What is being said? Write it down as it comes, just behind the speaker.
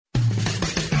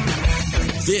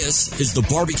This is the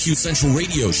Barbecue Central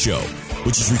Radio Show,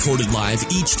 which is recorded live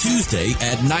each Tuesday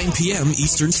at 9 p.m.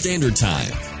 Eastern Standard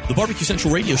Time. The Barbecue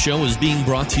Central Radio Show is being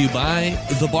brought to you by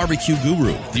The Barbecue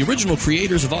Guru, the original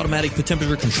creators of automatic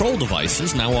temperature control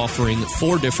devices, now offering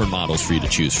 4 different models for you to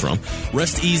choose from.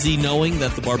 Rest easy knowing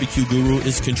that The Barbecue Guru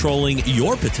is controlling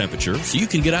your temperature so you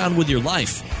can get on with your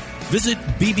life. Visit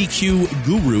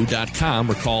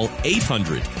bbqguru.com or call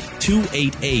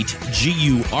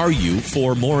 800-288-GURU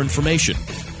for more information.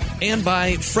 And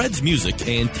by Fred's Music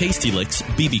and Tasty Licks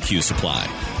BBQ Supply,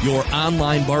 your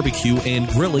online barbecue and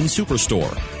grilling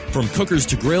superstore. From cookers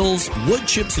to grills, wood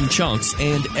chips and chunks,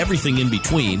 and everything in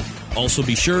between. Also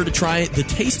be sure to try the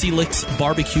Tasty Licks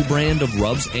barbecue brand of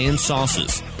rubs and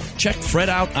sauces. Check Fred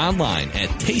out online at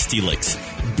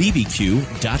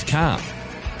tastylicksbbq.com.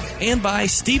 And by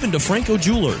Stephen DeFranco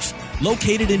Jewelers.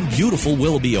 Located in beautiful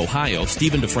Willoughby, Ohio,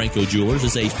 Stephen DeFranco Jewelers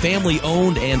is a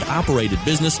family-owned and operated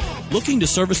business looking to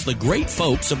service the great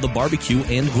folks of the barbecue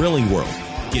and grilling world.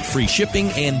 Get free shipping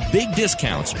and big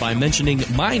discounts by mentioning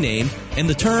my name and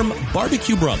the term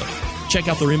Barbecue Brother. Check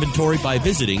out their inventory by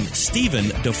visiting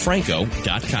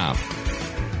StephenDeFranco.com.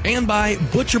 And by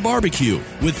Butcher Barbecue,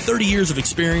 with 30 years of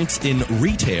experience in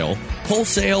retail,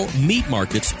 wholesale, meat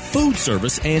markets, food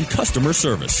service, and customer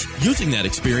service. Using that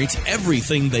experience,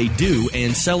 everything they do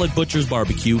and sell at Butcher's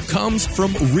Barbecue comes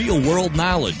from real-world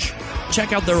knowledge.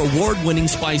 Check out their award-winning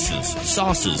spices,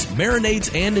 sauces,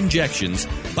 marinades, and injections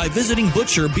by visiting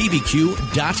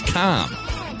ButcherBBQ.com.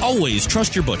 Always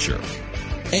trust your butcher.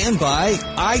 And by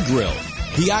iGrill.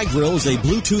 The iGrill is a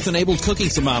Bluetooth-enabled cooking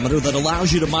thermometer that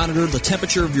allows you to monitor the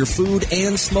temperature of your food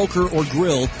and smoker or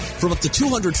grill from up to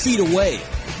 200 feet away.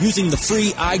 Using the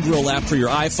free iGrill app for your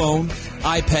iPhone,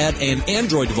 iPad, and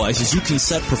Android devices, you can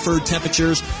set preferred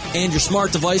temperatures, and your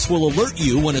smart device will alert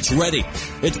you when it's ready.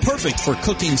 It's perfect for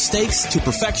cooking steaks to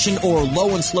perfection or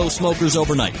low and slow smokers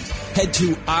overnight. Head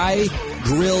to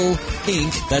iGrill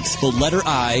Inc., that's the letter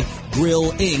I,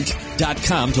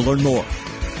 grillinc.com to learn more.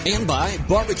 And by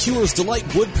Barbecuer's Delight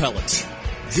Wood Pellets,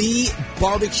 the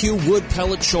barbecue wood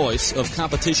pellet choice of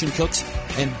competition cooks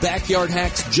and backyard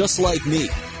hacks just like me.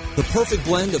 The perfect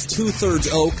blend of 2/3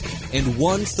 oak and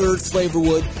 1/3 flavor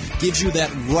wood gives you that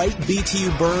right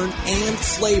BTU burn and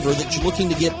flavor that you're looking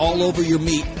to get all over your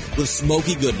meat with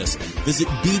smoky goodness. Visit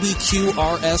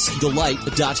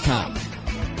bbqrsdelight.com.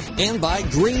 And by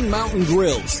Green Mountain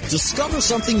Grills. Discover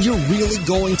something you're really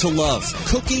going to love.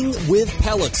 Cooking with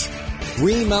pellets.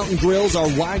 Green Mountain Grills are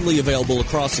widely available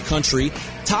across the country.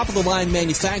 Top-of-the-line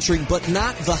manufacturing, but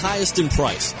not the highest in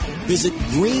price. Visit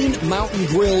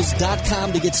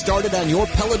greenmountaingrills.com to get started on your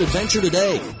pellet adventure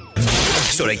today.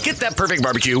 So to get that perfect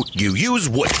barbecue, you use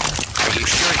wood. Are you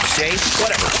sure it's safe?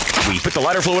 Whatever. We put the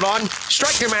lighter fluid on,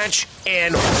 strike your match,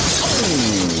 and...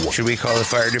 Oh! Should we call the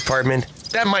fire department?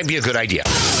 That might be a good idea.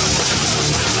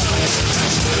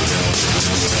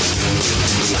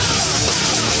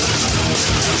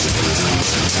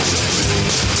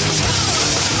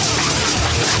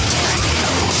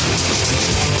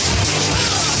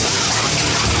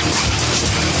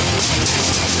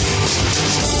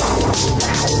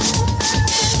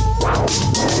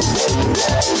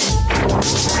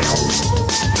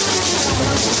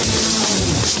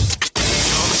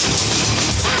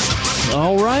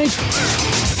 All right,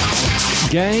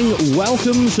 gang,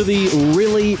 welcome to the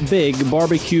really big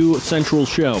Barbecue Central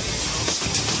show.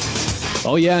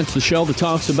 Oh yeah, it's the show that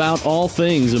talks about all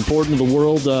things important to the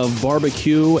world of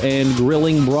barbecue and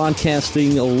grilling,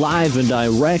 broadcasting live and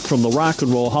direct from the Rock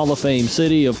and Roll Hall of Fame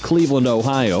city of Cleveland,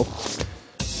 Ohio.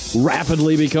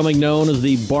 Rapidly becoming known as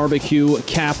the barbecue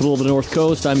capital of the North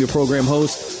Coast. I'm your program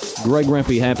host, Greg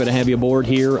Rempe. Happy to have you aboard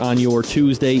here on your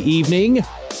Tuesday evening.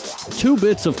 2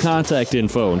 bits of contact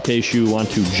info in case you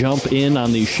want to jump in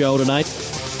on the show tonight.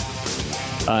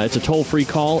 It's a toll-free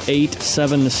call,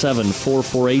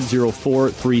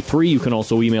 877-448-0433. You can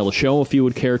also email the show if you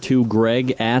would care to,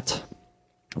 Greg at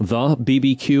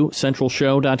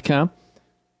thebbqcentralshow.com.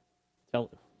 Tell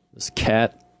this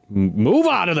cat, move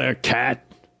out of there, cat.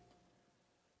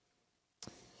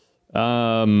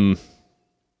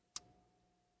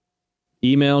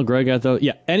 Email Greg at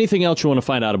anything else you want to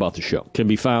find out about the show can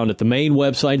be found at the main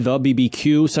website,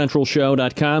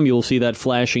 thebbqcentralshow.com. You'll see that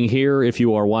flashing here if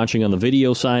you are watching on the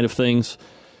video side of things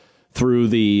through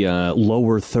the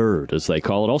lower third, as they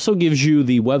call it. Also gives you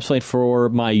the website for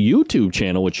my YouTube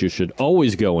channel, which you should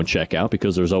always go and check out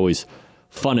because there's always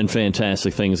fun and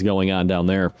fantastic things going on down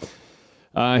there.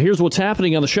 Here's what's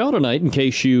happening on the show tonight, in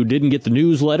case you didn't get the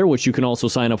newsletter, which you can also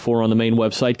sign up for on the main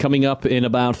website. Coming up in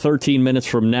about 13 minutes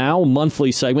from now,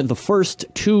 monthly segment, the first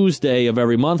Tuesday of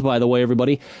every month. By the way,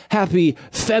 everybody, happy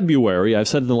February. I've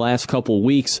said in the last couple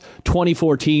weeks,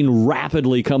 2014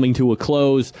 rapidly coming to a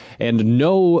close, and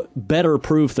no better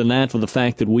proof than that for the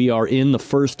fact that we are in the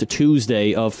first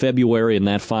Tuesday of February, and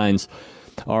that finds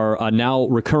our now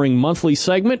recurring monthly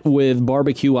segment with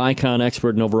barbecue icon,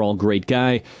 expert, and overall great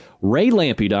guy, Ray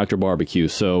Lampe, Dr. Barbecue.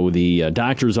 So the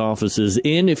doctor's office is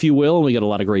in, if you will. We got a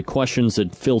lot of great questions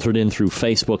that filtered in through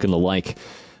Facebook and the like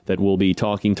that we'll be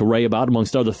talking to Ray about,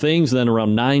 amongst other things. Then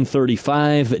around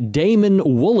 9:35, Damon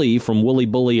Woolley from Woolley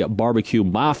Bully Barbecue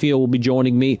Mafia will be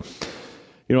joining me.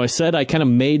 You know, I said I kind of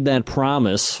made that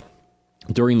promise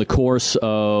during the course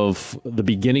of the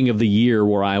beginning of the year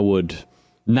where I would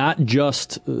not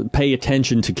just pay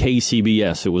attention to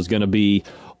KCBS. It was going to be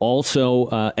also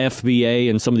FBA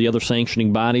and some of the other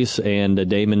sanctioning bodies, and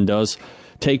Damon does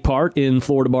take part in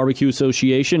Florida Barbecue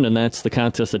Association, and that's the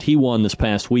contest that he won this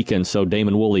past weekend. So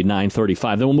Damon Woolley,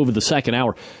 9:35. Then we'll move to the second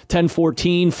hour.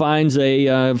 10:14 finds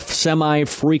a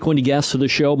semi-frequent guest to the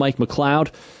show, Mike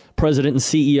McLeod, President and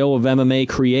CEO of MMA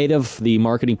Creative, the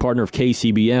marketing partner of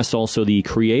KCBS, also the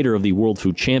creator of the World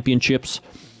Food Championships.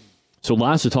 So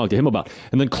lots to talk to him about.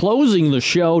 And then closing the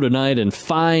show tonight in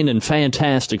fine and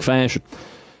fantastic fashion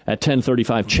at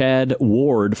 10:35, Chad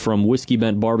Ward from Whiskey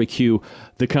Bent Barbecue,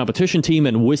 the competition team,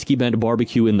 and Whiskey Bent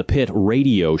Barbecue in the Pit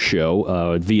radio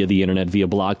show via the internet, via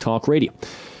Blog Talk Radio.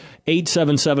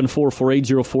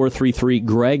 877-448-0433,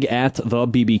 Greg at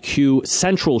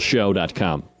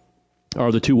thebbqcentralshow.com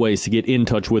are the two ways to get in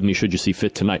touch with me should you see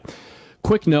fit tonight.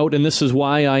 Quick note, and this is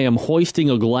why I am hoisting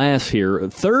a glass here.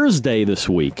 Thursday this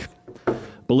week,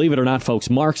 believe it or not, folks,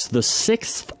 marks the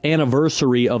 6th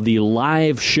anniversary of the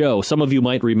live show. Some of you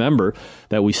might remember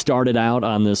that we started out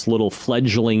on this little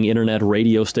fledgling internet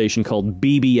radio station called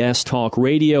BBS Talk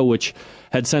Radio, which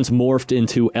had since morphed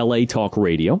into LA Talk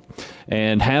Radio,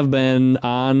 and have been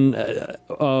on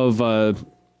I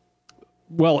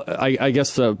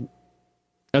guess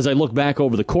as I look back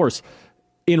over the course,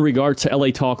 in regards to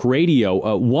LA Talk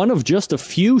Radio, one of just a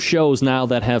few shows now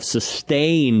that have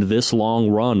sustained this long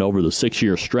run over the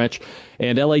 6-year stretch.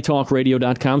 And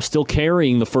LATalkRadio.com still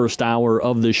carrying the first hour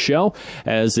of this show,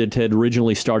 as it had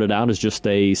originally started out as just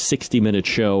a 60-minute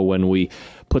show when we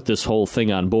put this whole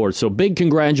thing on board. So big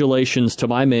congratulations to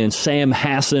my man Sam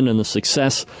Hassan and the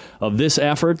success of this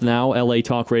effort. Now LA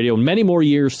Talk Radio, many more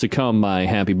years to come, my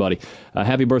happy buddy.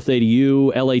 Happy birthday to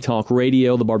you, LA Talk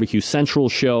Radio, the Barbecue Central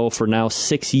show, for now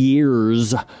 6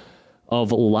 years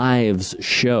of live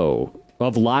shows.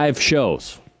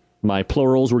 My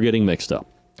plurals were getting mixed up.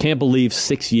 Can't believe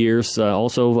 6 years.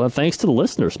 Also, thanks to the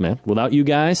listeners, man. Without you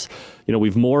guys,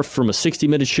 we've morphed from a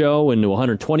 60-minute show into a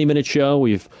 120-minute show.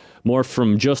 We've morphed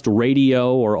from just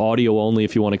radio, or audio only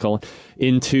if you want to call it,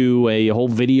 into a whole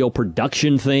video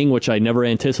production thing, which I never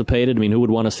anticipated. I mean, who would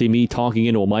want to see me talking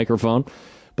into a microphone?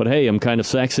 But hey, I'm kind of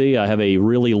sexy. I have a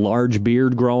really large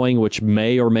beard growing, which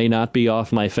may or may not be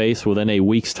off my face within a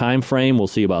week's time frame. We'll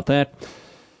see about that.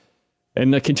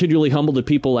 And continually humbled that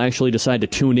people actually decide to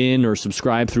tune in or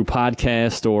subscribe through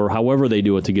podcast or however they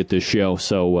do it to get this show.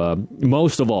 So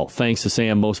most of all, thanks to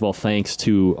Sam. Most of all, thanks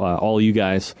to all you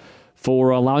guys for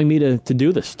allowing me to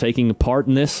do this, taking part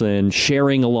in this and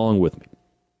sharing along with me.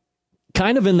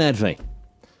 Kind of in that vein,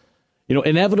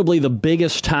 inevitably the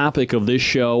biggest topic of this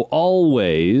show,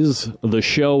 always the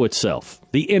show itself,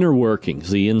 the inner workings,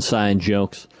 the inside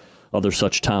jokes, other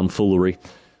such tomfoolery.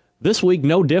 This week,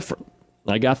 no different.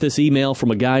 I got this email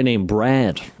from a guy named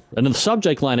Brad, and in the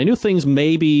subject line, I knew things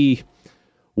maybe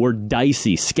were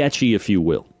dicey, sketchy, if you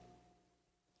will.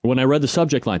 When I read the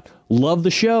subject line, love the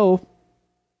show,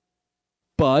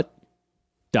 but ...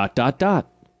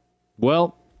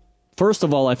 Well, first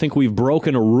of all, I think we've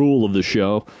broken a rule of the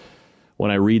show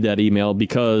when I read that email,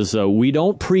 because we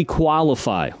don't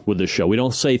pre-qualify with the show. We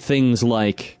don't say things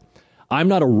like, I'm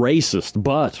not a racist,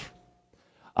 but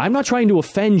I'm not trying to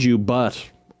offend you,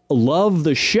 but love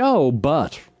the show,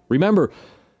 but remember,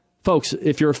 folks,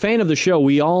 if you're a fan of the show,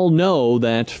 we all know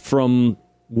that from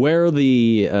where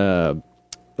the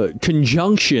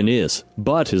conjunction is,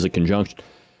 but is a conjunction,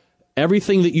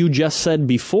 everything that you just said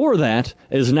before that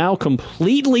is now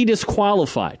completely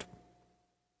disqualified.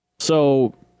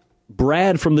 So,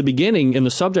 Brad, from the beginning in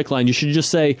the subject line, you should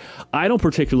just say, I don't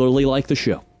particularly like the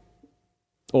show.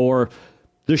 Or,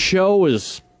 the show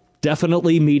is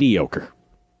definitely mediocre.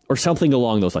 Or something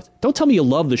along those lines. Don't tell me you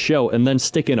love the show and then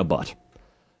stick in a but.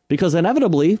 Because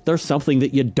inevitably, there's something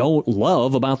that you don't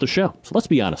love about the show. So let's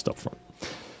be honest up front.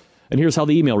 And here's how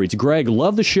the email reads. Greg,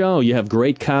 love the show. You have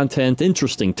great content,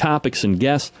 interesting topics, and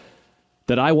guests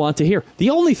that I want to hear. The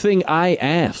only thing I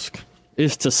ask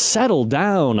is to settle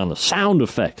down on the sound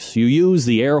effects. You use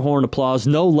the air horn applause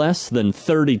no less than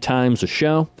 30 times a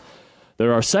show.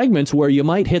 There are segments where you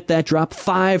might hit that drop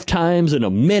 5 times in a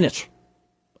minute.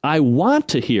 I want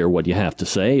to hear what you have to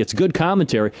say. It's good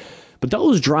commentary. But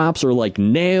those drops are like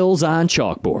nails on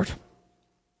chalkboard.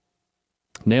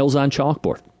 Nails on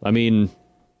chalkboard. I mean,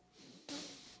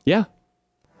 yeah.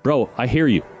 Bro, I hear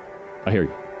you. I hear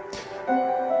you.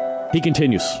 He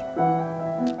continues.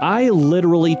 I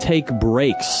literally take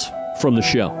breaks from the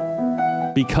show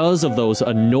because of those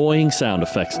annoying sound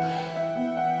effects.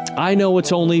 I know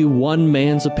it's only one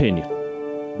man's opinion.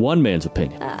 One man's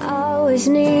opinion.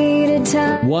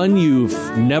 One you've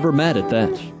never met at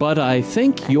that. But I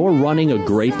think you're running a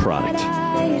great product.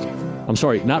 I'm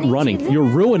sorry, not running. You're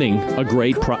ruining a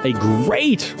great product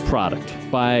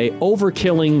by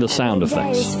overkilling the sound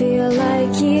effects.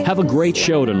 Have a great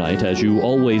show tonight, as you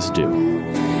always do.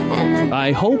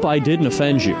 I hope I didn't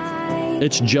offend you.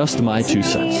 It's just my 2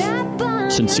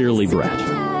 cents. Sincerely, Brad.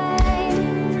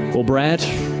 Well, Brad,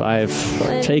 I've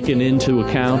taken into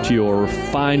account your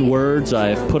fine words.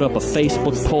 I've put up a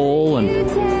Facebook poll, and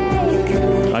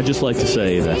I'd just like to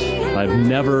say that I've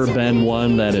never been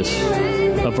one that is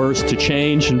averse to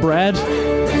change. And Brad,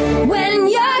 when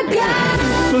you're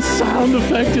gone, the sound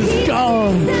effect is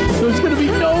gone. There's going to be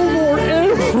no more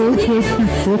air horn.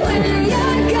 When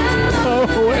you're gone,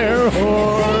 oh, air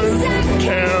horn,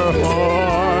 air horn.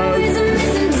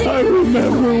 I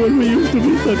remember when we used to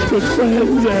be such good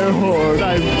friends, air horn.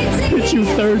 I've hit you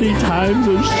 30 times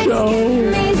a show,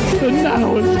 and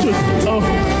now it's just over.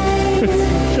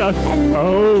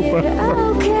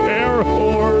 Air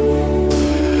horn.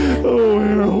 Oh,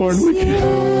 air horn.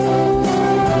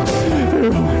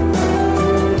 Air horn.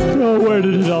 Oh, where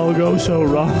did it all go so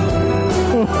wrong?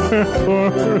 Oh, air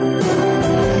horn.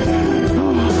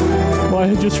 Oh,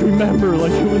 I just remember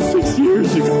like it was 6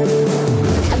 years ago.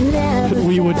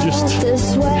 We would just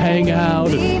hang out,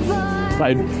 and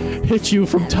I'd hit you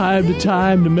from time to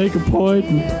time to make a point,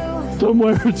 and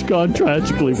somewhere it's gone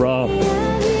tragically wrong.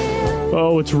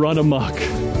 Oh, it's run amok.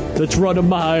 It's run a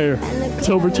mire. It's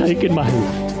overtaken my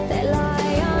life.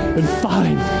 And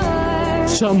fine,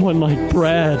 someone like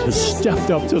Brad has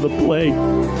stepped up to the plate,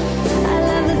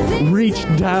 reached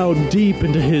down deep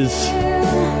into his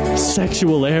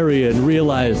sexual area and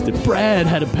realized that Brad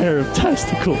had a pair of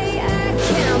testicles.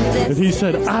 And he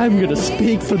said, I'm going to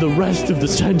speak for the rest of the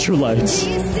Centralites.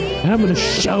 And I'm going to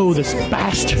show this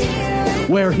bastard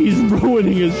where he's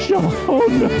ruining his show. Oh,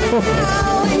 no.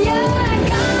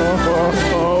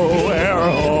 Oh, air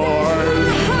horn.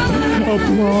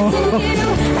 Applause.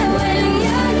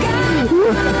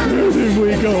 Where did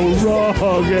we go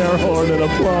wrong, air horn and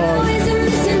applause? I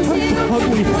thought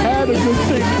we had a good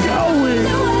thing going,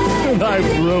 and I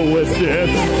ruined it.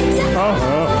 Oh,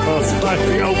 I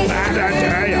feel bad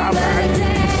today.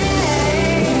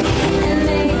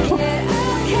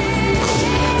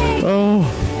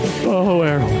 Oh,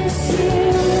 air horn.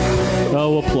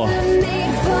 Oh, applause.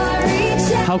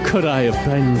 How could I have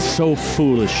been so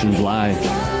foolish and blind?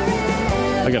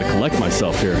 I gotta collect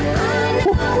myself here.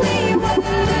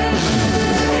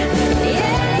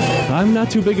 I'm not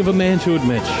too big of a man to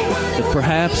admit that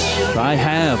perhaps I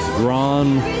have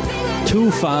grown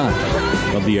too fond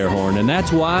of the air horn, and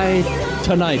that's why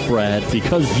tonight, Brad,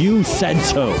 because you said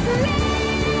so.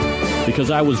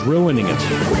 Because I was ruining it.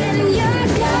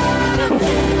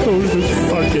 Oh, this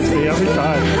fucking me every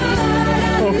time.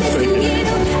 Oh, thank you.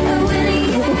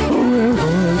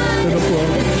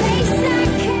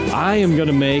 I am going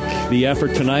to make the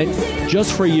effort tonight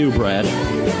just for you, Brad,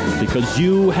 because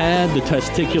you had the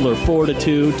testicular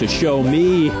fortitude to show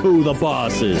me who the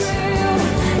boss is.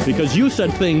 Because you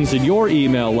said things in your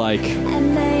email like,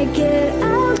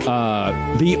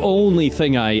 the only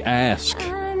thing I ask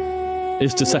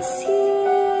is to say,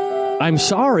 I'm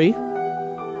sorry.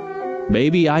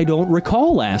 Maybe I don't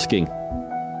recall asking.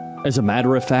 As a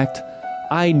matter of fact,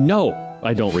 I know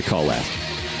I don't recall asking.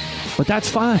 But that's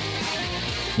fine.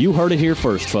 You heard it here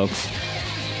first, folks.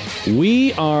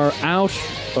 We are out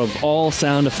of all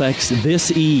sound effects this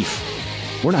eve.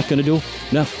 We're not going to do it.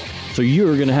 No. So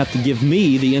you're going to have to give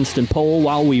me the instant poll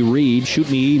while we read. Shoot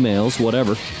me emails,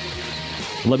 whatever.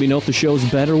 Let me know if the show's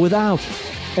better without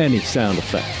any sound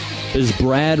effect. Is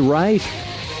Brad right?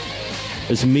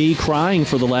 Is me crying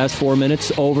for the last 4 minutes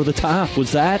over the top?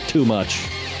 Was that too much?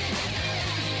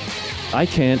 I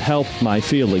can't help my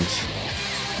feelings.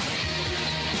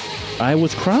 I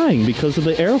was crying because of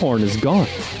the air horn is gone.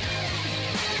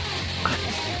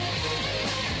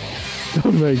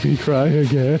 make me cry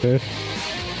again.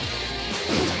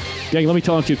 Gang, let me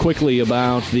talk to you quickly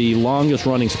about the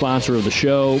longest-running sponsor of the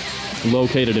show,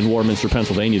 located in Warminster,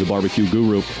 Pennsylvania, the Barbecue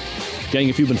Guru. Gang,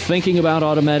 if you've been thinking about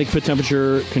automatic pit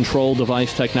temperature control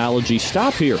device technology,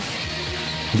 stop here.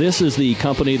 This is the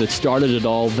company that started it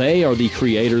all. They are the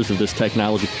creators of this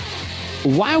technology.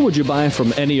 Why would you buy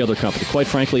from any other company? Quite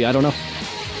frankly, I don't know.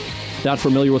 Not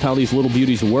familiar with how these little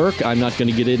beauties work. I'm not going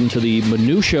to get into the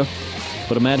minutia.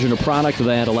 But imagine a product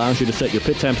that allows you to set your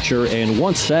pit temperature, and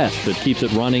once set, that keeps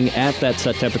it running at that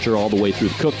set temperature all the way through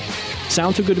the cook.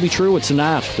 Sound too good to be true? It's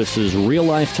not. This is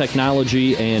real-life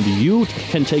technology, and you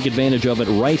can take advantage of it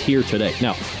right here today.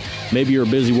 Now, maybe you're a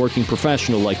busy working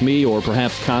professional like me, or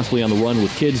perhaps constantly on the run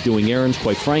with kids doing errands.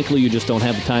 Quite frankly, you just don't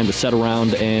have the time to sit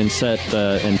around and set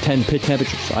and tend pit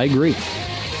temperatures. I agree.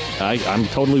 I'm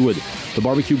totally with you. The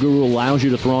Barbecue Guru allows you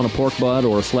to throw on a pork butt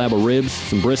or a slab of ribs,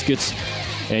 some briskets,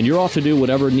 and you're off to do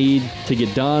whatever need to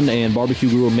get done, and Barbecue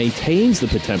Guru maintains the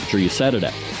pit temperature you set it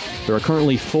at. There are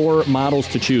currently 4 models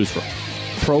to choose from.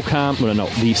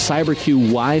 the CyberQ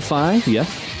Wi-Fi,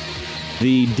 yes.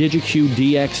 The DigiQ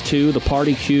DX2, the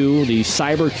PartyQ, the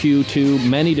CyberQ 2,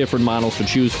 many different models to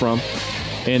choose from.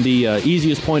 And the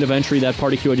easiest point of entry, that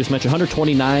PartyQ I just mentioned,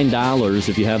 $129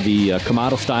 if you have the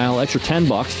Kamado style, extra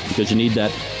 $10 because you need that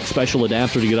special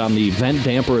adapter to get on the vent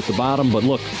damper at the bottom. But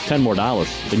look, $10 more,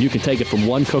 and you can take it from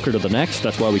one cooker to the next.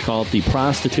 That's why we call it the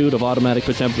prostitute of automatic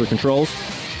pit temperature controls.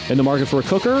 In the market for a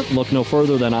cooker, look no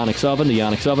further than Onyx Oven. The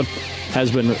Onyx Oven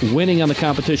has been winning on the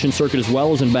competition circuit as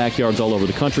well as in backyards all over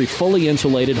the country. Fully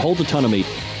insulated, holds a ton of meat,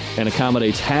 and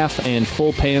accommodates half and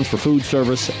full pans for food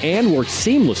service, and works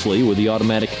seamlessly with the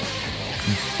automatic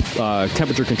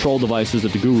temperature control devices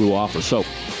that the Guru offers. So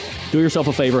do yourself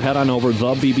a favor, head on over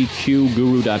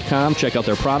thebbqguru.com, check out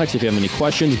their products. If you have any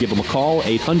questions, give them a call,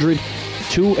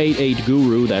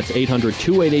 800-288-GURU. That's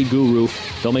 800-288-GURU.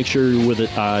 They'll make sure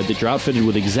that you're outfitted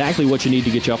with exactly what you need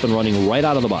to get you up and running right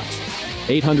out of the box.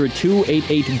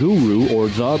 800-288-GURU or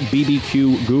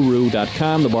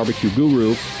thebbqguru.com, the Barbecue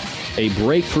Guru. A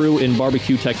breakthrough in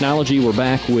barbecue technology. We're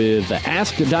back with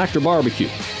Ask Dr. Barbecue.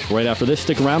 Right after this,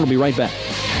 stick around. We'll be right back.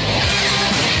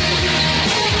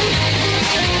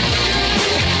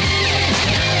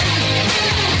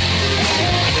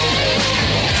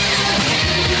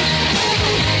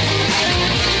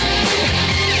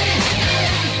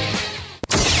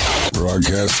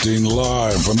 Broadcasting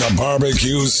live from the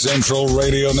Barbecue Central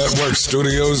Radio Network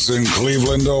studios in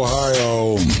Cleveland,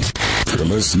 Ohio. You're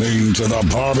listening to the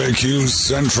Barbecue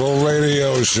Central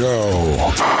Radio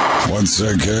Show. Once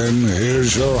again,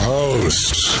 here's your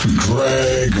host,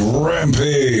 Greg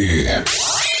Rempe.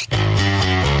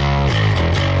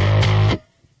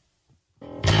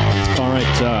 All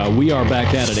right, we are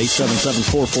back at it,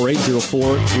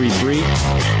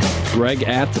 877-448-0433. Greg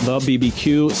at the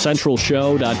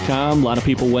BBQCentralShow.com. A lot of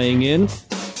people weighing in,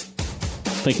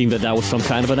 thinking that was some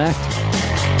kind of an act.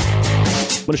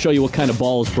 I'm going to show you what kind of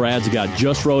balls Brad's got.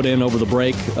 Just wrote in over the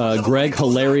break. Greg,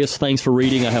 hilarious. Thanks for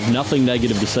reading. I have nothing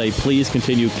negative to say. Please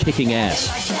continue kicking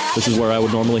ass. This is where I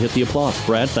would normally hit the applause.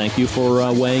 Brad, thank you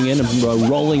for weighing in and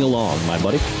rolling along, my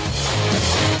buddy.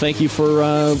 Thank you for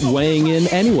weighing in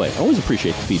anyway. I always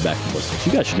appreciate the feedback from listeners.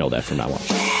 You guys should know that from now on.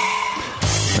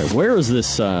 All right, where is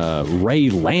this Ray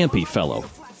Lampe fellow?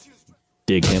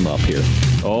 Dig him up here.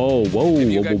 Oh, whoa.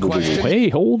 Hey,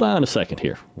 hold on a second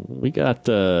here. We got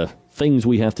things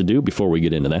we have to do before we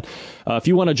get into that. If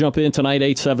you want to jump in tonight,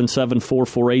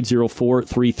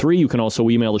 877-448-0433. You can also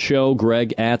email the show,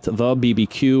 Greg at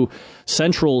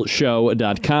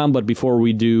thebbqcentralshow.com. But before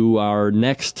we do our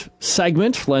next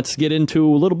segment, let's get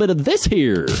into a little bit of this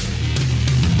here.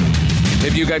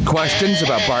 If you got questions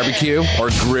about barbecue or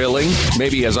grilling,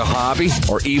 maybe as a hobby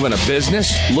or even a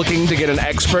business, looking to get an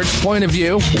expert's point of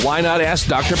view, why not ask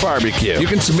Dr. Barbecue? You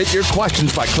can submit your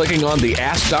questions by clicking on the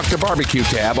Ask Dr. Barbecue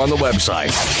tab on the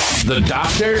website. The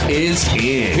doctor is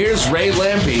in. Here's Ray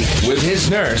Lampe with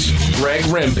his nurse, Greg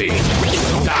Rempe.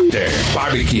 Dr.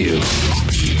 Barbecue.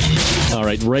 All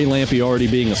right, Ray Lampe already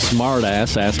being a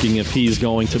smartass, asking if he's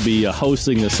going to be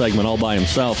hosting this segment all by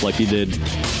himself like he did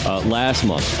last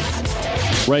month.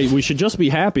 Ray, we should just be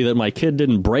happy that my kid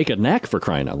didn't break a neck, for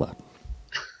crying out loud.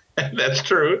 That's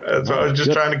true. That's what I was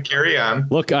just trying to carry on.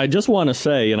 Look, I just want to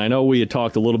say, and I know we had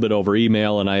talked a little bit over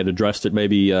email, and I had addressed it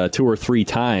maybe 2 or 3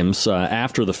 times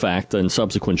after the fact in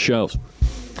subsequent shows.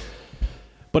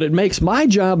 But it makes my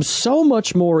job so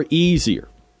much more easier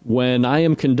when I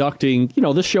am conducting,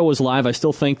 this show is live. I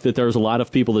still think that there's a lot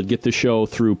of people that get the show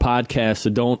through podcasts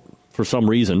that don't, for some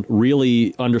reason,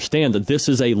 really understand that this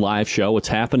is a live show. It's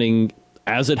happening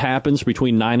as it happens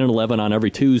between 9 and 11 on every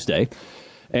Tuesday.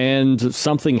 And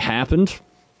something happened.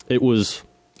 It was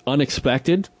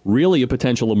unexpected, really a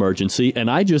potential emergency, and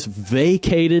I just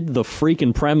vacated the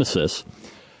freaking premises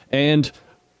and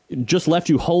just left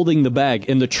you holding the bag.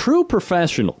 And the true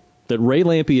professional that Ray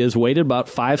Lampe is waited about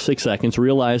 5-6 seconds,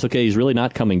 realized, okay, he's really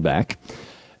not coming back.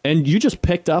 And you just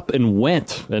picked up and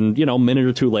went. And, a minute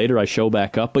or two later, I show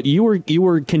back up. But you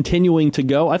were continuing to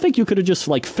go. I think you could have just,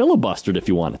 filibustered if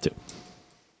you wanted to.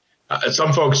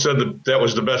 Some folks said that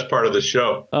was the best part of the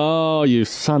show. Oh, you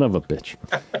son of a bitch.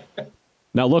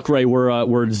 Now, look, Ray,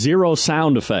 we're zero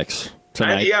sound effects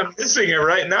tonight. I'm missing it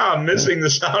right now. I'm missing the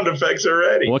sound effects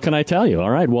already. What can I tell you? All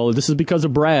right, well, this is because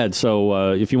of Brad.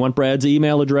 So if you want Brad's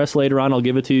email address later on, I'll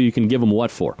give it to you. You can give him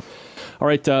what for. All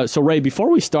right, so Ray,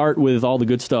 before we start with all the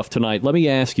good stuff tonight, let me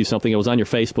ask you something. It was on your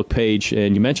Facebook page,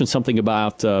 and you mentioned something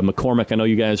about McCormick. I know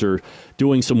you guys are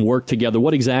doing some work together.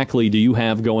 What exactly do you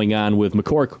have going on with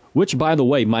McCormick? Which, by the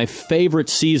way, my favorite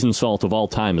seasoned salt of all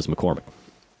time is McCormick.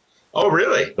 Oh,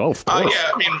 really? Oh, of course.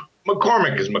 Yeah,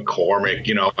 McCormick is McCormick.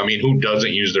 Who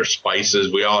doesn't use their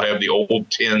spices? We all have the old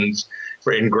tins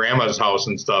in Grandma's house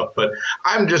and stuff. But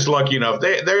I'm just lucky enough.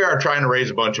 They are trying to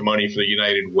raise a bunch of money for the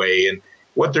United Way, and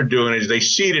what they're doing is they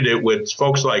seeded it with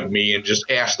folks like me and just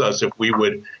asked us if we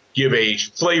would give a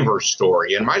flavor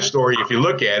story. And my story, if you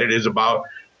look at it, is about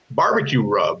barbecue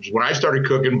rubs. When I started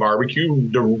cooking barbecue,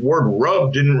 the word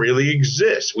rub didn't really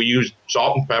exist. We used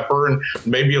salt and pepper and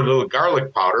maybe a little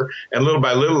garlic powder. And little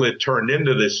by little, it turned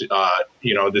into this,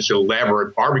 this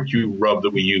elaborate barbecue rub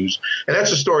that we use. And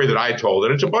that's a story that I told.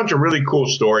 And it's a bunch of really cool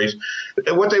stories.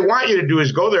 And what they want you to do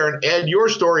is go there and add your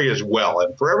story as well.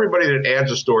 And for everybody that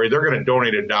adds a story, they're going to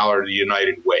donate $1 to the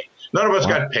United Way. None of us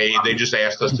got paid. They just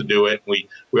asked us to do it.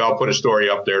 We all put a story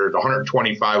up there. There's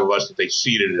 125 of us that they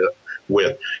seeded it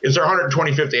with. It's our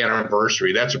 125th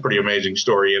anniversary. That's a pretty amazing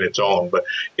story in its own. But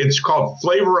it's called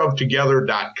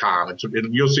flavoroftogether.com.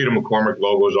 You'll see the McCormick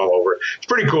logos all over it. It's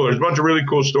pretty cool. There's a bunch of really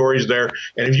cool stories there.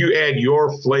 And if you add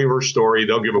your flavor story,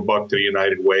 they'll give $1 to the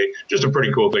United Way. Just a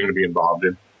pretty cool thing to be involved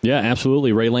in. Yeah,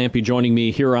 absolutely. Ray Lampe joining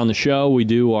me here on the show. We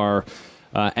do our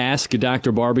Ask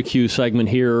Dr. Barbecue segment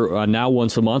here now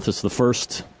once a month. It's the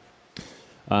first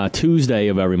Tuesday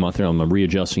of every month. I'm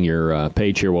readjusting your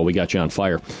page here while we got you on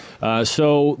fire.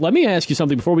 So let me ask you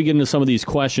something before we get into some of these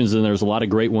questions, and there's a lot of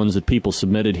great ones that people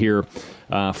submitted here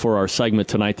for our segment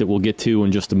tonight that we'll get to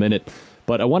in just a minute.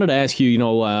 But I wanted to ask you,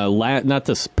 not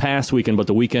this past weekend, but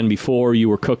the weekend before, you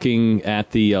were cooking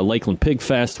at the Lakeland Pig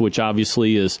Fest, which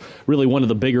obviously is really one of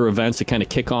the bigger events to kind of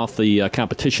kick off the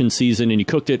competition season, and you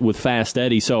cooked it with Fast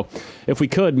Eddie. So if we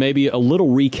could, maybe a little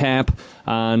recap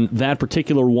on that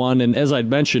particular one. And as I'd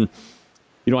mentioned,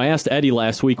 I asked Eddie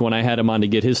last week when I had him on to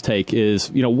get his take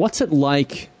is, what's it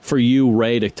like for you,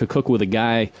 Ray, to cook with a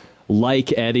guy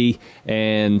like Eddie,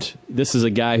 and this is a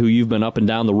guy who you've been up and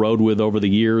down the road with over the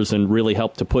years and really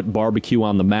helped to put barbecue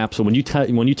on the map. So when you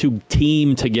two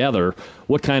team together,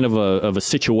 what kind of a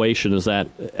situation is that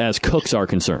as cooks are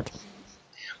concerned?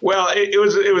 Well,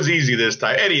 it was easy this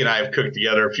time. Eddie and I have cooked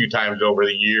together a few times over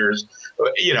the years.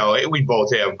 We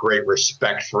both have great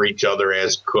respect for each other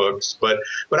as cooks. But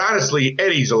honestly,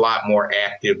 Eddie's a lot more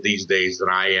active these days than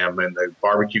I am in the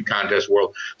barbecue contest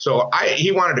world. So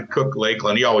he wanted to cook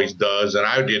Lakeland. He always does, and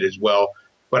I did as well.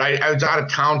 But I was out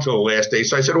of town till the last day,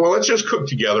 so I said, well, let's just cook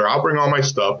together. I'll bring all my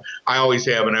stuff. I always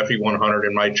have an FE100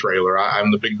 in my trailer.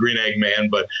 I'm the big green egg man,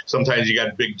 but sometimes you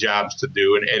got big jobs to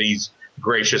do, and Eddie's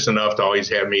gracious enough to always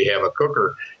have me have a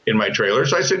cooker in my trailer.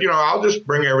 So I said, I'll just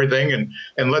bring everything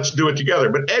and let's do it together.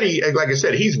 But Eddie, like I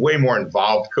said, he's way more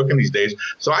involved cooking these days.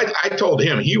 So I told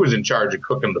him he was in charge of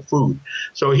cooking the food.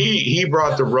 So he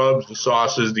brought the rubs, the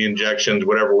sauces, the injections,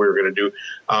 whatever we were going to do.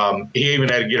 He even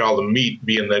had to get all the meat,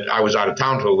 being that I was out of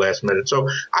town till the last minute. So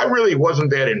I really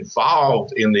wasn't that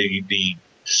involved in the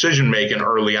decision making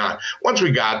early on. Once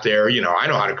we got there, I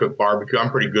know how to cook barbecue.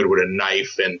 I'm pretty good with a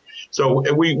knife, and so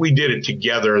we did it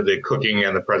together, the cooking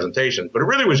and the presentation. But it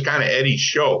really was kind of Eddie's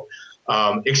show,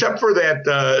 except for that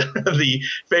the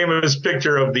famous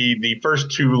picture of the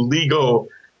first two legal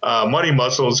money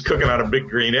muscles cooking on a big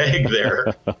green egg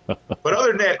there. But other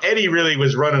than that, Eddie really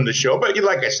was running the show. But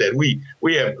like I said, we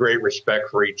have great respect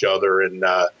for each other, and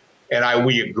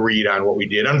we agreed on what we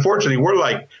did. Unfortunately, we're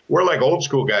like old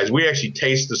school guys. We actually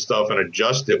taste the stuff and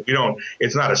adjust it.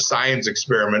 It's not a science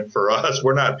experiment for us.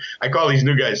 I call these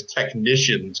new guys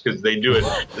technicians because they do it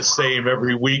the same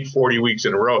every week, 40 weeks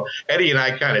in a row. Eddie and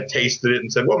I kind of tasted it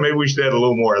and said, well, maybe we should add a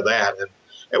little more of that.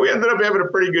 And we ended up having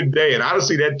a pretty good day. And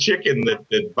honestly, that chicken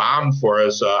that bombed for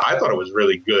us, I thought it was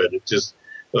really good. It just,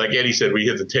 like Eddie said, we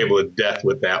hit the table of death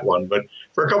with that one. But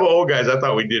for a couple of old guys, I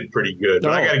thought we did pretty good.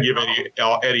 But I got to give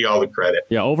Eddie all the credit.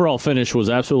 Yeah, overall finish was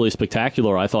absolutely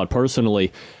spectacular, I thought,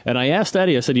 personally. And I asked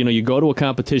Eddie, I said, you go to a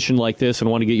competition like this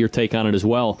and want to get your take on it as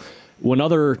well. When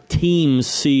other teams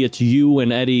see it's you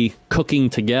and Eddie cooking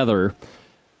together,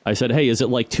 I said, hey, is it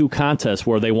like two contests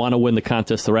where they want to win the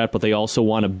contest they're at, but they also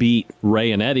want to beat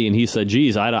Ray and Eddie? And he said,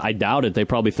 geez, I doubt it. They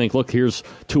probably think, look, here's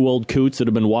two old coots that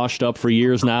have been washed up for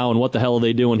years now, and what the hell are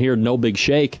they doing here? No big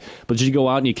shake. But you go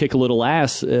out and you kick a little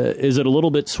ass. Is it a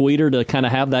little bit sweeter to kind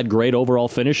of have that great overall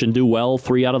finish and do well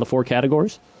 3 out of the 4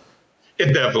 categories?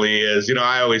 It definitely is.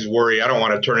 I always worry. I don't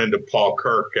want to turn into Paul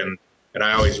Kirk, and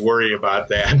I always worry about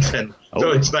that. And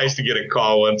so it's nice to get a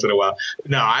call once in a while.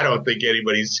 No, I don't think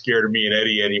anybody's scared of me and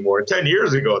Eddie anymore. 10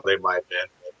 years ago, they might have been.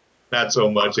 Not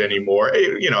so much anymore.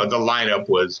 The lineup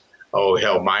was,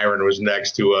 Myron was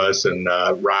next to us, and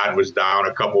Rod was down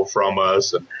a couple from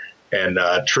us, and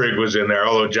Trigg was in there,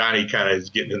 although Johnny kind of is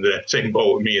getting into that same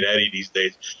boat with me and Eddie these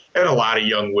days. And a lot of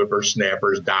young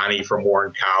whippersnappers, Donnie from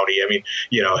Warren County. I mean,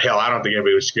 I don't think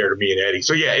anybody was scared of me and Eddie.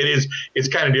 So, yeah, it's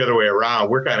kind of the other way around.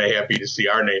 We're kind of happy to see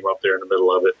our name up there in the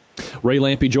middle of it. Ray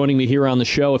Lampe joining me here on the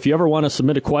show. If you ever want to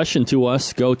submit a question to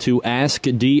us, go to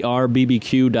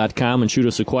askdrbbq.com and shoot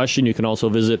us a question. You can also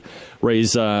visit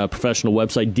Ray's professional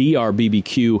website,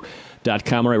 drbbq.com.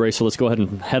 All right, Ray, so let's go ahead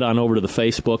and head on over to the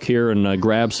Facebook here and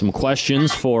grab some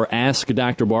questions for Ask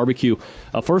Dr. Barbecue.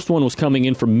 First one was coming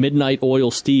in from Midnight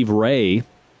Oil Steve Ray,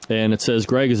 and it says,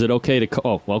 Greg, is it okay to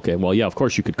call? Oh, okay, well, yeah, of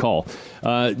course you could call.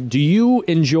 Do you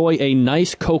enjoy a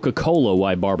nice Coca-Cola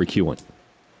while barbecuing?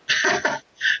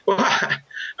 Well,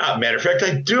 matter of fact,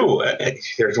 I do.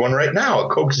 There's one right now, a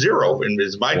Coke Zero, and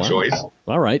is my choice.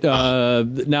 All right.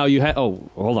 Now you had. Oh,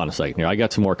 hold on a second here. I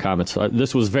got some more comments.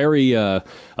 This was a very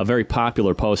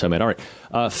popular post I made. All right.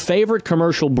 Favorite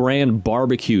commercial brand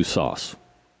barbecue sauce?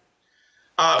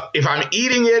 If I'm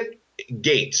eating it,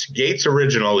 Gates. Gates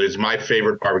Original is my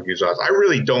favorite barbecue sauce. I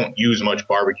really don't use much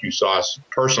barbecue sauce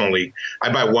personally.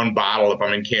 I buy one bottle if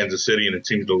I'm in Kansas City, and it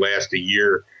seems to last a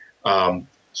year.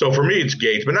 So for me, it's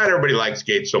Gates, but not everybody likes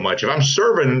Gates so much. If I'm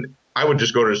serving, I would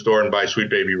just go to the store and buy Sweet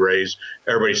Baby Ray's.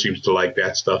 Everybody seems to like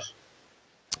that stuff.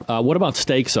 What about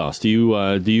steak sauce? Are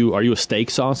you a steak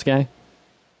sauce guy?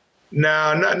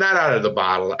 No, not out of the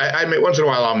bottle. I mean, once in a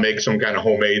while I'll make some kind of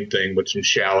homemade thing with some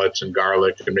shallots and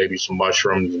garlic and maybe some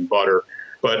mushrooms and butter.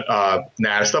 But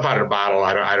stuff out of the bottle,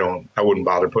 I wouldn't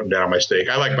bother putting that on my steak.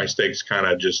 I like my steaks kind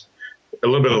of just a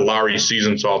little bit of Lowry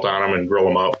seasoned salt on them and grill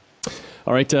them up.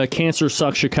 All right, Cancer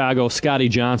Sucks Chicago, Scotty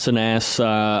Johnson asks,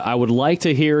 I would like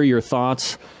to hear your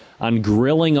thoughts on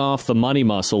grilling off the money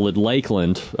muscle at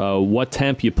Lakeland, what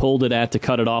temp you pulled it at to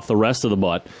cut it off the rest of the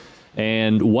butt,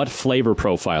 and what flavor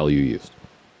profile you used.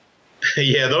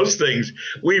 Yeah, those things,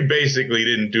 we basically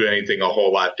didn't do anything a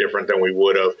whole lot different than we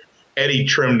would have. Eddie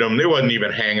trimmed them. They wasn't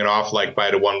even hanging off like by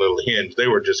the one little hinge. They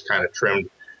were just kind of trimmed,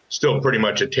 still pretty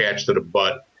much attached to the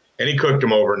butt. And he cooked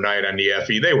them overnight on the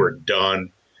FE. They were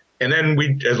done. And then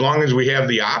as long as we have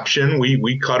the option,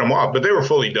 we cut them off. But they were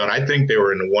fully done. I think they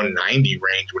were in the 190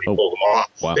 range when he pulled them off.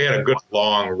 Wow. They had a good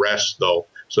long rest, though,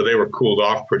 so they were cooled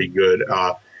off pretty good.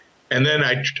 And then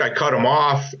I cut them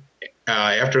off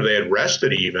after they had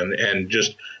rested even, and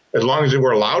just as long as they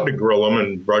were allowed to grill them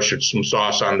and brush some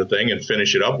sauce on the thing and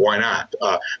finish it up, why not?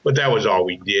 But that was all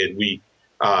we did.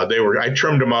 I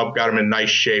trimmed them up, got them in nice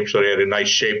shape, so they had a nice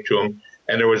shape to them.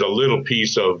 And there was a little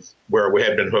piece of where we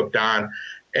had been hooked on.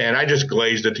 And I just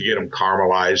glazed it to get them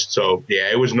caramelized. So,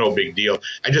 yeah, it was no big deal.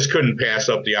 I just couldn't pass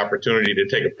up the opportunity to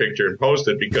take a picture and post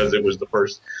it because it was the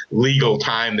first legal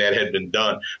time that had been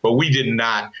done. But we did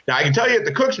not. Now, I can tell you at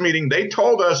the Cooks meeting, they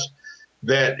told us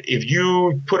that if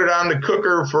you put it on the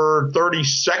cooker for 30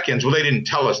 seconds, well, they didn't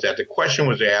tell us that. The question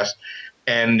was asked.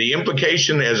 And the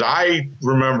implication, as I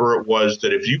remember it, was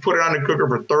that if you put it on the cooker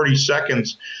for 30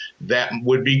 seconds, that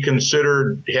would be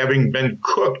considered having been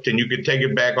cooked, and you could take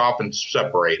it back off and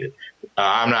separate it.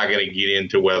 I'm not going to get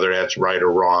into whether that's right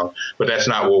or wrong, but that's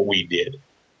not what we did.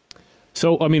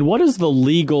 So, I mean, what is the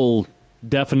legal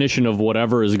definition of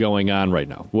whatever is going on right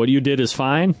now? What you did is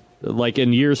fine? Like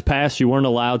in years past, you weren't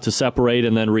allowed to separate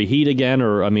and then reheat again?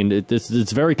 Or, I mean,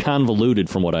 it's very convoluted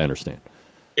from what I understand.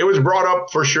 It was brought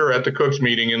up for sure at the Cooks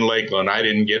meeting in Lakeland. I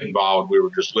didn't get involved. We were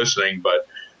just listening, but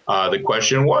the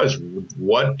question was,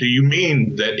 what do you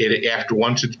mean that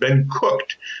once it's been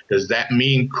cooked? Does that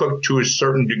mean cooked to a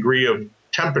certain degree of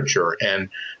temperature? And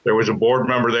there was a board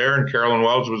member there, and Carolyn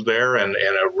Wells was there, and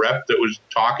a rep that was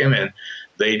talking, and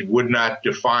they would not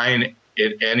define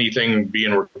anything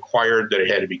being required that it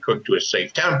had to be cooked to a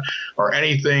safe temp or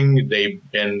anything.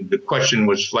 And the question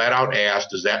was flat out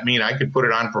asked, does that mean I could put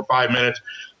it on for 5 minutes?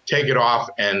 take it off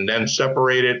and then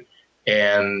separate it.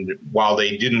 And while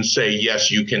they didn't say,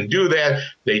 yes, you can do that,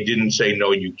 they didn't say,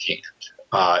 no, you can't.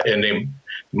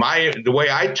 The way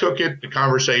I took it, the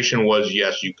conversation was,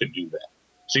 yes, you could do that.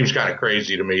 Seems kind of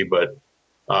crazy to me, but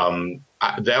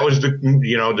that was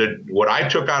what I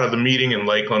took out of the meeting in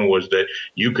Lakeland was that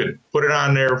you could put it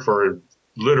on there for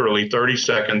literally 30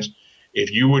 seconds.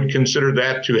 If you would consider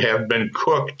that to have been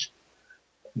cooked,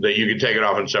 that you could take it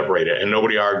off and separate it. And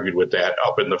nobody argued with that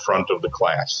up in the front of the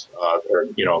class,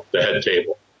 the head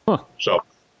table. Huh. So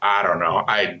I don't know.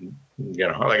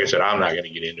 Like I said, I'm not going to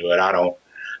get into it. I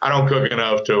don't cook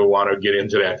enough to want to get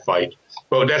into that fight.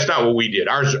 But that's not what we did.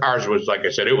 Ours was, like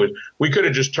I said, we could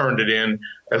have just turned it in,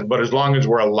 but as long as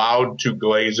we're allowed to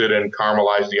glaze it and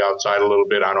caramelize the outside a little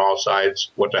bit on all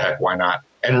sides, what the heck, why not?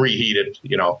 And reheat it, we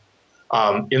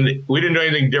didn't do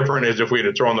anything different as if we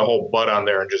had thrown the whole butt on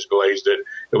there and just glazed it.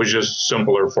 It was just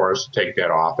simpler for us to take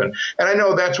that off. And I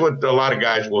know that's what a lot of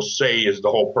guys will say is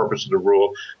the whole purpose of the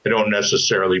rule. I don't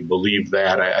necessarily believe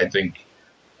that. I think,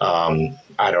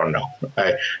 I don't know.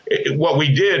 What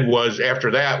we did was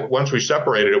after that, once we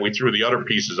separated it, we threw the other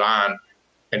pieces on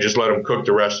and just let them cook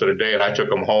the rest of the day. And I took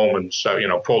them home and,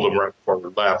 pulled them right before we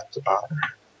left.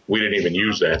 We didn't even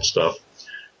use that stuff.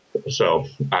 So,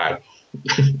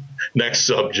 next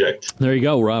subject. There you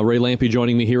go. Ray Lampe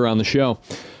joining me here on the show.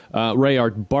 Ray,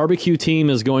 our barbecue team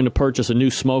is going to purchase a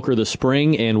new smoker this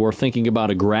spring, and we're thinking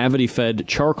about a gravity-fed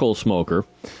charcoal smoker.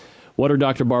 What are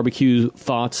Dr. Barbecue's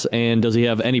thoughts, and does he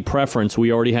have any preference?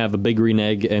 We already have a Big Green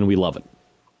Egg, and we love it.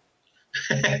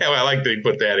 Well, I like that you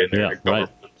put that in there. Yeah,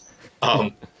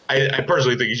 right. I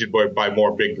personally think you should buy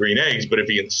more Big Green Eggs, but if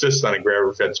he insists on a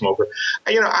gravity-fed smoker,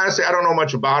 honestly, I don't know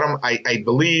much about them. I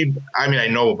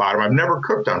know about them. I've never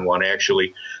cooked on one,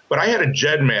 actually, but I had a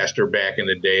Jedmaster back in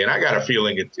the day, and I got a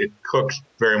feeling it cooks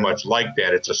very much like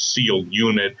that. It's a sealed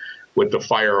unit with the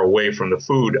fire away from the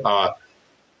food.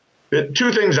 The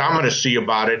two things I'm going to see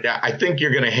about it, I think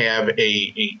you're going to have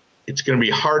it's going to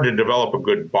be hard to develop a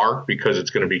good bark because it's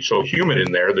going to be so humid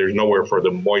in there. There's nowhere for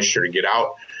the moisture to get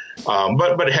out.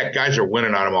 But heck, guys are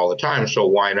winning on them all the time, so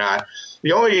why not?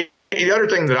 The other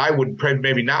thing that I would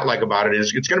maybe not like about it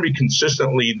is it's going to be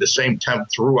consistently the same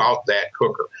temp throughout that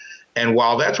cooker. And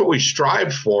while that's what we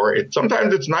strive for,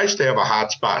 sometimes it's nice to have a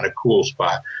hot spot and a cool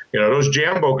spot. Those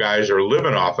Jambo guys are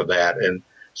living off of that, and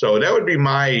so that would be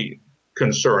my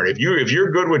concern. If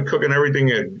you're good with cooking everything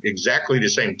at exactly the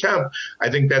same temp, I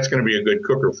think that's going to be a good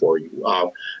cooker for you.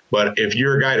 But if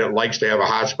you're a guy that likes to have a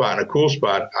hot spot and a cool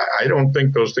spot, I don't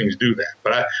think those things do that.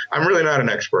 But I'm really not an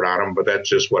expert on them, but that's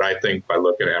just what I think by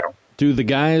looking at them. Do the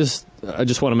guys, I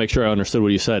just want to make sure I understood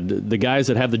what you said, the guys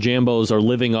that have the Jambos are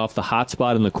living off the hot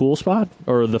spot and the cool spot,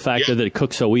 or the fact that it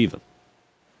cooks so even?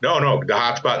 No, the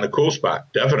hot spot and the cool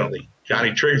spot, definitely.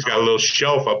 Johnny Triggs got a little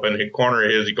shelf up in the corner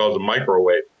of his he calls a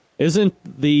microwave. Isn't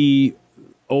the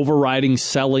overriding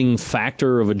selling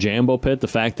factor of a Jambo pit the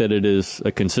fact that it is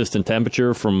a consistent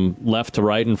temperature from left to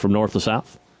right and from north to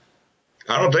south?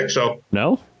 I don't think so.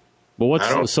 No? Well,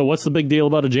 what's the big deal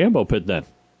about a Jambo pit then?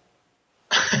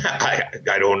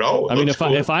 I don't know. I mean,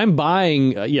 if I'm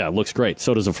buying, it looks great.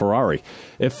 So does a Ferrari.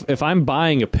 If I'm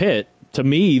buying a pit, to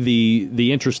me,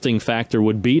 the interesting factor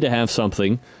would be to have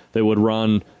something that would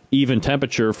run even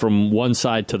temperature from one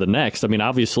side to the next. I mean,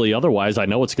 obviously, otherwise, I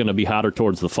know it's going to be hotter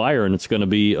towards the fire, and it's going to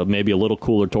be maybe a little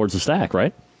cooler towards the stack,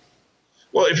 right?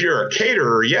 Well, if you're a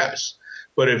caterer, yes.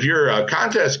 But if you're a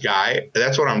contest guy,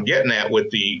 that's what I'm getting at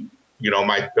with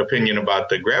my opinion about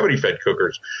the gravity-fed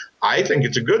cookers. I think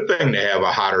it's a good thing to have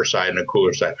a hotter side and a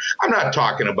cooler side. I'm not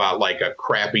talking about like a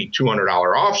crappy $200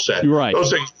 offset. Right.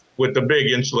 Those things with the big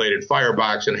insulated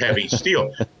firebox and heavy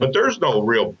steel. But there's no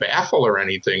real baffle or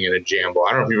anything in a Jambo.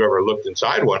 I don't know if you've ever looked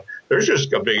inside one. There's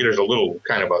just there's a little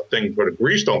kind of a thing where the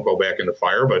grease don't go back in the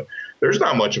fire, but there's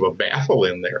not much of a baffle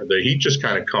in there. The heat just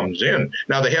kind of comes in.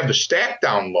 Now, they have the stack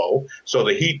down low, so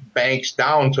the heat banks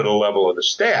down to the level of the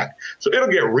stack. So it'll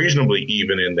get reasonably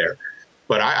even in there.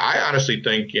 But I honestly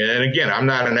think, and again, I'm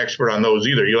not an expert on those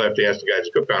either. You'll have to ask the guys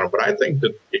who cook on them. But I think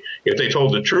that if they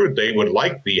told the truth, they would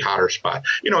like the hotter spot.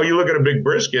 You look at a big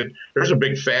brisket, there's a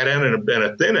big fat end and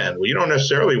a thin end. Well, you don't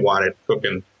necessarily want it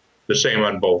cooking the same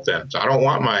on both ends. I don't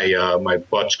want my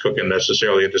butts cooking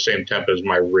necessarily at the same temp as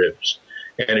my ribs.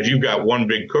 And if you've got one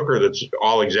big cooker that's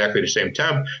all exactly the same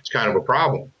temp, it's kind of a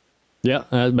problem. Yeah,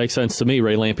 that makes sense to me.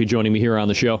 Ray Lampe joining me here on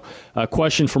the show. A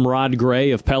question from Rod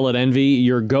Gray of Pellet Envy.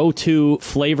 Your go-to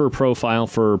flavor profile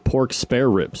for pork spare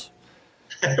ribs?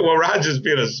 Well, Rod's just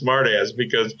being a smartass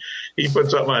because he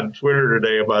put something on Twitter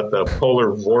today about the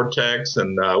polar vortex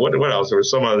and what else? There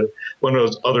was one of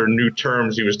those other new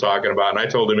terms he was talking about, and I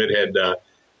told him it had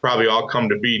probably all come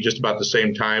to be just about the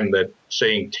same time that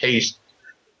saying taste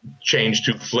change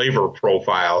to flavor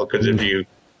profile, because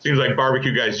seems like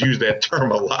barbecue guys use that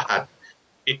term a lot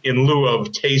in lieu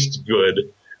of taste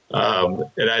good.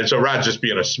 So Rod's just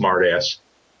being a smart ass.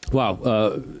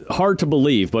 Wow. Hard to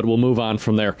believe, but we'll move on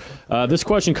from there. This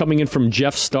question coming in from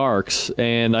Jeff Starks,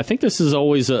 and I think this is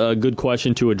always a good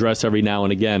question to address every now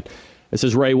and again. It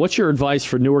says, Ray, what's your advice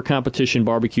for newer competition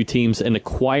barbecue teams in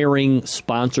acquiring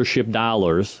sponsorship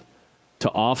dollars to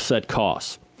offset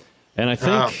costs? And I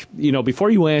think, before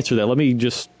you answer that, let me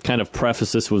just kind of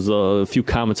preface this with a few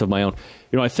comments of my own.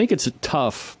 I think it's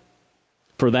tough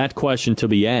for that question to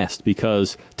be asked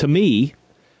because, to me,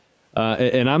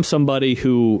 and I'm somebody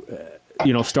who,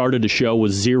 started the show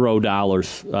with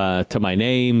 $0 to my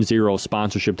name, zero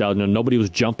sponsorship dollars. Nobody was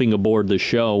jumping aboard the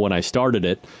show when I started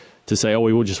it to say,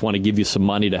 we would just want to give you some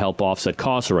money to help offset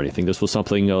costs or anything. This was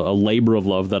something, a labor of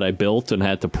love that I built and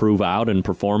had to prove out and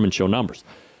perform and show numbers.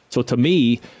 So to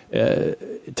me, to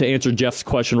answer Jeff's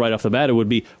question right off the bat, it would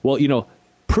be,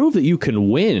 prove that you can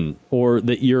win or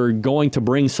that you're going to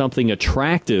bring something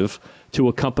attractive to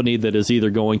a company that is either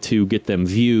going to get them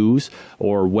views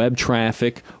or web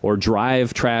traffic or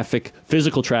drive traffic,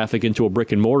 physical traffic into a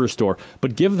brick and mortar store,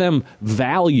 but give them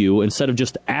value instead of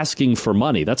just asking for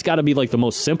money. That's got to be like the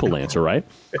most simple answer, right?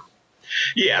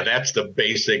 Yeah, that's the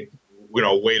basic,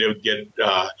 way to get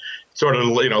sort of,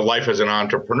 life as an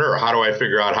entrepreneur. How do I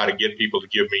figure out how to get people to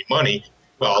give me money?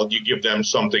 Well, you give them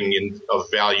something of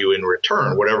value in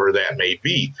return, whatever that may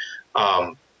be.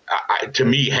 To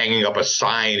me, hanging up a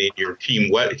sign in your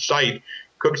team website,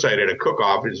 cook site at a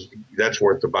cook-off that's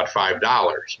worth about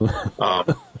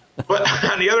 $5.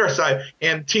 But on the other side,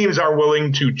 and teams are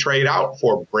willing to trade out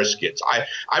for briskets.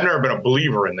 I've never been a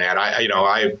believer in that.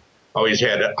 I've always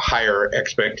had higher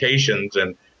expectations,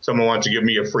 and someone wants to give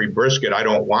me a free brisket. I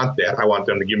don't want that. I want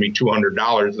them to give me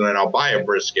 $200 and then I'll buy a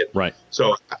brisket. Right.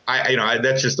 So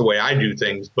that's just the way I do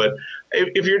things. But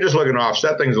if you're just looking to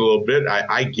offset things a little bit,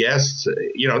 I guess,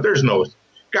 there's no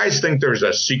guys think there's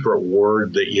a secret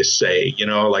word that you say,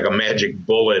 like a magic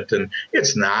bullet, and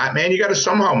it's not, man. You got to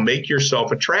somehow make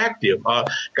yourself attractive.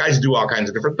 Guys do all kinds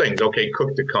of different things. Okay,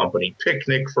 cook the company,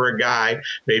 picnic for a guy.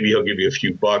 Maybe he'll give you a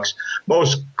few bucks.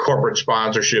 Most corporate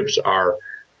sponsorships are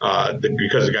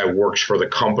because the guy works for the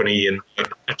company, and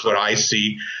that's what I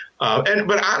see.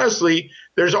 But honestly,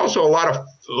 there's also a lot of,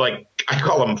 I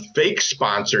call them fake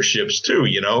sponsorships too.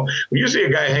 When you see a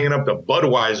guy hanging up the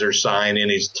Budweiser sign in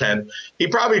his tent, he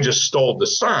probably just stole the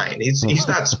sign. He's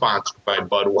not sponsored by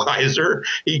Budweiser.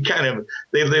 They kind of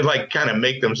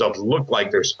make themselves look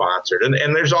like they're sponsored.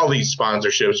 And there's all these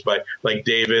sponsorships by like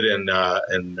David and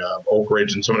Oak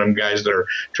Ridge and some of them guys that are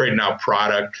trading out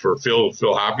product for Phil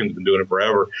Hopkins has been doing it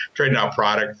forever, trading out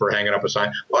product for hanging up a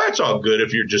sign. Well, that's all good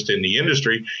if you're just in the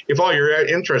industry. If all you're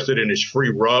interested in is free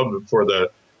rub for the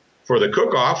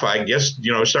cook-off, I guess,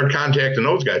 start contacting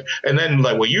those guys. And then,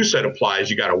 like what you said applies,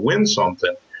 you got to win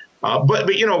something. But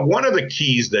one of the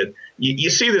keys that you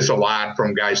see this a lot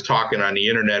from guys talking on the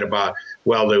internet about,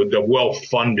 the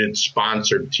well-funded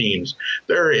sponsored teams.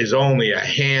 There is only a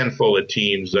handful of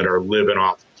teams that are living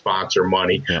off sponsor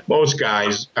money. Yeah. Most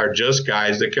guys are just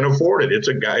guys that can afford it. It's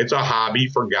a hobby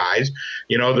for guys.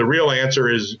 The real answer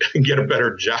is get a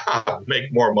better job,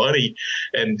 make more money,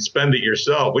 and spend it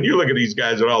yourself. When you look at these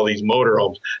guys at all these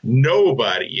motorhomes,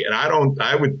 nobody, and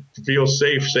I would feel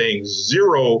safe saying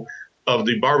zero of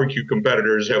the barbecue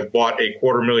competitors have bought a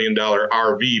 $250,000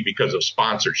 RV because of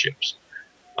sponsorships.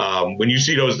 When you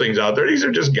see those things out there, these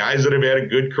are just guys that have had a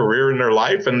good career in their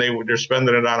life, and they're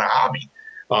spending it on a hobby.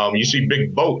 You see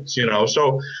big boats,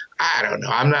 so I don't know.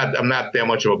 I'm not that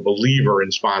much of a believer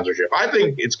in sponsorship. I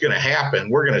think it's going to happen.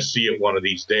 We're going to see it one of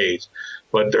these days,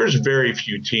 but there's very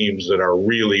few teams that are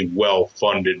really well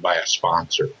funded by a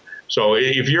sponsor. So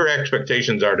if your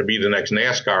expectations are to be the next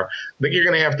NASCAR, I think you're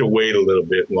going to have to wait a little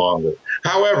bit longer.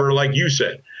 However, like you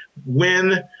said,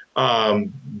 win,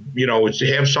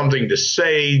 have something to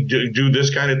say, do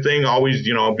this kind of thing, always,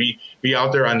 be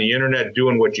out there on the internet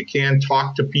doing what you can,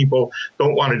 talk to people.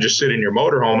 Don't want to just sit in your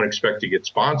motorhome and expect to get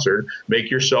sponsored.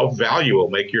 Make yourself valuable,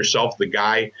 make yourself the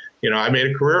guy. I made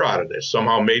a career out of this,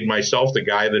 somehow made myself the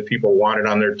guy that people wanted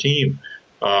on their team.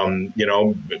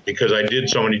 Because I did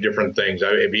so many different things.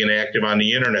 Being active on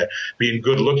the internet, being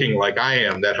good looking like I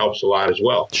am, that helps a lot as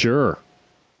well. Sure.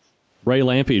 Ray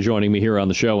Lampe joining me here on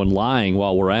the show and lying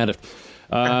while we're at it.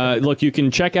 Look, you can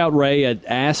check out Ray at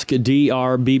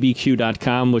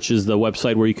AskDRBBQ.com, which is the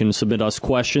website where you can submit us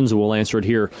questions, and we'll answer it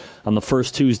here on the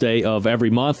first Tuesday of every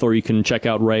month, or you can check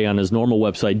out Ray on his normal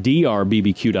website,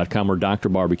 DRBBQ.com or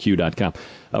DrBarbecue.com.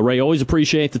 Ray, always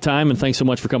appreciate the time, and thanks so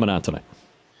much for coming on tonight.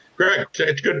 Greg,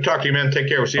 it's good to talk to you, man. Take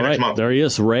care. We'll see you next month. There he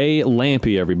is, Ray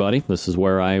Lampe, everybody. This is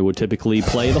where I would typically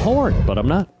play the horn, but I'm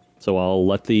not. So I'll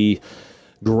let the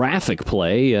graphic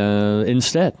play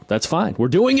instead. That's fine. We're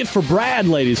doing it for Brad,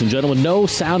 ladies and gentlemen. No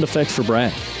sound effects for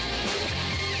Brad.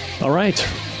 All right.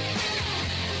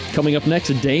 Coming up next,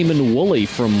 Damon Woolley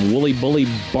from Wooly Bully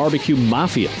Barbecue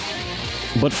Mafia.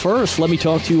 But first, let me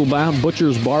talk to you about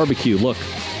Butcher's Barbecue. Look,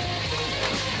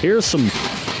 here's some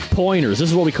pointers. This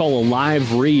is what we call a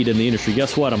live read in the industry.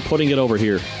 Guess what? I'm putting it over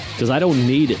here because I don't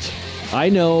need it. I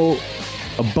know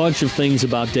a bunch of things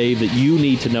about Dave that you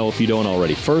need to know if you don't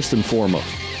already. First and foremost,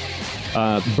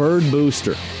 Bird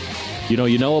Booster.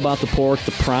 You know about the pork,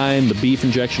 the prime, the beef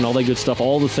injection, all that good stuff,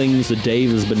 all the things that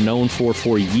Dave has been known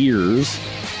for years.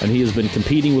 And he has been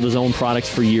competing with his own products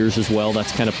for years as well.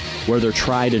 That's kind of where they're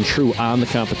tried and true on the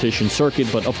competition circuit,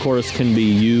 but of course can be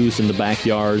used in the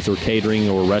backyards or catering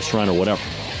or restaurant or whatever.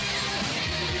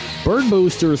 Bird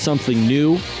Booster is something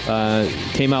new.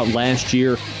 Came out last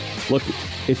year. Look,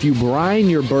 if you brine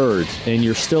your bird and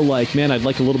you're still like, man, I'd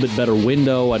like a little bit better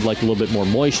window, I'd like a little bit more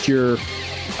moisture,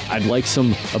 I'd like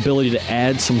some ability to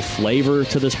add some flavor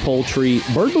to this poultry,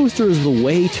 Bird Booster is the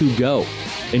way to go.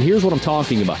 And here's what I'm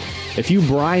talking about. If you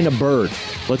brine a bird,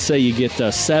 let's say you get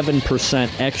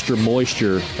 7% extra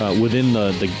moisture within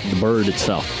the bird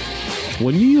itself.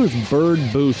 When you use Bird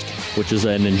Boost, which is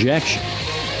an injection,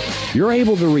 you're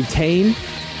able to retain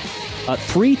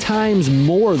 3 times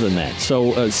more than that.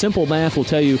 So simple math will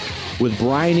tell you with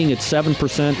brining it's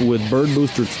 7%, with Bird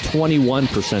Booster it's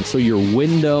 21%. So your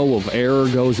window of error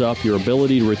goes up, your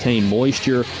ability to retain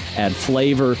moisture, add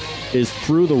flavor is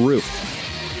through the roof.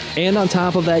 And on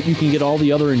top of that, you can get all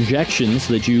the other injections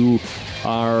that you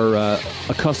are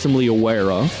accustomedly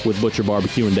aware of with Butcher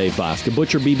Barbecue and Dave Bosca.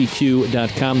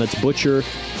 ButcherBBQ.com. That's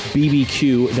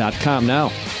ButcherBBQ.com.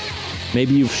 Now,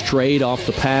 maybe you've strayed off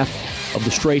the path of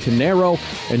the straight and narrow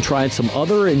and tried some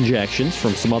other injections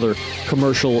from some other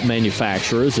commercial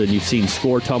manufacturers, and you've seen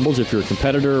score tumbles. If you're a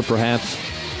competitor, perhaps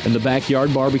in the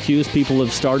backyard barbecues, people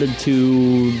have started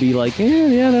to be like,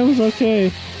 yeah, that was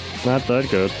okay. Not that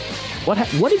good.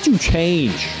 What did you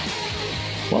change?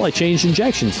 Well, I changed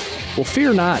injections. Well,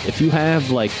 fear not. If you have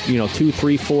 2,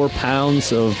 3, 4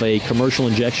 pounds of a commercial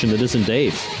injection that isn't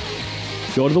Dave's,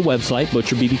 go to the website,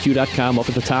 butcherbbq.com. Up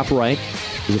at the top right,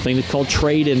 there's a thing that's called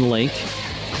Trade-In Link.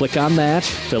 Click on that,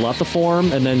 fill out the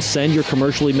form, and then send your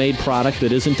commercially made product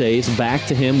that isn't Dave's back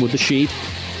to him with the sheet.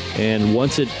 And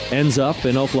once it ends up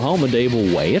in Oklahoma, Dave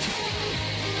will weigh it,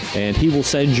 and he will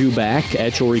send you back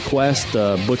at your request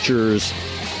Butcher's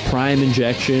prime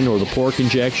injection or the pork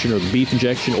injection or the beef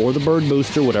injection or the Bird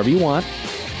Booster, whatever you want.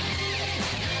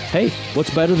 Hey,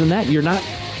 what's better than that? You're not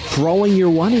throwing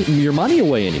your money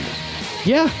away anymore.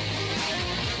 Yeah,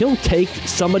 he'll take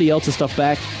somebody else's stuff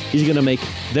back. He's going to make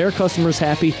their customers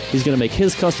happy. He's going to make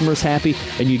his customers happy.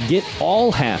 And you get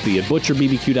all happy at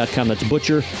ButcherBBQ.com. That's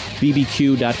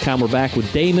ButcherBBQ.com. We're back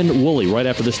with Damon Woolley right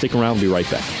after this. Stick around. We'll be right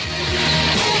back.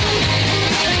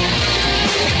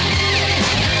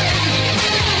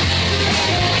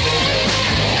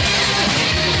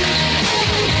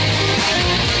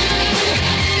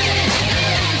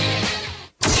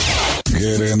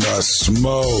 Get in the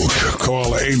smoke.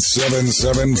 Call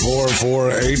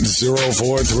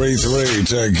 877-448-0433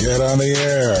 to get on the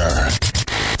air.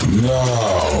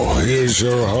 Now, here's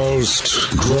your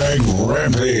host, Greg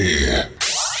Rempe.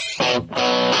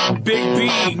 Big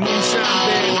B, Moonshine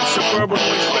Band, Suburban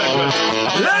Voice Records.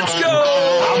 Let's go!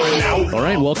 All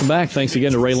right, welcome back. Thanks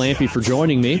again to Ray Lampe for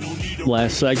joining me.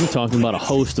 Last segment, talking about a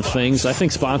host of things. I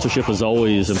think sponsorship is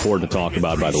always important to talk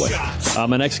about, by the way.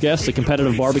 My next guest, a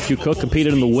competitive barbecue cook,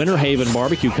 competed in the Winter Haven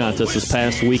barbecue contest this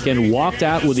past weekend, walked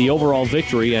out with the overall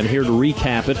victory, and here to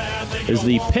recap it is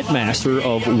the pitmaster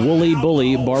of Wooly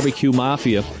Bully Barbecue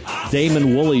Mafia,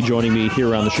 Damon Woolley, joining me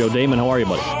here on the show. Damon, how are you,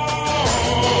 buddy?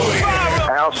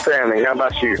 Outstanding. How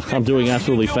about you? I'm doing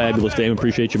absolutely fabulous, Damon.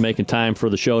 Appreciate you making time for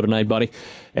the show tonight, buddy.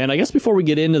 And I guess before we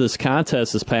get into this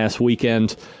contest this past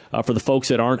weekend, for the folks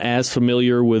that aren't as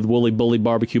familiar with Wooly Bully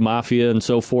Barbecue Mafia and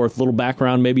so forth, a little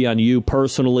background maybe on you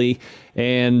personally,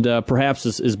 and perhaps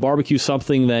is barbecue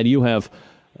something that you have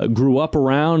grew up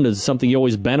around? Is it something you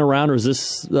always been around, or is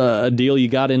this a deal you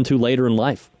got into later in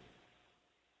life?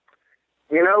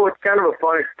 You know, it's kind of a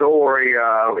funny story.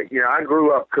 I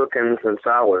grew up cooking since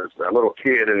I was a little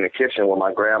kid in the kitchen with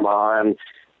my grandma, and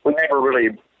we never really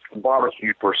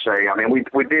barbecued per se. I mean, we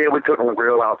cooked on the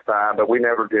grill outside, but we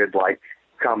never did like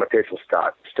competition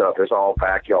stuff. It's all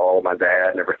backyard, my dad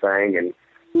and everything. And,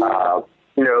 our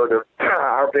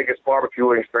biggest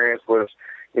barbecuing experience was,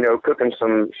 cooking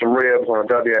some ribs on a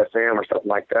WSM or something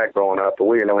like that growing up, but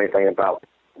we didn't know anything about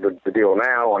the deal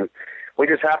now. And we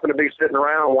just happened to be sitting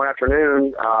around one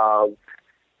afternoon.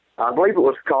 I believe it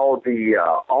was called the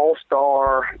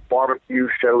All-Star Barbecue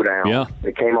Showdown. Yeah.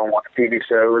 It came on one of the TV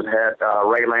shows. It had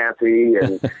Ray Lampy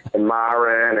and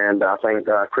Myron, and I think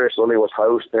Chris Lilly was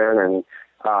hosting. And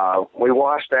we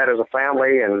watched that as a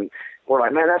family, and we're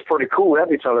like, man, that's pretty cool. That'd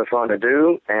be something fun to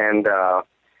do. And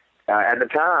at the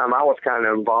time, I was kind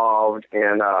of involved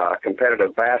in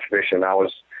competitive bass fishing. I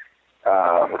was,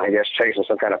 I guess, chasing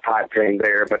some kind of pipe dream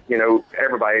there. But,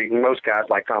 most guys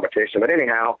like competition. But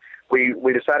anyhow,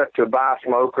 we decided to buy a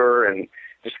smoker and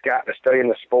just got to studying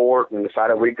the sport and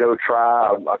decided we'd go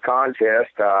try a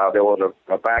contest. There was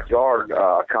a backyard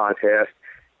contest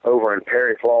over in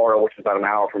Perry, Florida, which is about an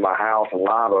hour from my house in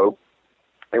Live Oak.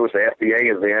 It was the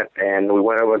FBA event, and we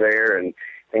went over there and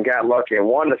got lucky and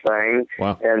won the thing.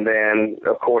 Wow. And then,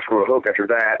 of course, we were hooked after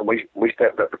that. We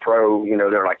stepped up to pro.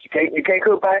 They're like, you can't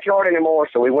cook backyard anymore.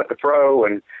 So we went to pro,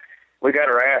 and we got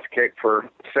our ass kicked for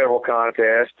several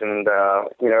contests, and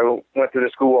went through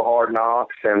the school of hard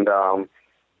knocks, and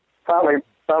finally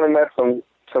met some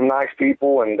nice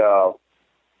people, and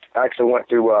I actually went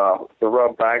to the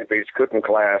Rub Bagby's cooking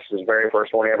class, his very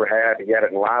first one he ever had. He had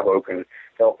it in Live Oak, and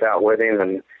helped out with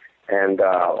him, and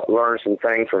learned some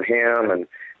things from him, and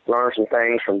learned some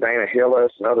things from Dana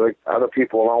Hillis and other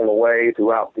people along the way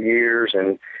throughout the years,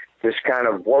 and just kind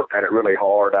of worked at it really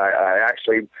hard. I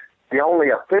actually, the only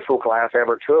official class I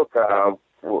ever took that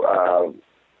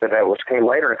came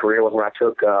later in career was when I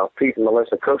took Pete and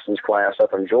Melissa Cookson's class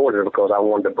up in Georgia, because I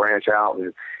wanted to branch out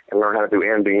and learn how to do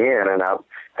NBN. And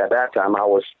at that time I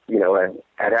was,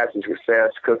 had some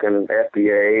success cooking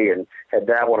FBA and had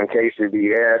dabbled in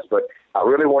KCBS, but I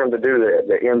really wanted to do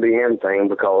the NBN thing,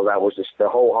 because that was just the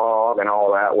whole hog and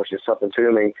all that was just something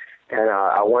to me. And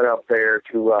I went up there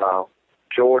to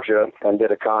Georgia and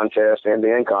did a contest,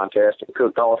 NBN contest, and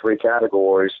cooked all three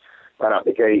categories right out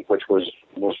the gate, which was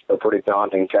a pretty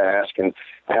daunting task. And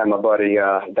I had my buddy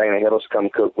Dana Hillis come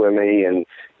cook with me and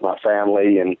my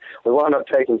family, and we wound up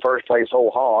taking first place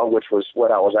whole hog, which was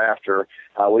what I was after.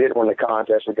 We didn't win the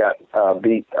contest. We got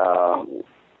beat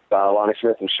by Lonnie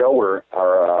Smith and Shoulder,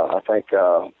 or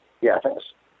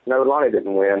Lonnie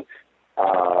didn't win.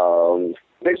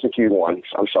 Dixon Q won,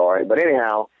 I'm sorry. But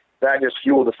anyhow, that just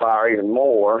fueled the fire even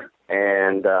more,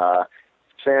 and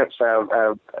since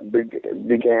I've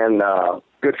began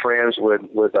good friends with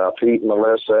Pete and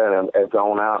Melissa, and have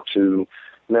gone out to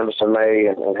Memphis in May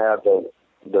and had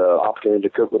the opportunity to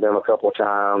cook with them a couple of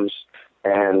times,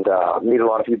 and meet a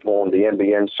lot of people on the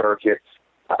NBN circuit.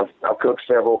 I've cooked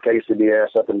several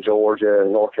KCBS up in Georgia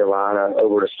and North Carolina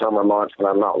over the summer months when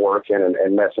I'm not working,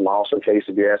 and met some awesome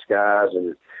KCBS guys.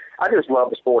 And I just love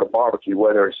the sport of barbecue,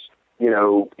 whether it's,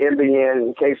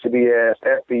 NBN, KCBS,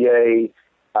 FBA.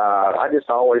 I just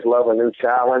always love a new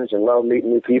challenge and love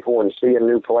meeting new people and seeing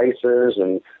new places.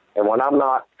 And when I'm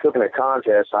not cooking a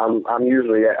contest, I'm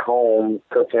usually at home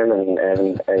cooking,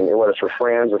 and whether it's for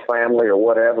friends or family or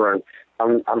whatever. And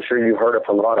I'm sure you've heard it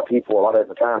from a lot of people a lot of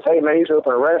the times. Hey, man, you should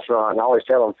open a restaurant. And I always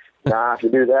tell them, nah, if you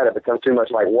do that, it becomes too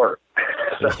much like work.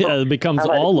 Yeah, it becomes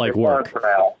all like work.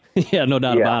 Yeah, no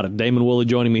doubt about it. Damon Woolley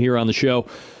joining me here on the show.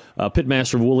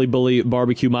 Pitmaster of Woolley Bully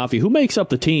Barbecue Mafia. Who makes up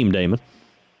the team, Damon?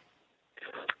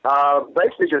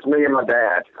 Basically just me and my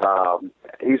dad.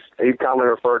 He's commonly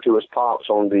referred to as Pops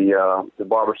on the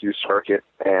barbecue circuit,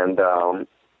 and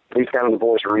he's kind of the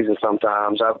voice of reason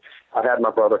sometimes. I've had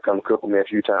my brother come cook with me a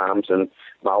few times, and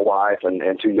my wife and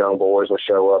two young boys will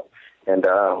show up and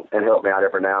help me out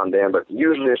every now and then. But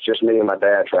usually it's just me and my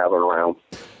dad traveling around.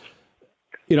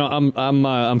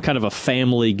 I'm kind of a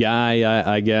family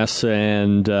guy, I guess,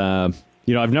 and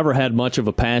I've never had much of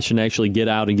a passion to actually get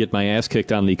out and get my ass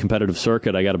kicked on the competitive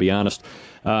circuit. I got to be honest.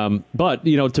 But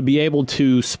to be able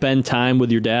to spend time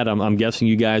with your dad, I'm guessing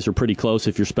you guys are pretty close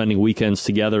if you're spending weekends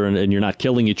together and you're not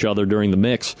killing each other during the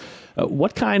mix.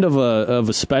 What kind of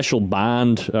a special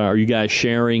bond are you guys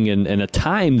sharing, and a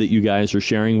time that you guys are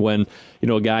sharing when,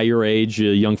 a guy your age,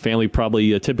 a young family,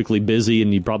 probably typically busy,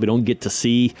 and you probably don't get to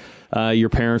see your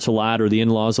parents a lot or the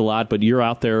in-laws a lot, but you're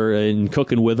out there and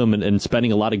cooking with them and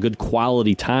spending a lot of good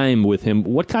quality time with him.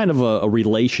 What kind of a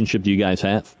relationship do you guys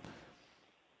have?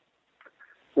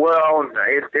 Well,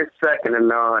 it's second to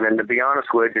none, and to be honest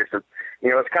with you, it's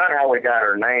kind of how we got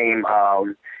our name.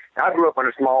 I grew up in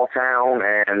a small town,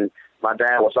 and my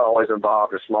dad was always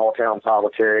involved in small town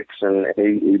politics, and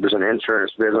he was in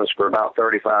insurance business for about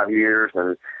 35 years.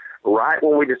 And right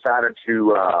when we decided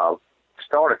to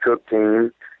start a cook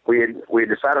team, we had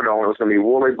decided on it was going to be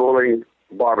Woolley Bully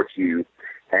Barbecue.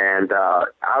 And I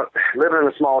living in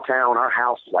a small town, our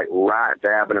house was like right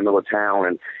dab in the middle of town,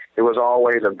 and it was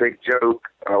always a big joke.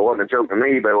 It wasn't a joke to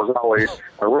me, but it was always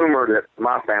a rumor that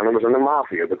my family was in the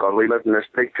mafia because we lived in this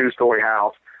big 2-story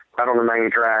house right on the main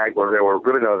drag where there were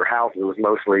really no other houses. It was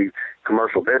mostly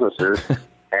commercial businesses.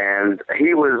 And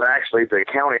he was actually the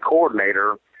county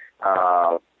coordinator,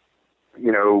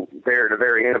 there at the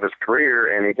very end of his career,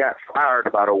 and he got fired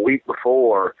about a week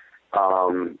before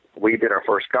we did our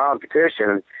first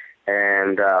competition,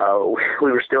 and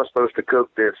we were still supposed to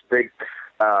cook this big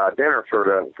dinner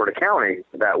for the county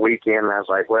that weekend. And I was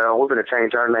like, well, we're going to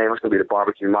change our name. It's going to be the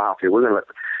Barbecue Mafia. We're going to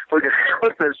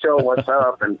show what's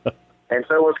up, and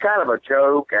so it was kind of a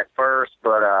joke at first,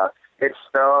 but it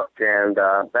stuck, and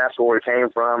that's where we came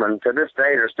from. And to this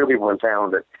day, there's still people in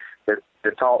town that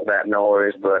talk that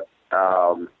noise, but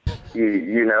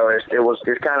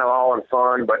it's kind of all in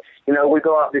fun. But we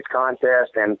go out to these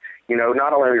contests, and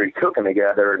not only are we cooking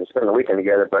together and spending the weekend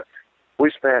together, but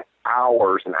we spent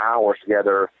hours and hours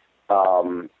together.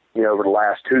 Over the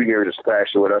last 2 years,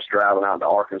 especially with us driving out to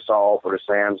Arkansas for the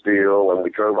Sam's deal, and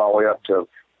we drove all the way up to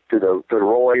the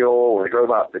Royal, and we drove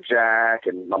out to Jack,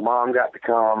 and my mom got to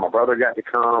come, my brother got to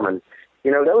come, and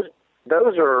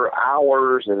those are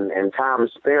hours and time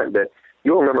spent that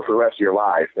you'll remember for the rest of your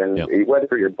life. And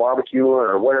whether you're barbecuing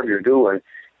or whatever you're doing,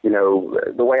 the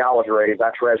way I was raised, I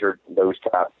treasured those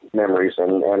type memories,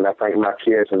 and I think my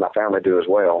kids and my family do as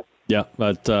well. Yeah,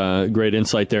 but great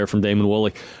insight there from Damon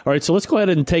Woolley. All right, so let's go ahead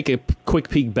and take a quick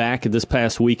peek back at this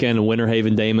past weekend in Winter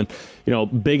Haven, Damon.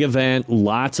 Big event,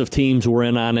 lots of teams were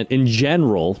in on it. In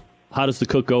general, how does the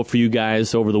cook go for you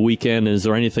guys over the weekend? Is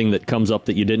there anything that comes up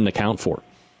that you didn't account for?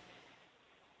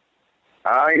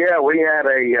 We had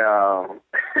I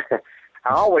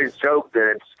always joke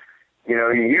that it's,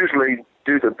 you usually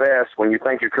do the best when you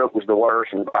think your cook was the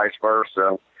worst and vice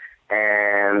versa.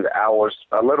 And I was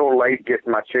a little late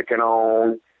getting my chicken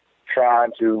on,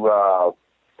 tried to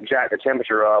jack the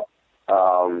temperature up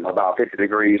about 50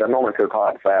 degrees. I normally cook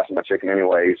hot and fast in my chicken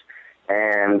anyways.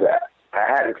 And I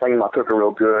hadn't cleaned my cooker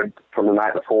real good from the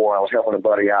night before. I was helping a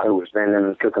buddy out who was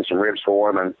vending, cooking some ribs for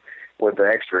him, and with the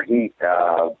extra heat,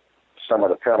 some of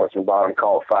the pellets in the bottom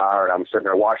caught fire, and I'm sitting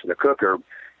there watching the cooker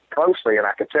closely, and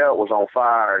I could tell it was on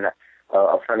fire. And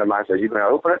a friend of mine said, "You going to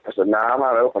open it?" I said, "No, I'm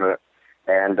not opening it."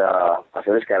 And I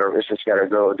said, "It's just got to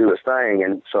go do its thing."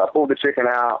 And so I pulled the chicken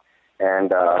out,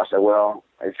 and I said, "Well,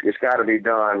 it's got to be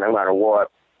done no matter what."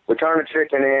 We turned the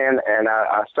chicken in, and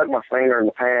I stuck my finger in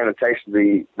the pan and tasted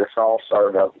the sauce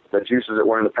or the juices that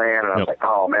were in the pan, and I was like,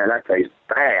 "Oh man, that tastes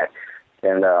bad."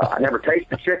 And I never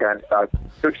tasted chicken. I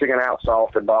took chicken out,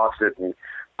 salted, boxed it, and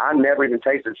I never even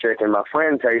tasted chicken. My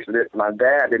friend tasted it. My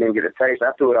dad didn't even get a taste.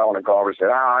 I threw it all in the garbage.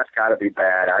 Said, "Oh, it's got to be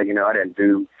bad." I didn't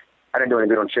do any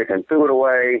good on chicken. Threw it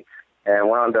away, and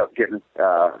wound up getting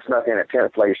snuck in at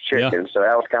 10th place chicken. So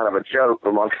that was kind of a joke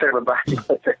amongst everybody.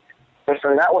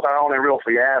 So that was our only real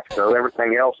fiasco.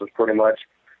 Everything else was pretty much,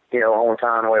 on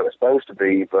time the way it was supposed to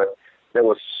be. But there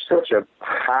was such a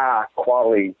high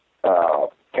quality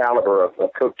caliber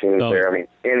of cook teams there. I mean,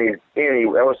 this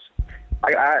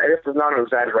is not an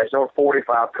exaggeration. There were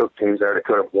 45 cook teams there that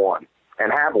could have won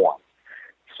and have won.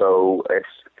 So it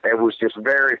was just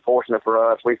very fortunate for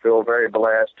us. We feel very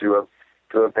blessed to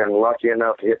have been lucky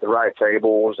enough to hit the right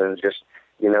tables, and just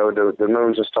the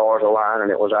moons and stars aligned,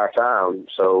 and it was our time.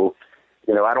 So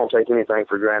I don't take anything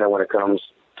for granted when it comes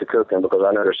to cooking, because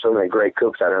I know there's so many great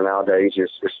cooks out there nowadays.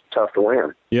 It's tough to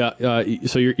win. Yeah.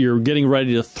 So you're getting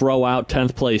ready to throw out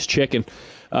 10th place chicken.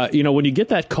 When you get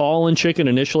that call in chicken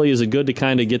initially, is it good to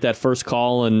kind of get that first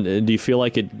call, and do you feel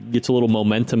like it gets a little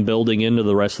momentum building into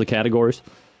the rest of the categories?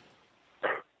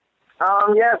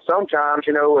 Yeah, sometimes,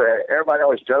 everybody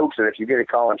always jokes that if you get a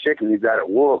call in chicken, you've got it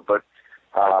whooped. But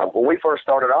when we first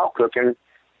started off cooking,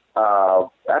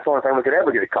 that's the only thing we could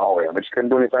ever get a call in. We just couldn't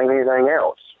do anything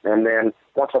else. And then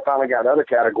once I finally got other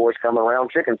categories coming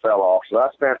around, chicken fell off. So I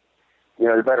spent,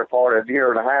 the better part of a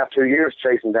year and a half, 2 years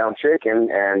chasing down chicken,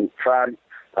 and tried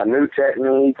a new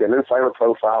technique, a new flavor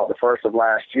profile the first of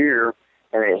last year,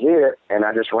 and it hit, and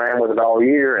I just ran with it all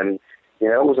year. And,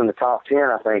 it was in the top 10,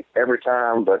 I think, every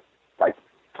time, but like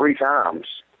 3 times.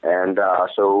 And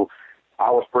so I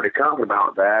was pretty confident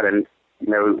about that. And,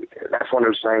 that's one of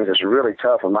those things that's really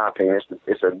tough, in my opinion.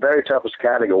 It's the very toughest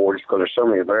category because there's so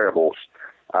many variables.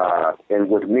 And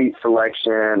with meat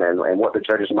selection and what the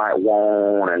judges might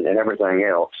want and everything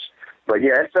else. But,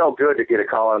 yeah, it felt good to get a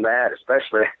call on that,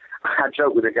 especially I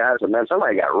joked with the guys, and man,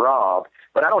 somebody got robbed.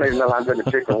 But I don't even know how good the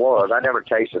chicken was. I never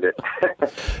tasted it.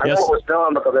 I know it was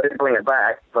done because I didn't bring it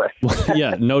back. But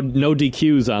yeah, no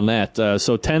DQs on that.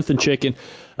 So 10th in chicken.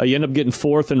 You end up getting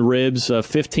 4th in ribs,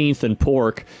 15th in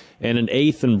pork, and an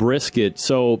 8th in brisket.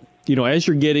 So, as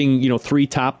you're getting, 3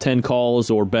 top 10 calls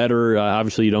or better,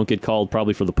 obviously you don't get called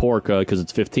probably for the pork because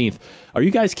it's 15th. Are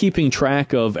you guys keeping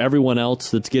track of everyone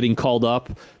else that's getting called up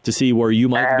to see where you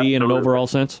might be in an overall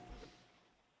sense?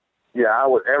 Yeah,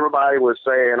 everybody was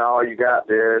saying, "Oh, you got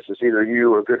this. It's either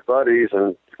you or good buddies."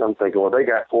 And I'm thinking, well, they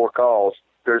got 4 calls.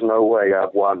 There's no way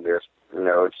I've won this.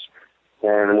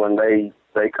 And when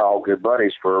they called good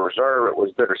buddies for a reserve, it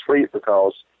was bittersweet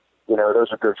because,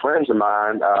 those are good friends of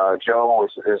mine. Joe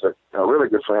is a really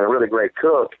good friend, a really great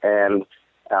cook. And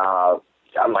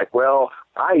I'm like, well,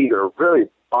 I either really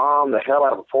bombed the hell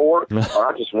out of a pork or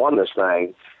I just won this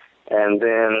thing. And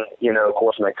then, of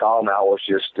course, when they called me, I was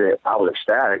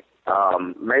ecstatic.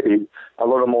 Maybe a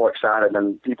little more excited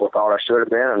than people thought I should have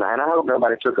been. And I hope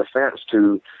nobody took offense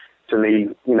to me.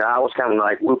 I was kind of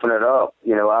like whooping it up.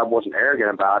 I wasn't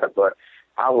arrogant about it, but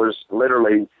I was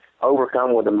literally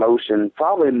overcome with emotion,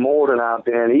 probably more than I've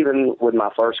been, even with my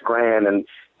first Grand. And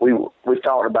we've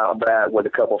talked about that with a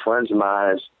couple of friends of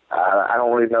mine. I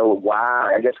don't really know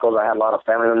why. I guess because I had a lot of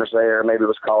family members there. Maybe it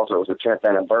was because it was the 10th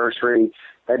anniversary.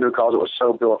 Maybe because it was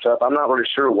so built up. I'm not really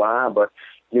sure why, but,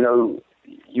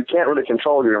 you can't really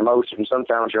control your emotions.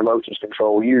 Sometimes your emotions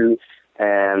control you,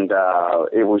 and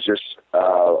it was just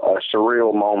a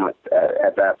surreal moment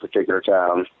at that particular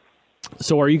time.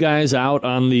 So, are you guys out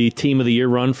on the Team of the Year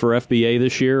run for FBA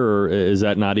this year, or is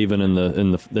that not even in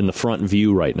the front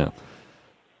view right now?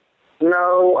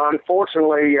 No,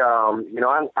 unfortunately,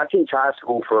 I teach high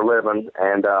school for a living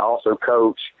and also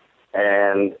coach,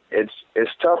 and it's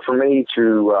tough for me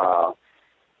to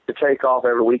take off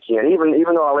every weekend. Even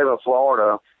though I live in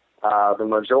Florida, the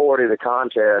majority of the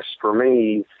contests for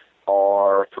me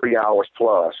are 3 hours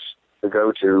plus to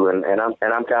go to, and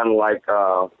I'm kind of like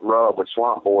Rub with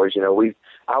Swamp Boys.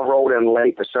 I rolled in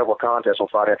late to several contests on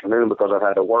Friday afternoon because I've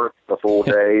had to work the full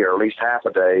day or at least half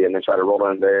a day, and then try to roll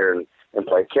in there and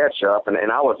play catch up. And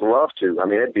I would love to. I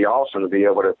mean, it'd be awesome to be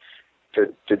able to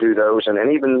do those, and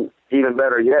even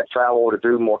better yet, travel to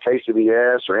do more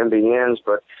KCBS or MBNs,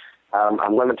 but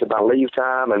I'm limited by leave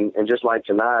time, and just like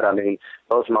tonight, I mean,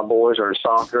 both of my boys are in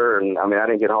soccer, and I mean, I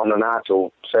didn't get home tonight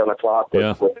till 7 o'clock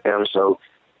with them. So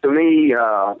to me,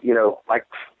 like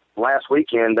last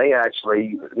weekend, they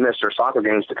actually missed their soccer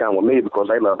games to come with me because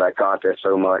they love that contest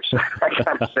so much. That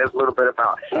kind of says a little bit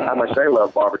about how much they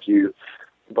love barbecue.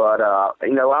 But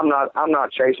I'm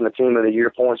not chasing the Team of the Year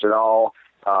points at all,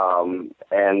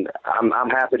 and I'm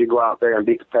happy to go out there and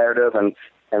be competitive.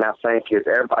 And I think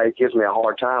everybody gives me a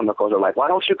hard time because they're like, why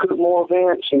don't you cook more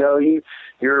events?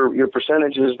 Your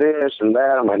percentage is this and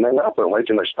that. I'm like, man, I put way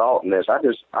too much thought in this.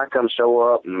 I come show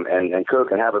up and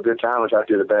cook and have a good time, which I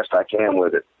do the best I can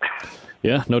with it.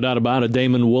 Yeah, no doubt about it.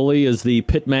 Damon Woolley is the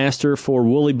pitmaster for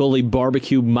Wooly Bully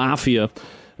Barbecue Mafia.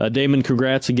 Damon,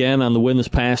 congrats again on the win this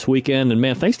past weekend. And,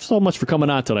 man, thanks so much for coming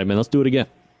on tonight, man. Let's do it again.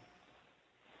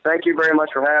 Thank you very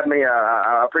much for having me.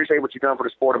 I appreciate what you've done for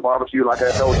the sport of barbecue. Like I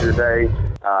told you today,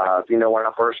 when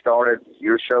I first started,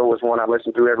 your show was one I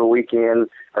listened to every week, and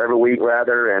I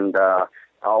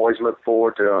always look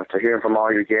forward to hearing from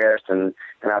all your guests, and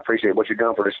I appreciate what you've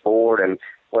done for the sport, and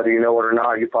whether you know it or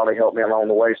not, you probably helped me along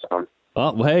the way some.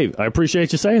 Oh, well, hey, I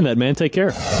appreciate you saying that, man. Take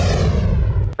care.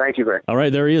 Thank you, Greg. All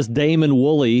right, there he is, Damon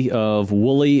Woolley of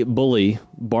Wooly Bully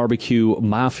Barbecue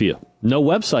Mafia. No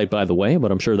website, by the way,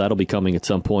 but I'm sure that'll be coming at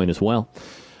some point as well.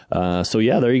 So,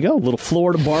 yeah, there you go. A little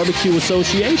Florida Barbecue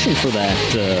Association for that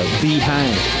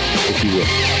behind, if you will.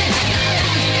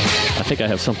 I think I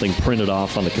have something printed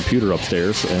off on the computer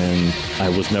upstairs, and I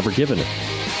was never given it.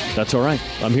 That's all right.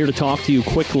 I'm here to talk to you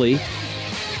quickly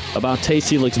about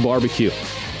Tasty Licks Barbecue.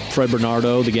 Fred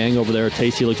Bernardo, the gang over there at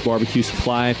Tasty Licks Barbecue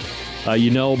Supply.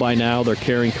 By now they're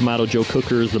carrying Kamado Joe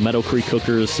cookers, the Meadow Creek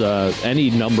cookers,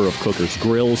 any number of cookers,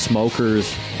 grills,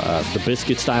 smokers, the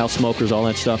biscuit-style smokers, all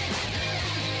that stuff.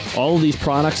 All of these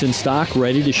products in stock,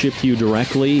 ready to ship to you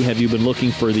directly. Have you been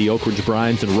looking for the Oak Ridge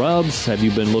brines and rubs? Have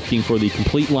you been looking for the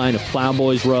complete line of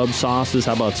Plowboys rubs, sauces?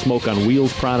 How about Smoke on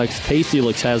Wheels products? Tasty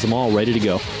Licks has them all ready to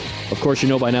go. Of course, you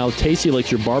know by now, Tasty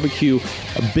Licks, your barbecue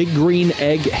Big Green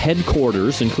Egg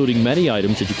headquarters, including many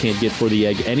items that you can't get for the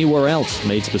egg anywhere else,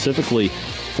 made specifically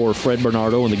for Fred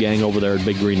Bernardo and the gang over there at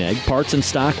Big Green Egg. Parts in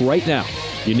stock right now.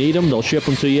 You need them, they'll ship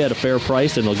them to you at a fair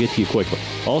price, and they'll get to you quickly.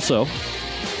 Also,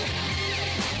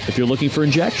 if you're looking for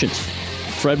injections,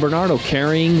 Fred Bernardo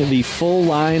carrying the full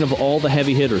line of all the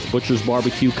heavy hitters. Butcher's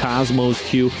Barbecue, Cosmo's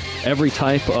Q, every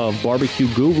type of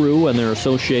barbecue guru and their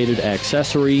associated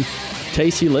accessory.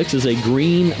 Tasty Licks is a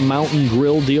Green Mountain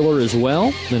Grill dealer as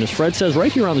well. And as Fred says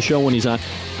right here on the show when he's on,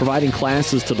 providing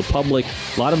classes to the public.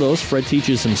 A lot of those Fred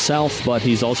teaches himself, but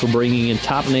he's also bringing in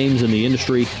top names in the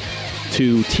industry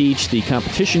to teach the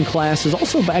competition classes,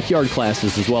 also backyard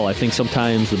classes as well. I think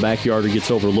sometimes the backyarder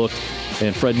gets overlooked,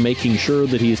 and Fred making sure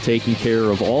that he is taking care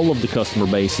of all of the customer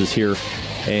bases here.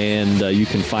 And you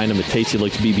can find him at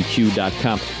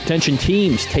TastyLicksBBQ.com. Attention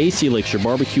teams, Tasty Licks, your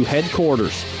barbecue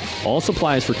headquarters. All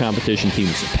supplies for competition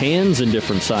teams, pans in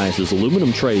different sizes,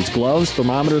 aluminum trays, gloves,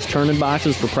 thermometers, turning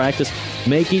boxes for practice.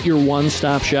 Make it your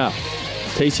one-stop shop.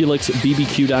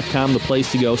 TastyLicksBBQ.com, the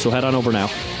place to go, so head on over now.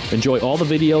 Enjoy all the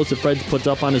videos that Fred puts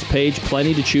up on his page.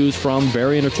 Plenty to choose from,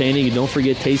 very entertaining. And don't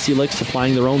forget Tasty Licks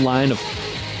supplying their own line of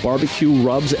barbecue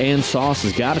rubs and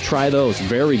sauces. Got to try those,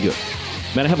 very good.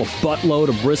 Man, I have a buttload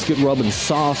of brisket rub and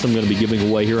sauce I'm going to be giving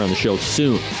away here on the show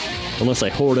soon. Unless I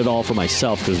hoard it all for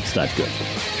myself because it's that good.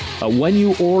 When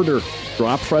you order,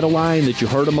 drop Fred a line that you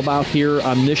heard him about here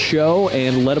on this show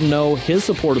and let him know his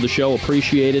support of the show.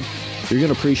 Appreciated. You're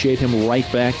going to appreciate him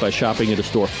right back by shopping at a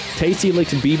store.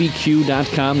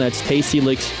 TastyLicksBBQ.com. That's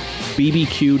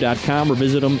TastyLicksBBQ.com. Or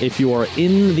visit them if you are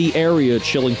in the area at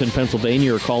Shillington,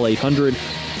 Pennsylvania, or call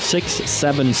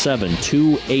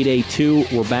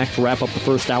 800-677-2882. We're back to wrap up the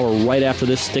first hour right after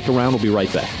this. Stick around. We'll be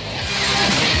right back.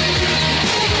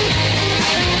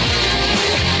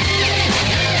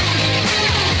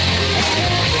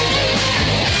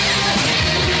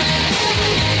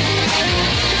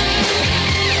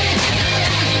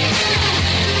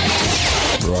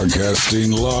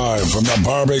 Broadcasting live from the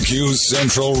Barbecue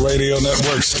Central Radio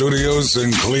Network studios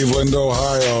in Cleveland,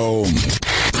 Ohio.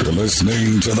 You're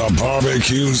listening to the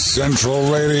Barbecue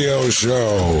Central Radio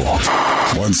Show.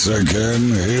 Once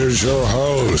again, here's your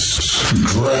host,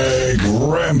 Greg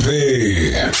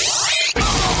Rempe.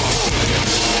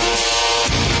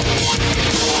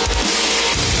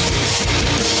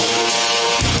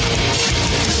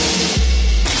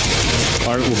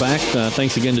 All right, we're back.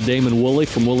 Thanks again to Damon Woolley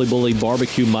from Woolley Bully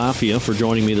Barbecue Mafia for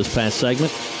joining me this past segment.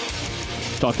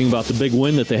 Talking about the big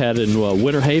win that they had in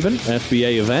Winter Haven,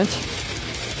 FBA event.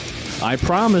 I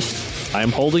promised, I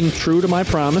am holding true to my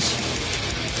promise,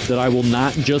 that I will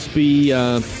not just be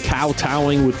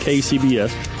kowtowing with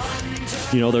KCBS.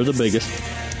 You know, they're the biggest.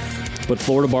 But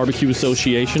Florida Barbecue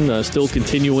Association still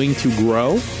continuing to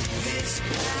grow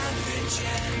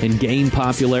and gain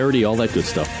popularity, all that good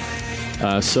stuff.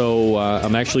 So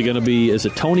I'm actually going to be, is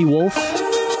it Tony Wolf,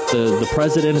 the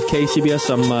president of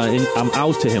KCBS? I'm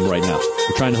out to him right now.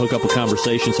 We're trying to hook up a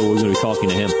conversation, so we're going to be talking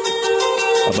to him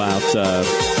about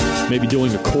maybe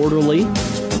doing a quarterly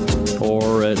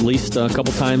or at least a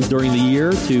couple times during the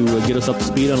year to get us up to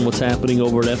speed on what's happening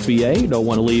over at FBA. Don't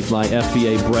want to leave my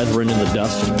FBA brethren in the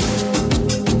dust.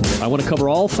 I want to cover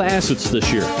all facets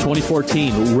this year.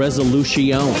 2014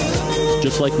 resolution.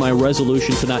 Just like my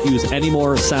resolution to not use any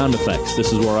more sound effects.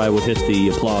 This is where I would hit the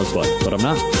applause button. But I'm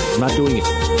not. I'm not doing it.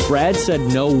 Brad said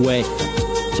no way.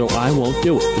 So I won't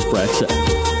do it, as Brad said.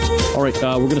 All right,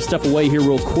 we're going to step away here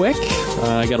real quick.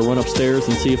 I got to run upstairs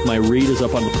and see if my read is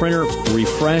up on the printer.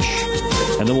 Refresh.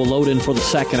 And then we'll load in for the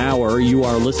second hour. You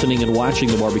are listening and watching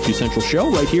the Barbecue Central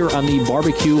Show right here on the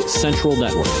Barbecue Central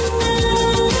Network.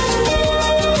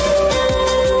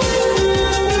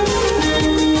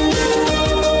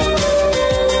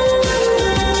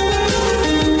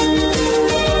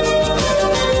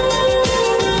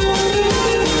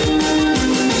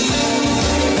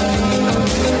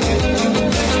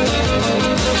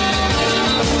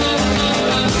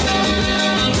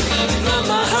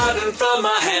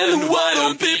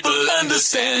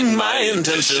 My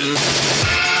intention.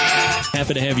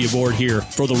 Happy to have you aboard here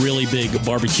for the really big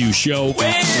barbecue show.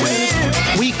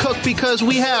 We cook because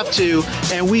we have to,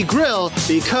 and we grill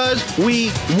because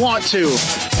we want to.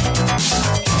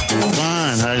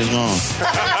 Fine, how's it going?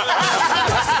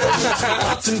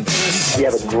 You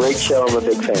have a great show. I'm a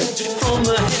big fan.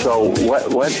 So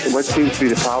what seems to be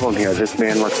the problem here? This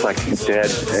man looks like he's dead,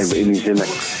 and he's in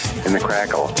the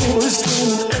crackle.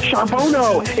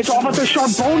 Charbono! It's all about the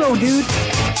Charbono, dude!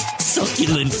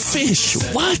 Succulent fish.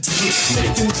 What?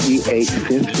 He ate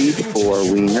 54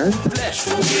 wieners.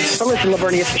 But listen,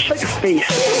 Lavernius, shut your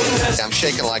face. I'm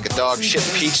shaking like a dog shit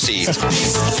peach seeds.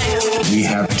 We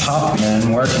have top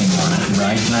men working on it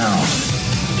right now.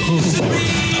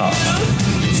 Top men.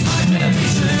 My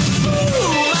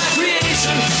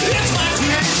creation, it's my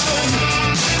creation.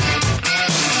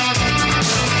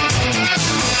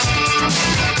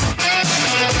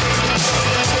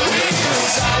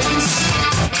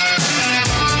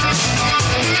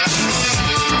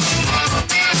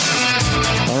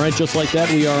 right, just like that,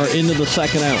 we are into the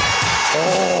second hour.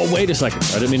 Oh, wait a second.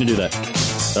 I didn't mean to do that.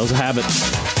 That was a habit.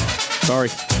 Sorry.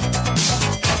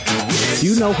 Do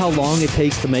you know how long it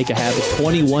takes to make a habit?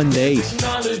 21 days.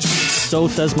 So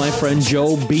says my friend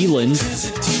Joe Beeland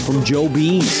from Joe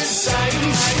Bees.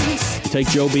 You take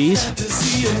Joe Bees?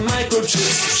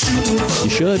 You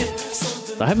should.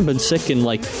 I haven't been sick in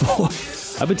like 4.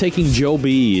 I've been taking Joe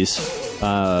Bees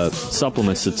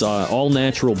supplements. It's all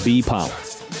natural bee pollen.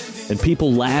 And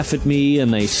people laugh at me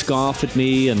and they scoff at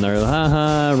me and they're,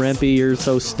 ha, Rempy, you're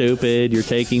so stupid. You're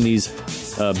taking these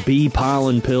bee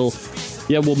pollen pills.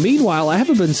 Yeah, well, meanwhile, I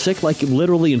haven't been sick like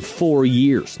literally in 4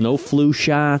 years. No flu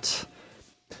shots,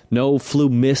 no flu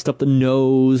mist up the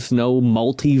nose, no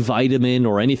multivitamin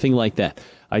or anything like that.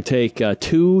 I take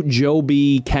 2 Joe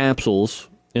Bee capsules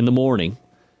in the morning,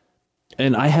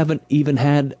 and I haven't even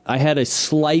had a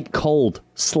slight cold,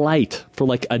 for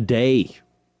like a day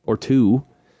or 2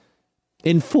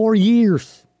 in 4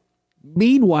 years.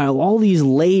 Meanwhile, all these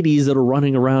ladies that are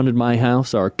running around in my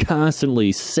house are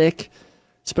constantly sick,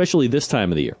 especially this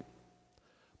time of the year.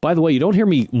 By the way, you don't hear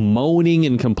me moaning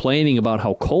and complaining about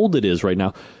how cold it is right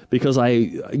now because I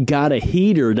got a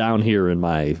heater down here in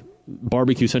my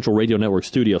Barbecue Central Radio Network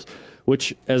studios,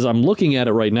 which, as I'm looking at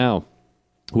it right now,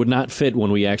 would not fit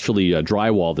when we actually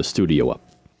drywall the studio up.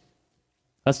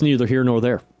 That's neither here nor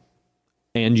there.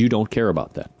 And you don't care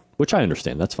about that, which I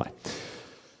understand. That's fine.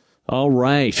 All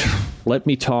right. Let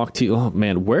me talk to you. Oh,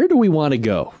 man, where do we want to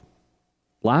go?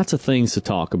 Lots of things to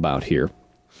talk about here.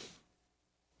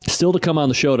 Still to come on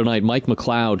the show tonight, Mike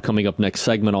McLeod coming up next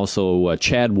segment. Also,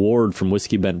 Chad Ward from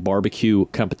Whiskey Bent Barbecue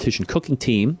Competition Cooking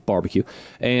Team Barbecue,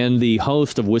 and the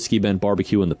host of Whiskey Bent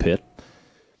Barbecue in the Pit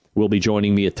will be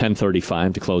joining me at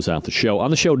 10:35 to close out the show. On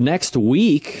the show next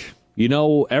week, you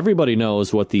know, everybody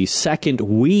knows what the second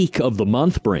week of the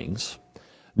month brings.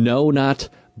 No, not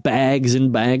bags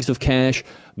and bags of cash.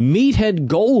 Meathead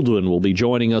Goldwyn will be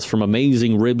joining us from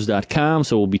AmazingRibs.com,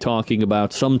 so we'll be talking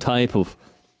about some type of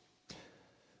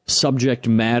subject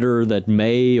matter that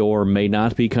may or may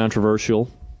not be controversial,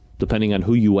 depending on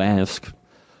who you ask.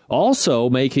 Also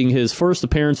making his first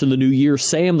appearance in the new year,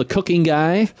 Sam the Cooking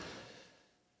Guy.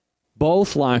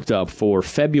 Both locked up for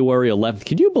February 11th.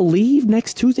 Can you believe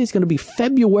next Tuesday is going to be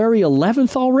February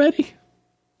 11th already?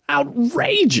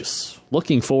 Outrageous.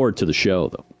 Looking forward to the show,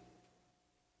 though.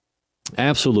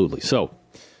 Absolutely. So,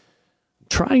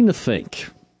 trying to think,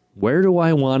 where do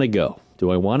I want to go?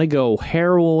 Do I want to go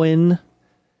heroin?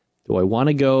 Do I want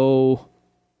to go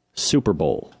Super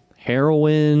Bowl?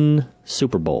 Heroin,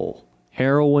 Super Bowl.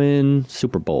 Heroin,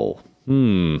 Super Bowl.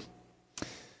 It's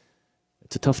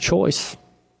a tough choice.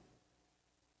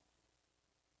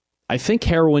 I think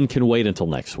heroin can wait until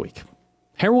next week.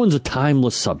 Heroin's a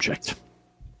timeless subject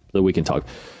that we can talk.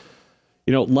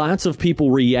 You know, lots of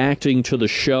people reacting to the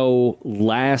show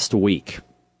last week.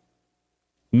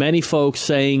 Many folks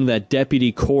saying that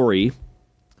Deputy Corey,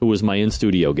 who was my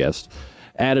in-studio guest,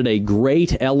 added a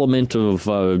great element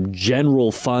of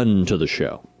general fun to the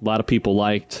show. A lot of people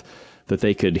liked that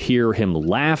they could hear him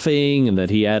laughing and that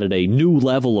he added a new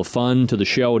level of fun to the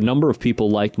show. A number of people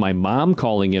liked my mom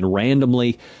calling in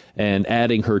randomly and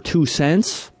adding her 2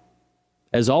 cents.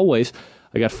 As always,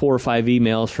 I got 4 or 5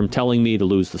 emails from telling me to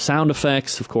lose the sound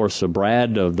effects. Of course,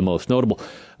 Brad, the most notable.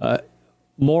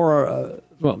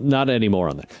 Not any more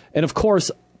on that. And of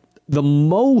course, the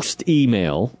most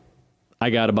email I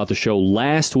got about the show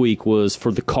last week was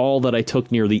for the call that I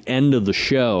took near the end of the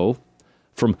show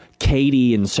from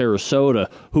Katie in Sarasota,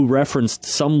 who referenced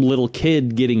some little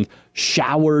kid getting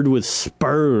showered with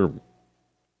sperm.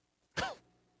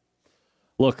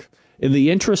 Look, in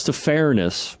the interest of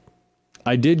fairness,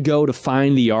 I did go to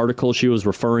find the article she was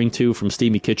referring to from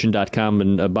SteamyKitchen.com.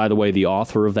 And by the way, the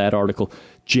author of that article,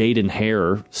 Jaden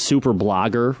Hare, super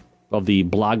blogger of the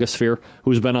blogosphere,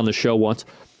 who's been on the show once,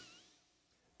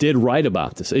 did write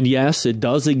about this. And yes, it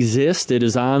does exist. It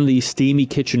is on the Steamy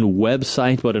Kitchen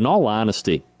website. But in all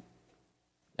honesty,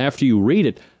 after you read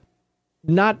it,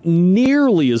 not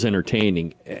nearly as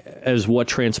entertaining as what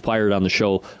transpired on the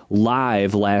show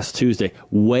live last Tuesday.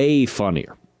 Way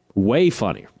funnier. Way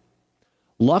funnier.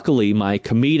 Luckily, my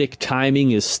comedic timing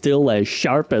is still as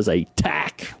sharp as a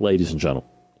tack, ladies and gentlemen.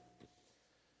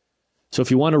 So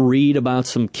if you want to read about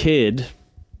some kid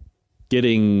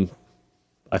getting,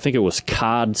 I think it was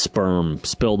cod sperm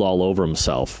spilled all over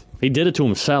himself. He did it to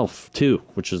himself, too,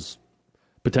 which is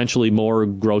potentially more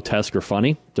grotesque or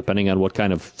funny, depending on what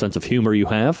kind of sense of humor you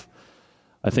have.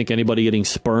 I think anybody getting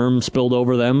sperm spilled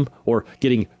over them or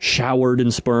getting showered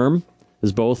in sperm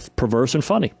is both perverse and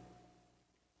funny.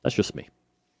 That's just me.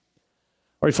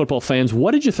 All right, football fans,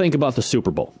 what did you think about the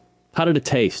Super Bowl? How did it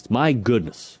taste? My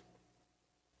goodness.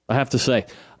 I have to say.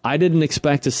 I didn't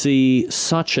expect to see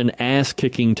such an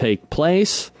ass-kicking take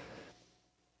place.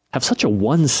 Have such a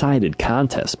one-sided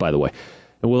contest, by the way.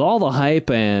 And with all the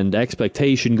hype and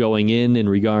expectation going in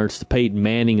regards to Peyton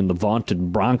Manning and the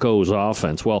vaunted Broncos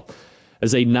offense, well,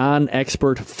 as a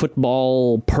non-expert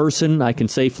football person, I can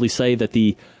safely say that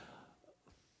the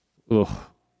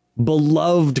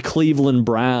beloved Cleveland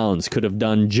Browns could have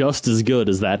done just as good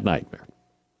as that nightmare.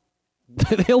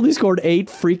 They only scored 8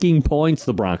 freaking points,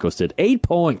 the Broncos did. 8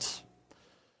 points.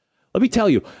 Let me tell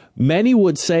you, many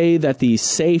would say that the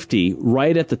safety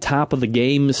right at the top of the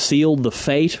game sealed the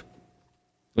fate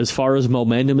as far as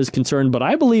momentum is concerned, but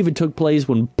I believe it took place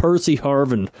when Percy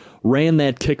Harvin ran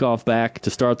that kickoff back to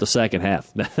start the second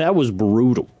half. That was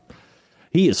brutal.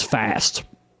 He is fast.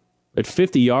 At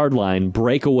 50-yard line,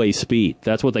 breakaway speed.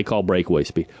 That's what they call breakaway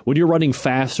speed. When you're running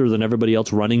faster than everybody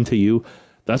else running to you,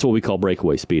 that's what we call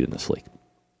breakaway speed in this league.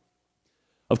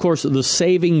 Of course, the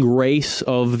saving grace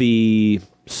of the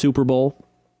Super Bowl,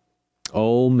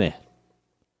 oh man,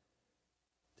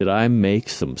 did I make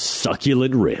some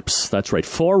succulent ribs. That's right,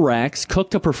 4 racks,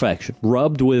 cooked to perfection,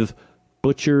 rubbed with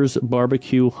Butcher's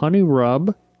Barbecue Honey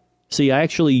Rub. See, I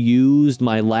actually used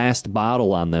my last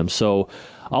bottle on them, so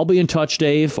I'll be in touch,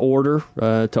 Dave, to order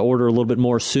a little bit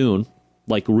more soon,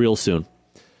 like real soon.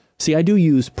 See, I do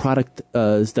use product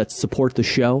that support the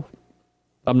show.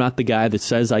 I'm not the guy that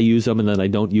says I use them and then I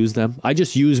don't use them. I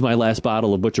just use my last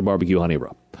bottle of Butcher Barbecue Honey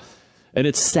Rub. And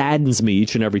it saddens me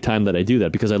each and every time that I do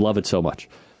that because I love it so much.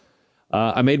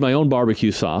 I made my own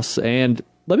barbecue sauce. And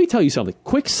let me tell you something.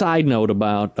 Quick side note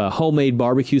about homemade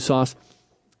barbecue sauce.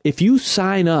 If you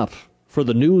sign up for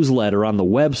the newsletter on the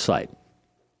website,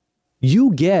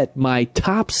 you get my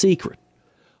top secret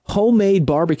homemade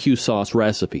barbecue sauce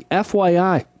recipe.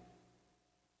 FYI.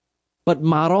 But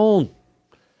Maron,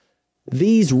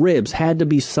 these ribs had to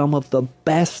be some of the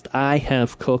best I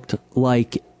have cooked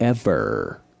like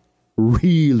ever.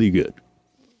 Really good.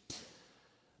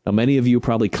 Now, many of you are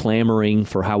probably clamoring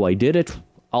for how I did it.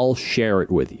 I'll share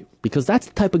it with you because that's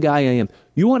the type of guy I am.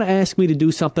 You want to ask me to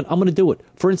do something, I'm going to do it.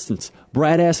 For instance,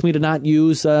 Brad asked me to not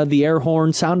use the air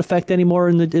horn sound effect anymore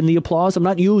in the applause. I'm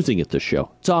not using it this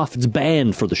show. It's off. It's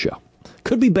banned for the show.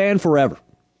 Could be banned forever.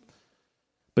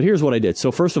 But here's what I did.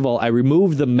 So first of all, I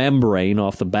removed the membrane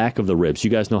off the back of the ribs. You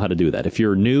guys know how to do that. If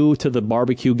you're new to the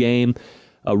barbecue game,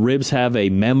 ribs have a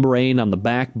membrane on the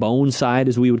back, bone side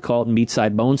as we would call it, meat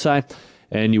side, bone side.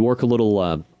 And you work a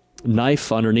little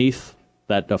knife underneath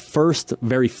that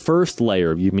very first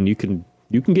layer. I mean, you can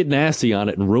get nasty on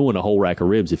it and ruin a whole rack of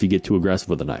ribs if you get too aggressive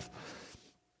with a knife.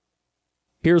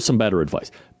 Here's some better advice.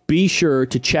 Be sure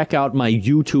to check out my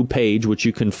YouTube page, which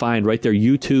you can find right there,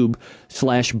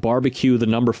 YouTube/barbecue, the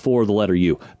number 4, the letter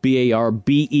U.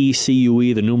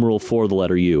 BARBECUE, the numeral 4, the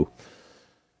letter U.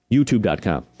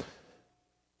 YouTube.com.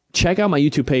 Check out my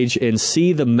YouTube page and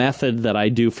see the method that I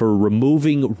do for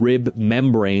removing rib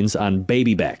membranes on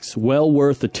baby backs. Well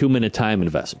worth the 2-minute time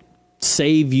investment.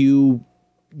 Save you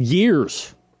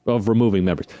years of removing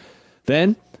membranes.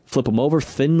 Then flip them over,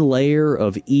 thin layer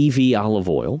of EV olive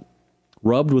oil,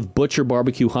 rubbed with Butcher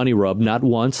Barbecue Honey Rub, not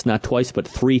once, not twice, but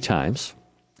 3 times.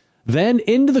 Then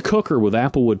into the cooker with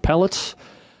applewood pellets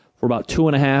for about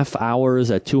 2.5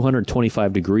 hours at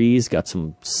 225 degrees. Got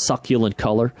some succulent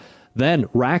color. Then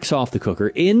racks off the cooker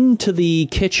into the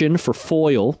kitchen for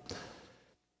foil.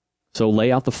 So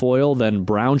lay out the foil, then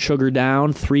brown sugar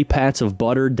down, 3 pats of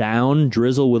butter down,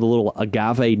 drizzle with a little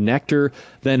agave nectar,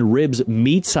 then ribs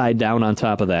meat side down on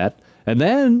top of that. And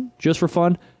then, just for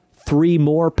fun, 3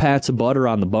 more pats of butter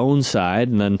on the bone side,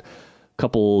 and then a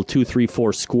couple, 2, 3,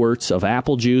 4 squirts of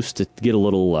apple juice to get a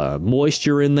little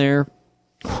moisture in there.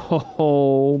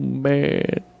 Oh,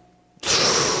 man.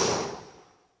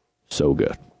 So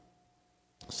good.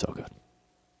 So good.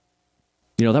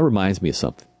 You know, that reminds me of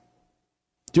something.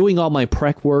 Doing all my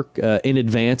prep work in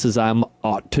advance as I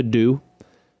ought to do,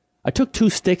 I took 2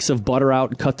 sticks of butter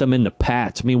out and cut them into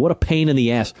pats. I mean, what a pain in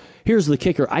the ass. Here's the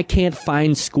kicker. I can't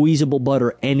find squeezable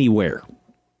butter anywhere.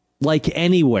 Like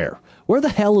anywhere. Where the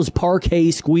hell is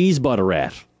Parquet squeeze butter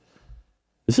at?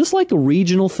 Is this like a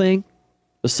regional thing?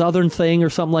 A southern thing or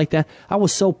something like that? I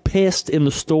was so pissed in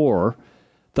the store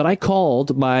that I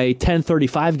called my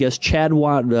 1035 guest, Chad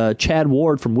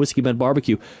Ward from Whiskey Bent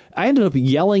Barbecue. I ended up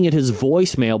yelling at his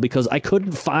voicemail because I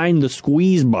couldn't find the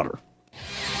squeeze butter.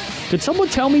 Could someone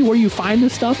tell me where you find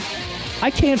this stuff?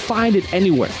 I can't find it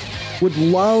anywhere. Would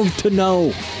love to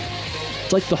know.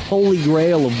 It's like the holy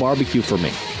grail of barbecue for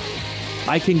me.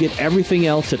 I can get everything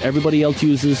else that everybody else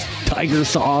uses, tiger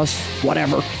sauce,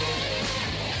 whatever.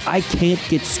 I can't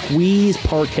get squeeze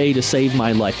Parquet to save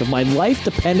my life. If my life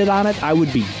depended on it, I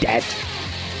would be dead.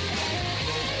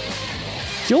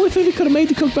 the only thing that could have made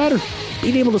the cook better.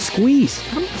 Being able to squeeze.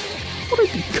 What are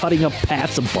you cutting up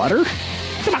pats of butter?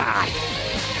 Come on.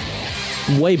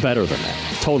 Way better than that.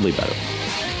 Totally better.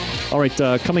 All right,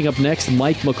 coming up next,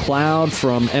 Mike McLeod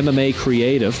from MMA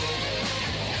Creative.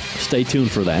 Stay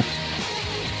tuned for that.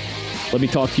 Let me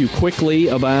talk to you quickly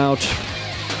about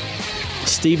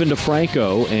Stephen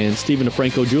DeFranco and Stephen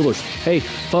DeFranco Jewelers. Hey,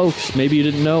 folks, maybe you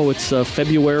didn't know it's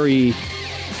February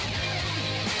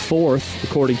 4th,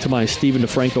 according to my Stephen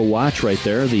DeFranco watch right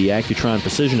there, the Accutron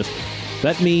Precisionist.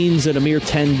 That means in a mere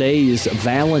 10 days,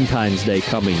 Valentine's Day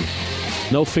coming.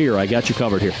 No fear, I got you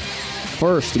covered here.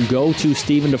 First, go to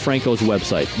Stephen DeFranco's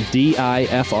website,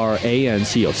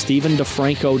 DIFRANCO,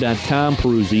 StephenDeFranco.com,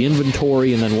 peruse the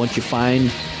inventory, and then once you find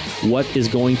what is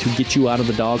going to get you out of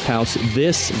the doghouse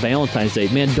this Valentine's Day,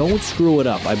 man, don't screw it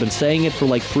up. I've been saying it for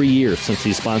like 3 years since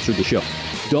he sponsored the show.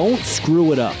 Don't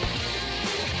screw it up.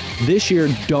 This year,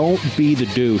 don't be the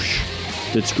douche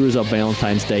that screws up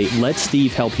Valentine's Day. Let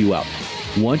Steve help you out.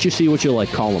 Once you see what you like,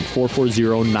 call him,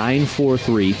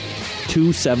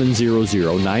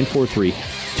 440-943-2700,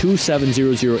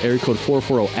 943-2700, area code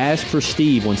 440. Ask for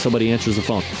Steve when somebody answers the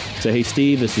phone. Say, hey,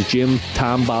 Steve, this is Jim,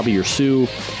 Tom, Bobby, or Sue.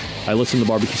 I listen to the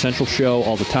Barbecue Central show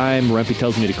all the time. Rempe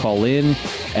tells me to call in,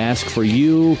 ask for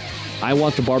you. I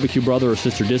want the barbecue brother or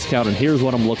sister discount, and here's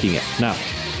what I'm looking at. Now,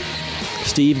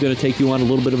 Steve going to take you on a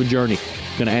little bit of a journey.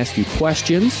 Going to ask you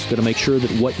questions, going to make sure that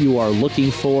what you are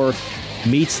looking for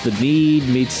meets the need,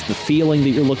 meets the feeling that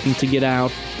you're looking to get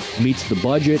out, meets the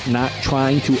budget, not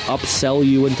trying to upsell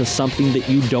you into something that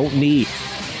you don't need.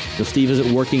 So Steve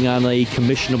isn't working on a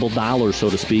commissionable dollar,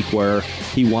 so to speak, where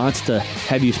he wants to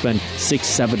have you spend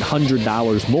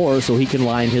 $600-700 more so he can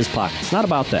line his pocket. It's not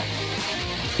about that.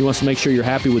 He wants to make sure you're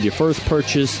happy with your first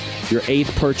purchase, your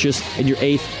 8th purchase, and your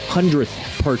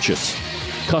 800th purchase.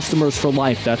 Customers for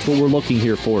life, that's what we're looking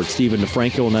here for at Stephen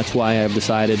DeFranco, and that's why I've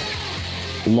decided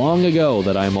long ago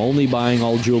that I'm only buying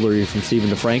all jewelry from Stephen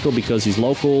DeFranco because he's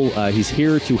local. He's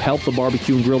here to help the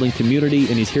barbecue and grilling community,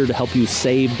 and he's here to help you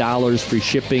save dollars, free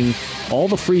shipping, all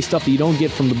the free stuff that you don't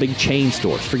get from the big chain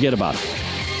stores. Forget about it.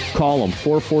 Call him,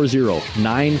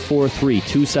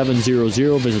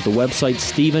 440-943-2700. Visit the website,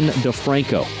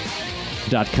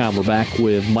 StephenDeFranco.com. We're back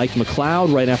with Mike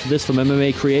McLeod right after this from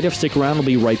MMA Creative. Stick around. We'll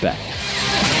be right back.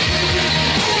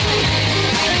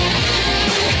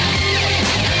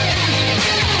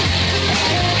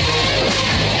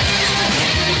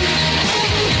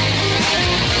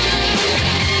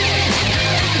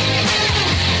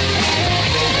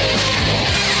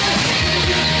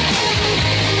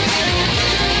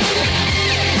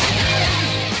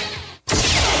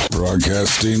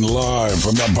 Broadcasting live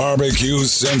from the Barbecue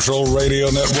Central Radio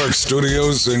Network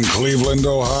studios in Cleveland,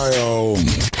 Ohio.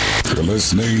 You're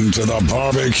listening to the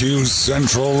Barbecue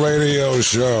Central Radio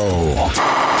Show.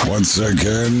 Once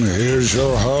again, here's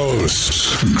your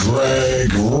host,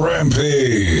 Greg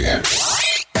Rempe.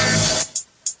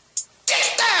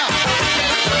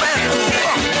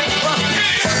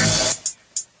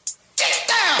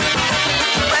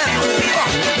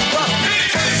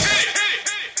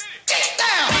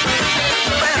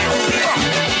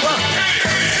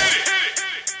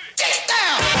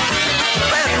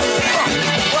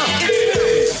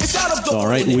 All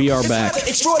right, we are back.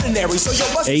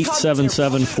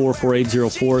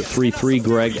 877-448-0433,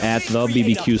 Greg at the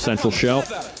BBQ Central Show.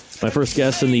 My first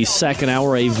guest in the second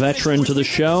hour, a veteran to the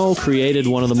show, created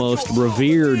one of the most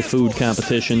revered food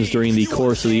competitions during the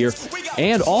course of the year,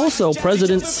 and also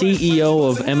president, CEO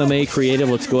of MMA Creative.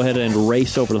 Let's go ahead and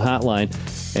race over to the hotline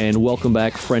and welcome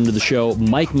back friend of the show,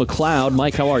 Mike McLeod.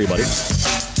 Mike, how are you, buddy?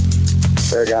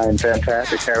 Greg, I'm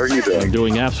fantastic. How are you doing? I'm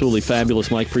doing absolutely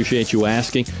fabulous, Mike. Appreciate you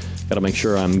asking. Got to make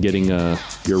sure I'm getting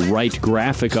your right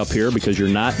graphic up here because you're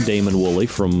not Damon Woolley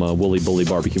from Wooly Bully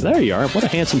Barbecue. There you are. What a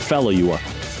handsome fellow you are.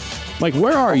 Mike,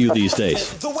 where are you these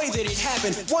days?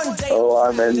 Oh,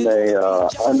 I'm in a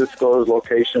undisclosed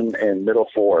location in Middle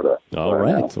Florida. All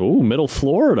right. Ooh, Middle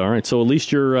Florida. All right. So at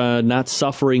least you're not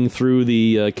suffering through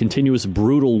the continuous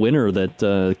brutal winter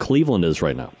that Cleveland is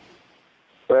right now.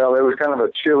 Well, it was kind of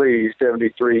a chilly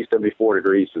 73, 74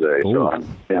 degrees today. Ooh. So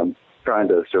I'm trying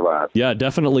to survive. Yeah,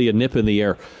 definitely a nip in the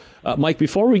air. Mike,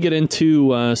 before we get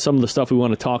into some of the stuff we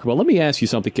want to talk about, let me ask you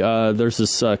something. There's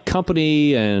this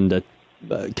company and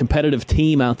a competitive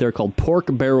team out there called Pork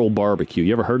Barrel Barbecue.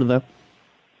 You ever heard of them?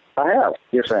 I have.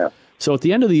 Yes, I have. So at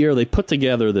the end of the year, they put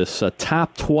together this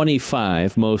top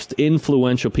 25 most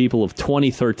influential people of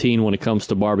 2013 when it comes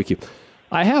to barbecue.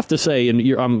 I have to say, and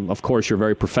of course you're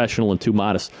very professional and too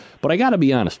modest, but I got to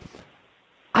be honest,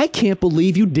 I can't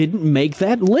believe you didn't make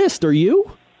that list. Are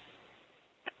you?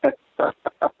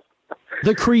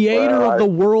 The creator of the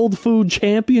World Food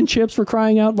Championships, for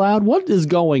crying out loud. What is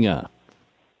going on?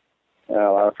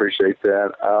 Well, I appreciate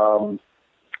that.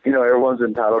 Everyone's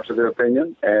entitled to their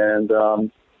opinion, and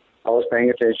I was paying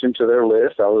attention to their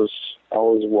list. I was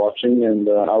watching, and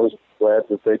I was glad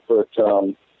that they put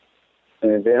an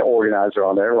event organizer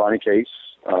on there. Ronnie Case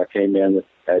came in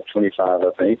at 25, I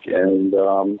think, and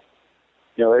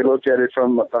they looked at it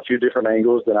from a few different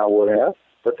angles than I would have,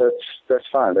 but that's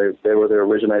fine. They were the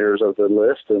originators of the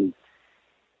list, and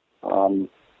I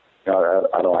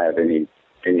don't have any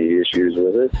issues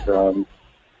with it.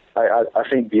 I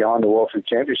think beyond the World Food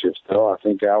Championships, though, I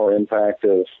think our impact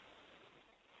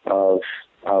of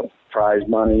prize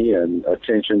money and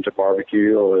attention to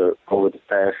barbecue over the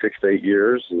past 6 to 8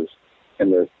 years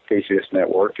in the KCS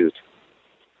network is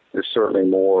certainly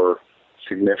more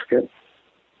significant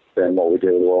than what we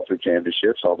did with the World Food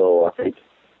Championships, although I think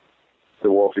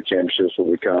the World Food Championships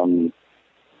will become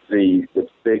the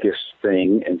biggest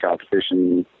thing in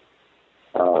competition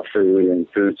food and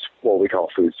what we call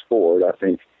food sport. I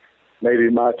think maybe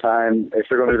my time, if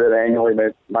they're going to do that annually,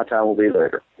 my time will be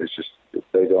later. It's just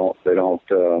they don't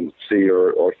see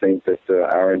or think that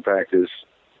our impact is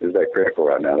that critical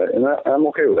right now, and I'm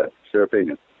okay with that. It's their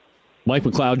opinion. Mike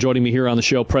McLeod joining me here on the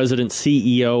show, President,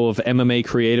 CEO of MMA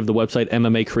Creative, the website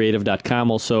MMAcreative.com,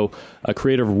 also a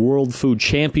creator of World Food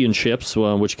Championships,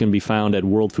 which can be found at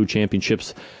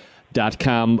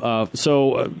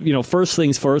worldfoodchampionships.com. First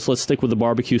things first, let's stick with the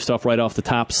barbecue stuff right off the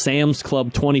top. Sam's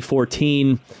Club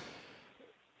 2014.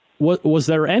 Was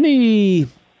there any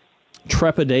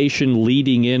trepidation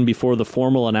leading in before the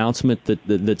formal announcement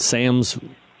that Sam's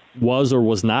was or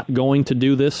was not going to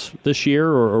do this year,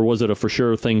 or was it a for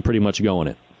sure thing pretty much going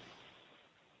it?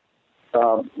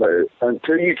 Until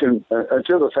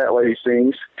the fat lady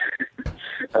sings,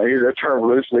 I use that term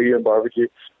loosely in barbecue,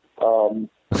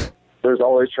 there's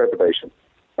always trepidation,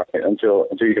 right, until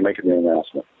you can make an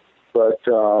announcement. But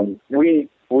we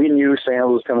knew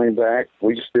Sam's was coming back.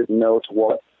 We just didn't know to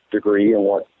what degree and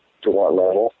to what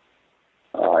level.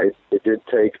 It did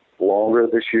take longer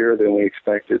this year than we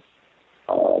expected.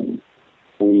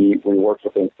 We worked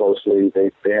with them closely.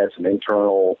 They had some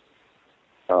internal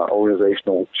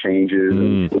organizational changes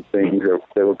and things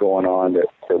that were going on that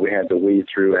we had to weed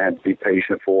through and had to be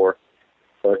patient for.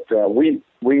 But we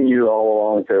knew all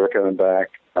along that they were coming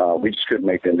back. We just couldn't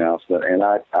make the announcement, and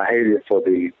I hated it for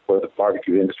the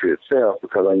barbecue industry itself,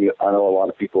 because I know a lot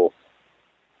of people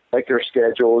make their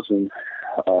schedules and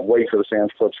wait for the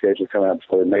Sam's Club schedule to come out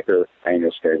before they make their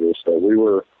annual schedule. So we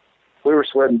were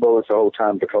sweating bullets the whole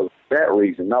time because of that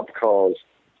reason, not because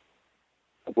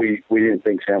we didn't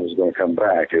think Sam was going to come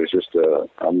back. It was just a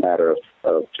matter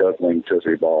of juggling till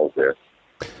the balls there.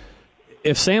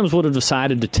 If Sam's would have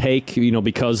decided to take,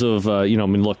 because of,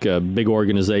 big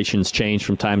organizations change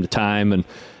from time to time and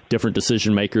different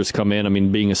decision makers come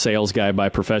in. Being a sales guy by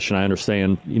profession, I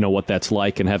understand, what that's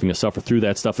like and having to suffer through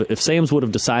that stuff. If Sam's would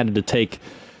have decided to take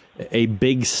a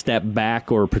big step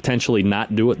back or potentially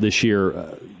not do it this year,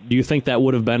 do you think that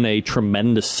would have been a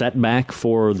tremendous setback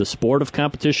for the sport of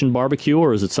competition barbecue,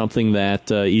 or is it something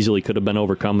that easily could have been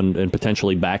overcome and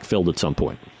potentially backfilled at some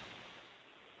point?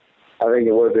 I think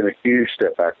it would have been a huge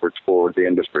step backwards for the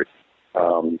industry,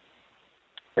 and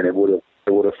it would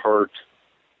have hurt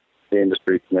the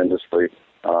industry tremendously,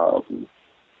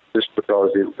 just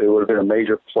because it would have been a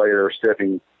major player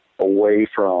stepping away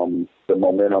from the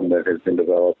momentum that has been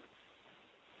developed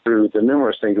through the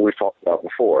numerous things that we've talked about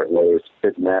before, whether it's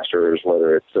pit masters,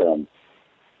 whether it's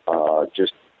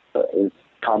just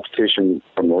competition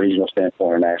from a regional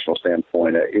standpoint or national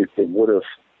standpoint. It would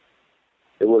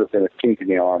have been a kink in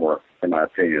the armor, in my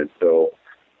opinion. So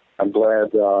I'm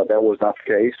glad that was not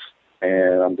the case,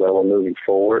 and I'm glad we're moving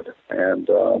forward. And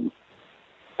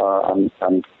I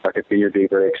continue to be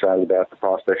very excited about the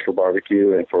prospects for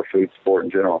barbecue and for food sport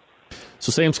in general.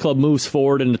 So Sam's Club moves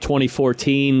forward into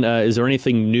 2014. Is there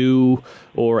anything new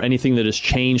or anything that has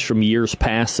changed from years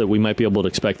past that we might be able to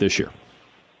expect this year?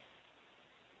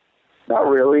 Not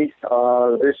really.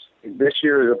 This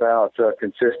year is about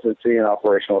consistency and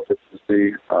operational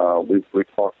efficiency.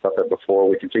 We've talked about that before.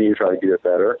 We continue to try to get it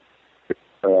better.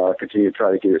 Continue to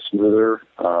try to get it smoother.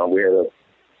 We had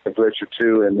a glitch or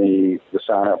two in the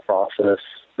sign-up process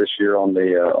this year on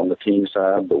the team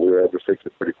side, but we were able to fix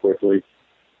it pretty quickly.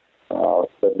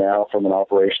 But now, from an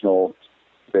operational,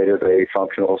 day-to-day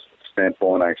functional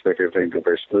standpoint, I expect everything to go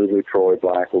very smoothly. Troy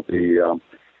Black will be a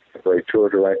great tour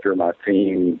director. My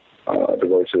team,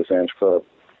 devoted to the Sam's Club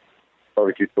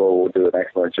barbecue tour, will do an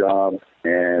excellent job.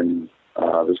 And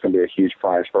there's going to be a huge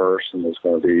prize purse, and there's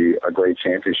going to be a great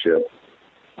championship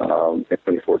in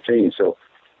 2014. So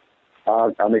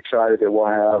I'm excited that we'll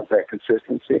have that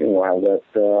consistency and we'll have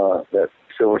that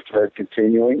silver thread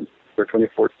continuing for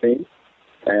 2014.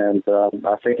 And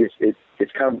I think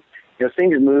it's kind of,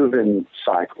 things move in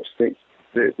cycles.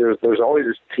 There's always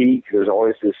this peak. There's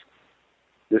always this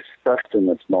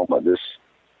sustenance moment,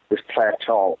 this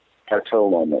plateau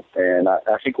moment. And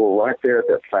I think we're right there at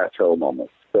that plateau moment.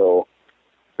 So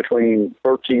between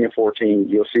 13 and 14,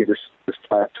 you'll see this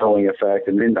plateauing effect,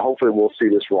 and then hopefully we'll see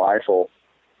this rifle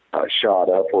shot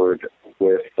upward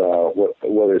with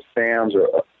whether it's SAMs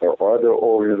or other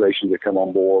organizations that come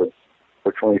on board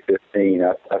for 2015.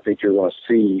 I think you're going to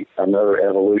see another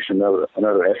evolution, another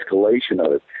escalation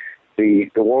of it. The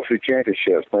World Food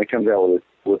Championships, when it comes out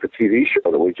with the TV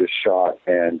show that we just shot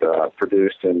and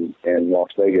produced in Las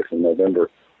Vegas in November,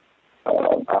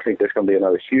 I think there's going to be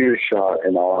another huge shot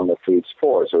in all the food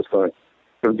sports. So it's going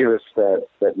to give us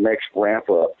that next ramp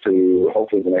up to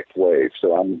hopefully the next wave.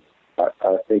 So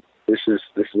I think this is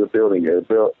a building year. As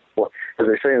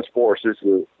they say in sports, this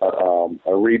is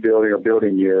a rebuilding or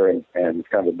building year, and it's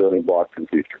kind of a building block for the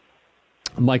future.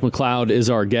 Mike McLeod is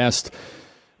our guest.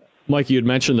 Mike, you had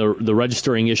mentioned the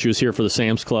registering issues here for the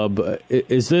Sam's Club.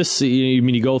 Is this,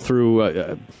 you go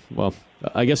through,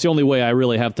 I guess the only way I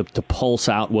really have to pulse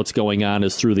out what's going on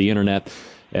is through the Internet.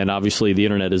 And obviously the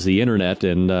Internet is the Internet,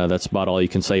 and that's about all you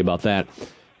can say about that.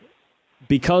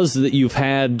 Because you've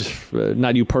had,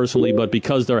 not you personally, but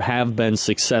because there have been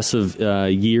successive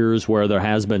years where there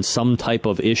has been some type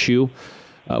of issue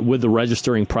with the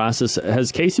registering process,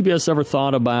 has KCBS ever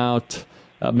thought about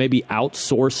maybe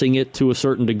outsourcing it to a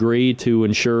certain degree to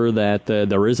ensure that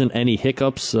there isn't any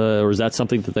hiccups, or is that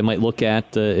something that they might look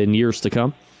at in years to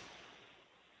come?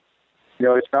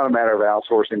 It's not a matter of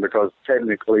outsourcing because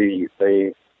technically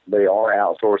they are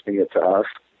outsourcing it to us.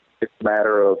 It's a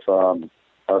matter of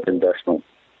investment.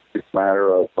 It's a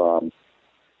matter of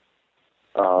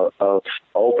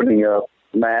opening up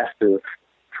massive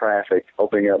traffic,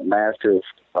 opening up massive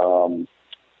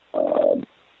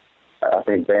I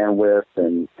think bandwidth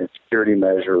and security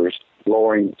measures,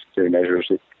 lowering security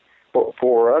measures.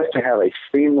 For us to have a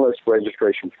seamless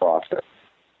registration process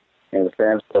in the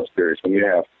Sam's Club Series, when you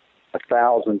have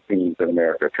 1,000 teams in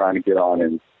America trying to get on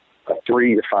in a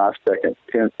 3 to 5 second,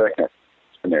 10-second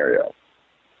scenario,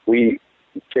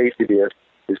 KCBS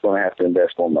is going to have to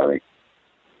invest more money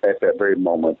at that very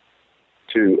moment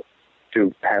to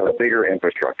have a bigger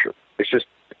infrastructure. It's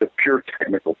a pure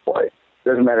technical play. It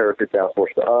doesn't matter if it's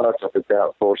outsourced to us or if it's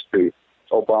outsourced to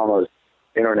Obama's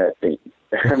internet team.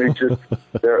 I mean,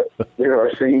 there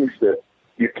are things that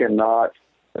you cannot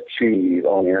achieve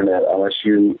on the internet unless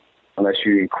you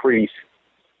increase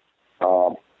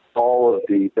all of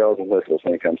the bells and whistles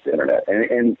when it comes to internet.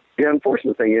 And the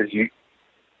unfortunate thing is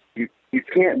you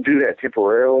can't do that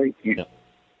temporarily.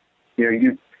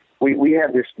 We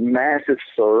have this massive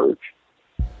surge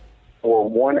for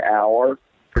 1 hour,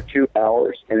 for 2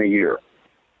 hours in a year.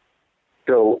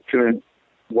 So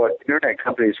what internet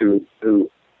companies who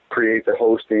create the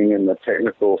hosting and the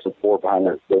technical support behind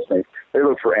those things, they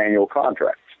look for annual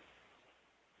contracts.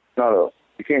 You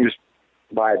can't just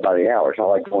buy it by the hour. It's not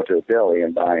like going to a deli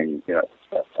and buying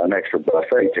an extra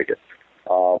buffet ticket.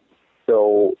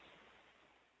 So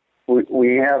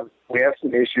we have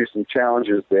some issues, some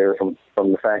challenges there from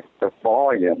the fact that the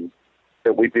volume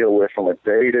that we deal with from a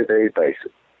day-to-day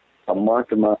basis, a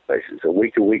month-to-month basis, a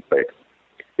week-to-week basis,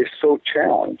 is so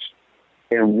challenged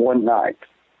in one night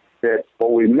that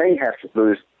what we may have to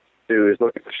do is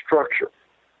look at the structure,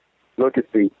 look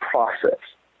at the process.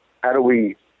 How do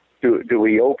we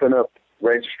open up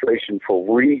registration from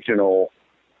a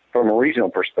regional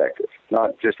perspective,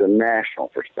 not just a national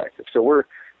perspective? So we're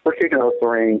kicking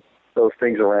those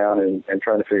things around and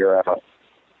trying to figure out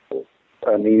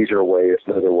an easier way,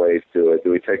 another ways to do it.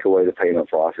 Do we take away the payment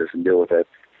process and deal with that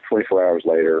 24 hours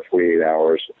later, 48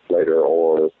 hours later,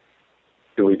 or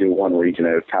do we do one region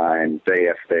at a time, day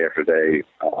after day after day?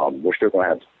 We're still going to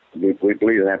have, we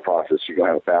believe in that process, you're going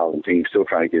to have 1,000 teams still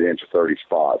trying to get into 30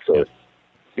 spots. So,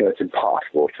 it's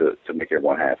impossible to make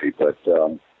everyone happy. But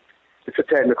it's a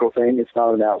technical thing. It's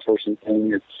not an outsourcing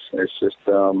thing. It's just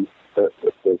the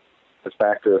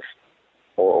fact of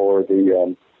or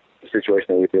the situation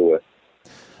that we deal with.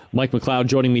 Mike McLeod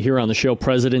joining me here on the show,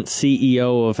 President,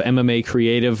 CEO of MMA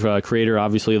Creative, creator,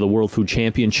 obviously, of the World Food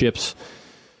Championships.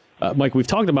 Mike, we've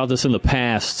talked about this in the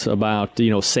past about,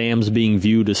 Sam's being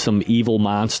viewed as some evil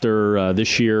monster.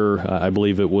 This year, I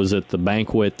believe it was at the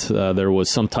banquet, there was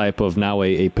some type of now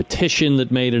a petition that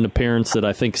made an appearance that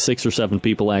I think 6 or 7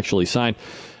 people actually signed.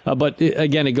 But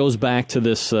again, it goes back to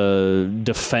this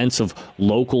defense of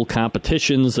local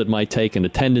competitions that might take an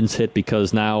attendance hit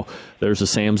because now there's a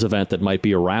Sam's event that might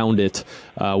be around it,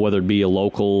 whether it be a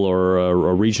local or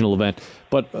a regional event.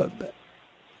 But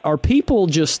are people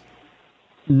just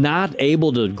not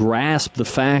able to grasp the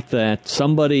fact that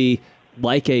somebody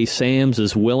like a Sam's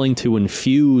is willing to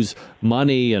infuse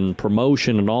money and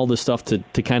promotion and all this stuff to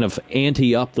kind of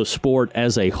ante up the sport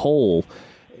as a whole,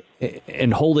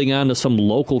 and holding on to some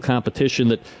local competition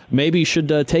that maybe should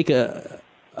take a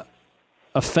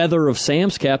feather of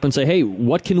Sam's cap and say, hey,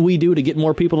 what can we do to get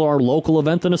more people to our local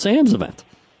event than a Sam's event?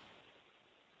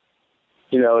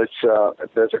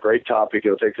 That's a great topic.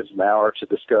 It'll take us an hour to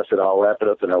discuss it. I'll wrap it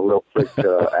up in a real quick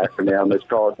acronym. It's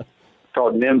called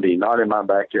NIMBY, not in my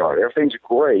backyard. Everything's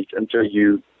great until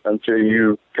you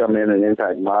come in and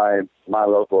impact my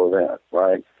local event,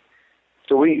 right?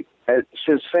 So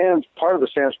since Sam's, part of the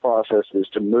Sam's process is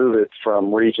to move it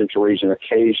from region to region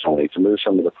occasionally, to move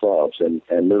some of the clubs and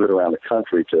move it around the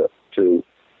country to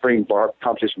bring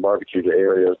competition barbecue to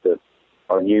areas that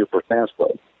are new for Sam's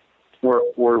Club.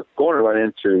 We're going to run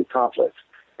into conflicts.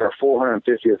 There are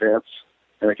 450 events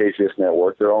in the KCS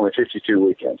network. There are only 52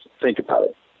 weekends. Think about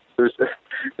it.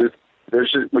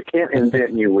 We can't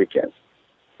invent new weekends,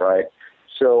 right?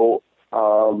 So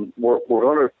we're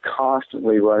going to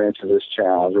constantly run into this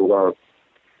challenge. We're going to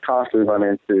constantly run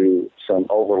into some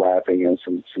overlapping and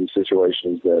some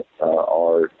situations that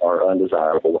are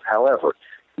undesirable. However,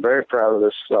 I'm very proud of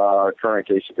this current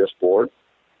KCS board.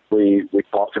 We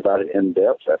talked about it in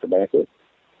depth at the banquet,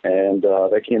 and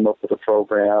they came up with a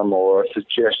program or a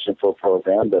suggestion for a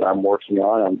program that I'm working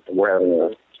on. We're having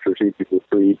a strategic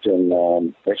retreat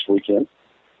next weekend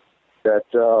that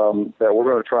we're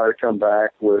going to try to come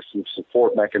back with some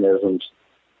support mechanisms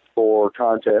for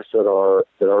contests that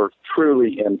are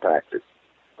truly impacted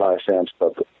by a Sam's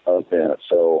Club event.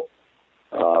 So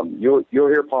you'll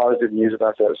hear positive news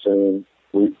about that soon.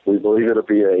 We believe it'll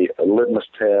be a litmus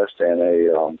test and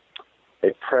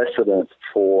a precedent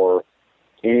for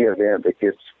any event that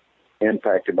gets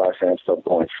impacted by Sam's Club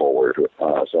going forward.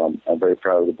 So I'm very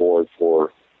proud of the board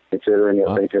for considering it,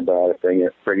 thinking about it,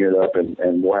 bringing it up,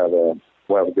 and we'll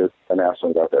have a good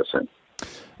announcement about that soon.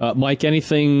 Mike,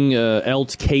 anything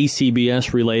else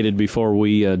KCBS related before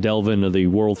we delve into the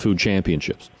World Food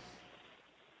Championships?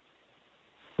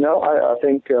 No, I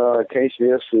think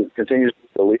KCBS continues to be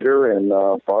the leader in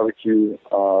barbecue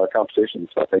competitions.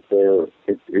 I think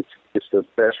it's the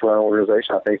best run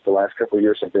organization. I think the last couple of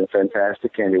years have been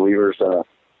fantastic. Candy Weaver's done a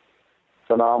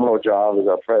phenomenal job as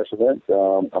our president.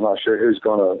 I'm not sure who's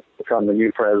going to become the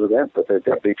new president, but they've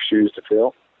got big shoes to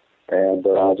fill. And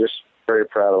just very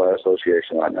proud of our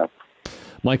association right now.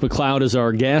 Mike McLeod is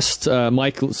our guest.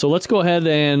 Mike, so let's go ahead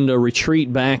and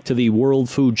retreat back to the World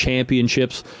Food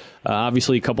Championships.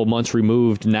 Obviously, a couple months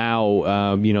removed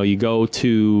now. You go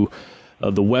to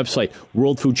the website,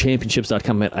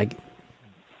 worldfoodchampionships.com.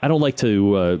 I don't like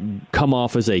to come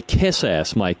off as a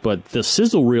kiss-ass, Mike, but the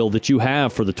sizzle reel that you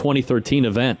have for the 2013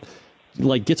 event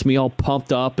gets me all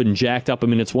pumped up and jacked up. I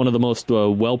mean, it's one of the most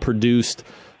well-produced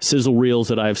sizzle reels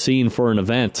that I've seen for an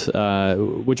event,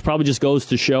 which probably just goes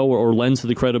to show or lends to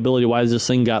the credibility why this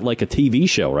thing got like a TV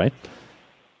show, right?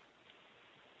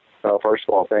 First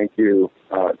of all, thank you,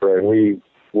 Greg.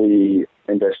 We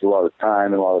invested a lot of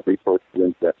time and a lot of resources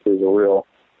into that sizzle reel.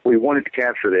 We wanted to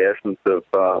capture the essence of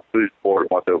food sport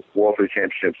and what the World Food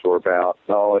Championships were about,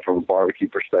 not only from a barbecue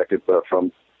perspective, but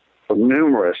from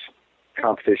numerous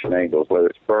competition angles, whether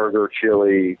it's burger,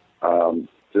 chili,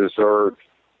 dessert,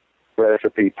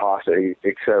 recipe, pasta,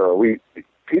 etc.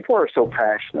 People are so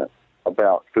passionate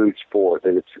about food sport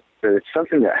that it's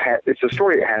something it's a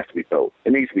story that has to be told.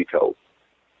 It needs to be told,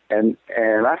 and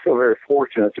I feel very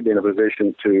fortunate to be in a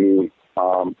position to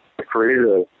create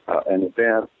an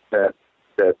event that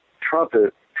trumps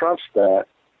that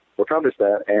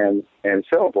and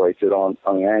celebrates it on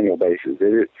an annual basis.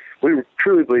 We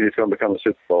truly believe it's going to become a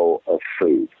Super Bowl of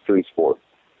food sport,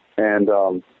 and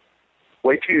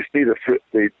wait till you see the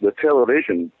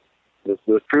television,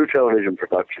 the true television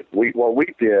production. What we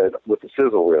did with the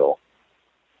sizzle reel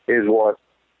is what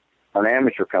an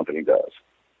amateur company does.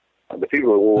 The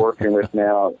people that we're working with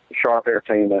now, Sharp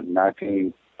Entertainment,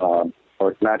 19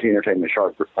 Entertainment,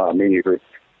 Sharp Media Group,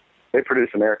 they produce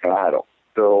American Idol.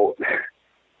 So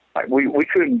we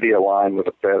couldn't be aligned with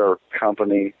a better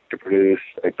company to produce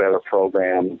a better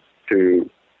program, to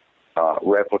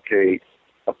replicate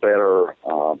a better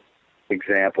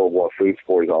example of what food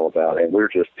sport is all about, and we're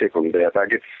just tickled to death. I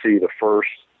get to see the first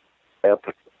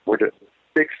episode. We're the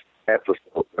 6th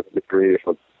episode of the created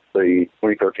for the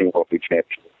 2013 World Food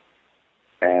Championship,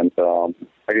 and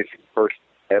I get to see the first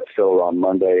episode on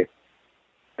Monday,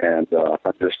 and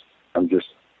I'm just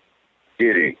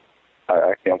giddy.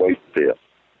 I can't wait to see it.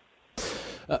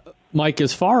 Mike,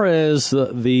 as far as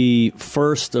the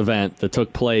first event that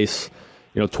took place,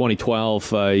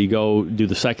 2012, you go do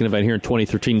the second event here in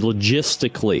 2013.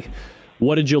 Logistically,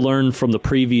 what did you learn from the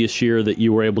previous year that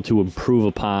you were able to improve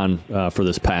upon for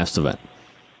this past event?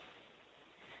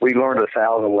 We learned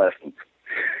 1,000 lessons,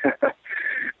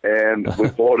 and we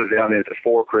boiled it down into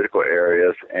 4 critical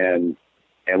areas. And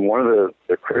one of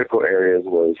the critical areas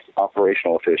was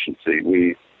operational efficiency.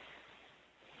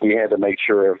 We had to make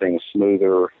sure everything was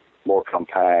smoother, more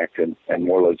compact, and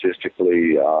more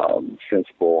logistically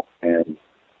sensible, and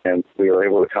we were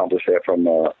able to accomplish that from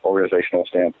an organizational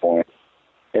standpoint.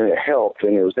 And it helped,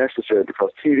 and it was necessary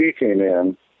because TV came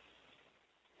in.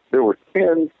 There were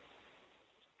 10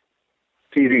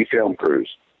 TV film crews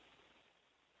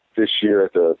this year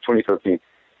at the 2013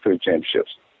 Food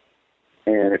Championships.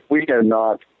 And if we had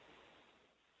not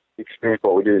experienced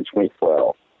what we did in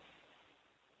 2012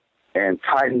 and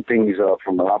tightened things up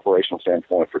from an operational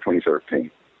standpoint for 2013,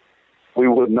 we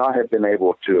would not have been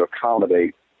able to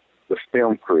accommodate the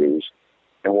film crews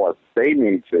and what they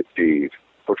need to achieve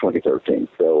for 2013.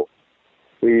 So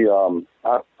we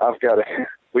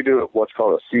do what's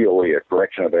called a COE, a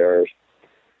correction of errors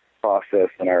process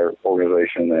in our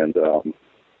organization. And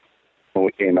when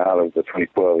we came out of the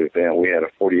 2012 event, we had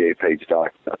a 48-page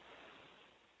document,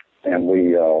 and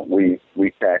we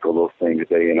tackled those things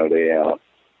day in or day out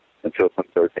until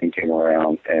 2013 came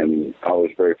around. And I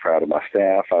was very proud of my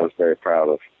staff. I was very proud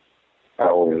of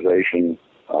our organization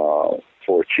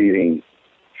for achieving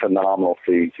phenomenal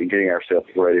feats and getting ourselves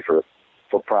ready for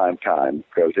prime time,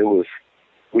 because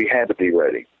we had to be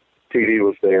ready. TV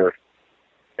was there.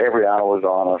 Every eye was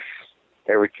on us.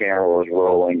 Every camera was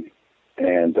rolling.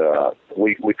 And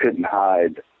we couldn't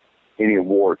hide any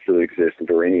awards that existed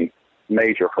or any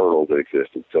major hurdles that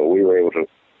existed. So we were able to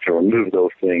remove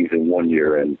those things in 1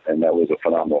 year, and that was a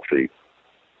phenomenal feat.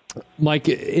 Mike,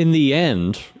 in the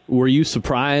end, were you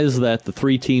surprised that the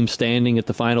 3 teams standing at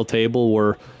the final table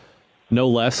were no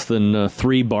less than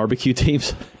 3 barbecue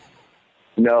teams?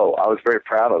 No, I was very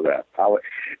proud of that.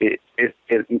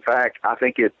 In fact, I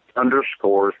think it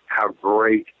underscores how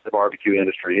great the barbecue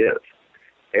industry is.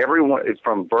 Everyone is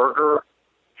from burger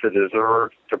to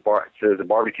dessert to the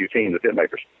barbecue team, the pit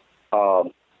makers.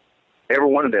 Every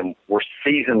one of them were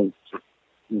seasoned,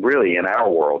 really, in our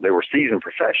world. They were seasoned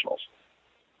professionals.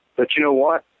 But you know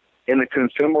what? In the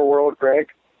consumer world, Greg,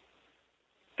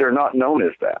 they're not known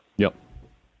as that. Yep.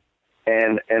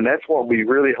 And that's what we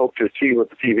really hope to achieve with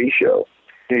the TV show.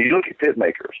 You look at pit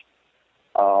makers.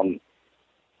 I'm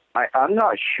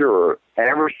not sure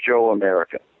average Joe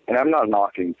American, and I'm not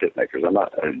knocking pit makers.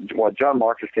 What John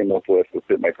Marcus came up with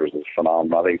pit makers is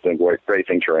phenomenal. I think it's doing great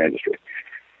things for our industry.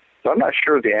 So I'm not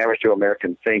sure the average Joe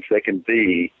American thinks they can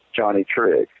be Johnny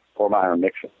Trigg or Myron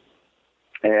Mixon.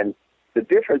 And the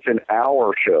difference in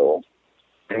our show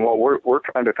and what we're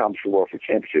trying to accomplish with World Food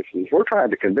Championships is we're trying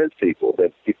to convince people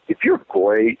that if you're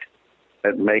great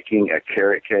at making a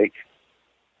carrot cake,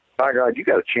 by God, you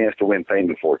got a chance to win fame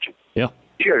and fortune. Yeah.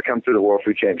 You got to come through the World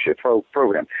Food Championship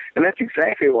program. And that's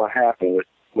exactly what happened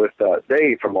with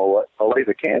Dave from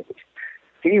Olathe, Kansas.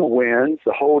 He wins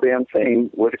the whole damn thing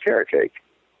with a carrot cake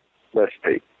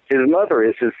recipe. His mother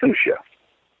is his sous chef.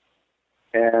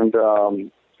 And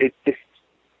it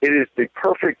is the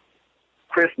perfect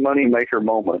Chris Moneymaker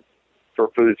moment for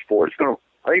food sport. I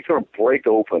think it's going to break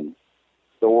open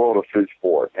the world of food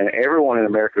sport. And everyone in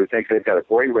America who thinks they've got a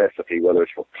great recipe, whether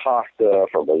it's for pasta,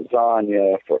 for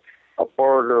lasagna, for a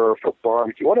burger, for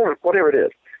barbecue, whatever it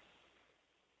is,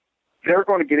 they're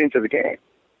going to get into the game.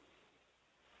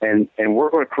 And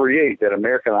we're going to create that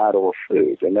American Idol of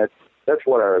food. And that's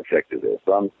what our objective is.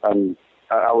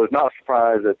 I was not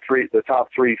surprised that the top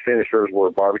 3 finishers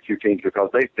were barbecue teams, because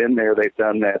they've been there, they've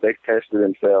done that, they've tested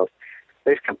themselves,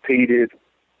 they've competed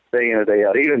day in and day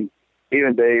out.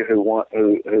 Even Dave, who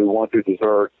won through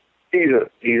dessert, he's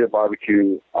a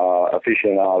barbecue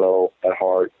aficionado at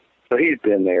heart. So he's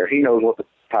been there. He knows what the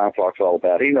time clock's all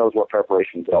about. He knows what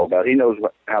preparation's all about. He knows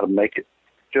how to make it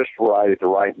just right at the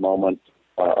right moment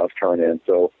of turn in.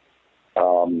 So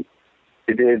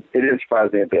it didn't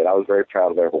surprise me a bit. I was very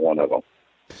proud of every one of them.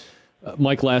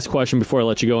 Mike, last question before I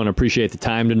let you go, and I appreciate the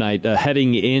time tonight.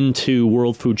 Heading into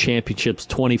World Food Championships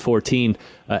 2014,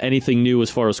 anything new as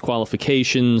far as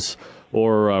qualifications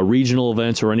or regional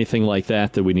events or anything like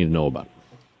that we need to know about?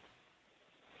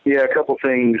 Yeah, a couple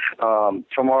things.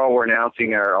 Tomorrow we're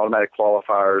announcing our automatic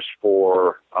qualifiers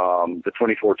for the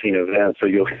 2014 event, so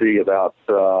you'll see about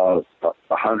 100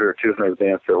 or 200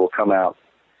 events that will come out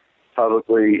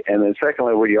publicly. And then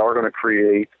secondly, we are going to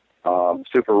create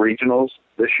super regionals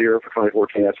this year for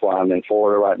 2014. That's why I'm in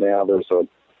Florida right now. There's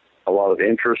a lot of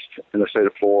interest in the state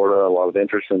of Florida, a lot of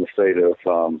interest in the state of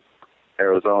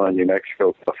Arizona, New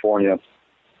Mexico, California,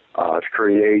 to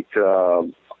create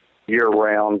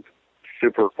year-round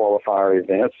super qualifier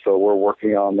events. So we're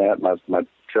working on that. My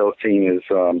sales team is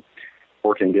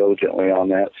working diligently on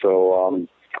that. So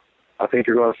I think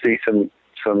you're going to see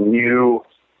some new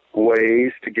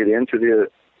ways to get into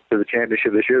the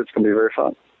championship this year. It's going to be very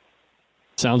fun.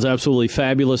 Sounds absolutely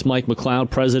fabulous. Mike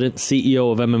McLeod, President,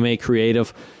 CEO of MMA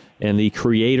Creative, and the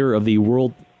creator of the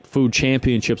World Food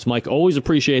Championships. Mike, always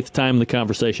appreciate the time and the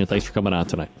conversation. Thanks for coming on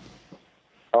tonight.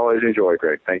 Always enjoy,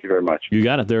 Greg. Thank you very much. You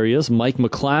got it. There he is. Mike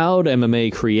McLeod,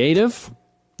 MMA Creative.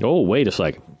 Oh, wait a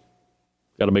second.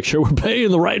 Got to make sure we're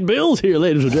paying the right bills here,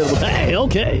 ladies and gentlemen. Hey,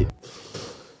 okay.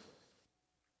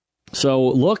 So,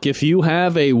 look, if you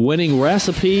have a winning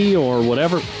recipe or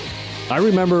whatever, I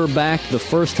remember back the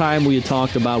first time we had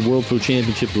talked about World Food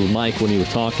Championships with Mike when he was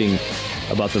talking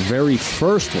about the very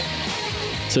first one.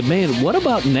 I said, man, what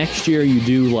about next year you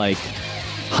do like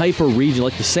hyper region,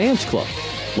 like the Sam's Club?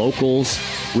 Locals,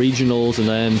 regionals, and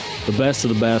then the best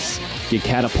of the best get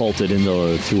catapulted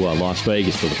to Las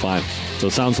Vegas for the finals. So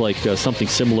it sounds like something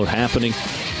similar happening,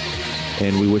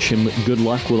 and we wish him good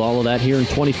luck with all of that here in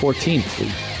 2014.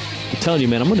 I'm telling you,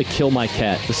 man, I'm going to kill my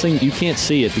cat. This thing, you can't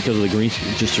see it because of the green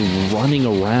screen, just running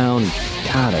around.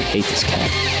 God, I hate this cat.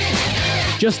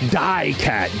 Just die,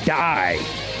 cat, die.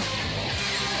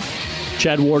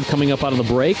 Chad Ward coming up out of the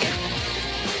break.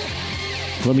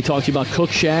 Let me talk to you about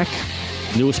Cook Shack.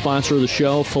 Newest sponsor of the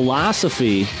show.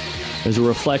 Philosophy is a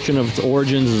reflection of its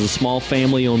origins as a small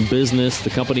family-owned business. The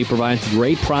company provides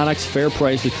great products, fair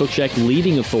prices. Cook Shack,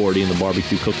 leading authority in the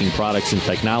barbecue cooking products and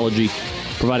technology,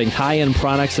 providing high-end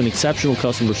products and exceptional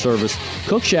customer service.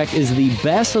 Cook Shack is the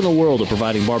best in the world at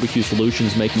providing barbecue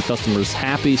solutions, making customers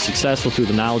happy, successful through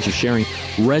the knowledge of sharing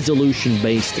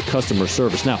resolution-based customer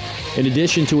service. Now, in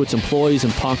addition to its employees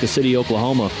in Ponca City,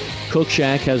 Oklahoma, Cook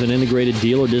Shack has an integrated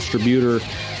distributor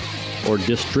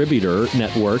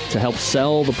network to help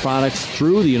sell the products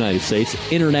through the United States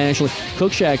internationally.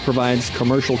 Cook Shack provides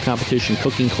commercial competition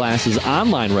cooking classes,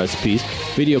 online recipes,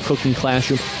 video cooking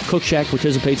classroom. Cook Shack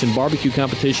participates in barbecue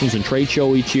competitions and trade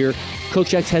show each year. Cook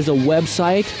Shack has a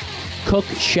website,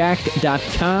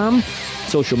 cookshack.com,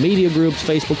 social media groups,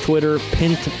 Facebook, Twitter,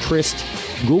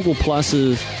 Pinterest, Google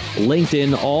Pluses,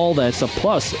 LinkedIn, all that stuff,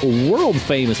 plus a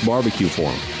world-famous barbecue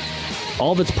forum.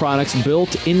 All of its products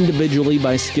built individually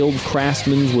by skilled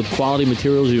craftsmen with quality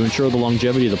materials to ensure the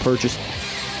longevity of the purchase.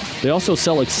 They also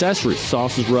sell accessories,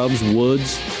 sauces, rubs,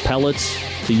 woods, pellets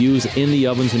to use in the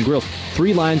ovens and grills.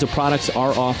 3 lines of products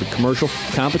are offered: commercial,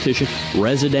 competition,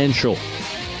 residential.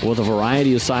 With a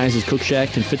variety of sizes, Cook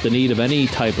Shack can fit the need of any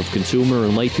type of consumer.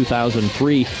 In late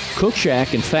 2003, Cook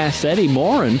Shack and Fast Eddie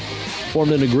Morin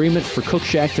formed an agreement for Cook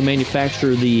Shack to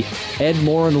manufacture the Ed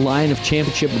Morin line of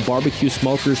championship barbecue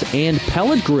smokers and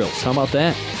pellet grills. How about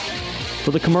that? For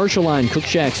the commercial line, Cook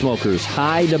Shack smokers,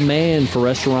 high demand for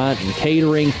restaurant and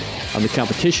catering. On the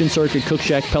competition circuit, Cook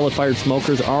Shack pellet-fired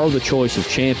smokers are the choice of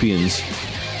champions.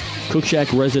 Cook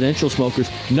Shack residential smokers,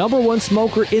 #1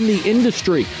 smoker in the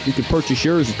industry. You can purchase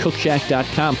yours at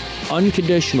cookshack.com.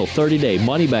 Unconditional 30-day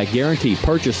money-back guarantee.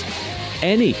 Purchase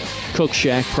any Cook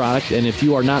Shack product, and if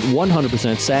you are not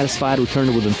 100% satisfied, return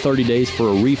it within 30 days for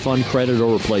a refund, credit,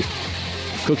 or replacement.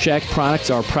 Cook Shack products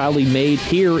are proudly made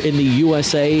here in the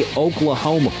USA,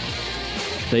 Oklahoma.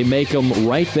 They make them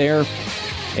right there,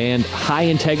 and high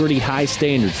integrity, high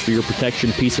standards for your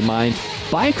protection, peace of mind.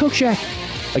 Buy a Cook Shack.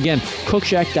 Again,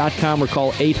 cookshack.com or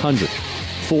call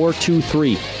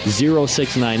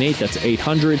 800-423-0698. That's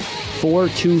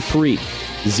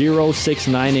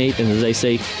 800-423-0698. And as they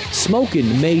say,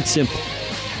 smoking made simple.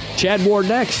 Chad Ward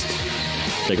next.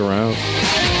 Stick around.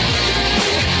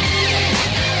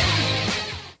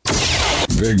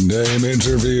 Big name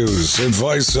interviews,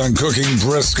 advice on cooking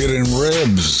brisket and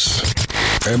ribs,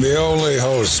 and the only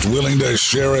host willing to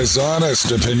share his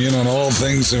honest opinion on all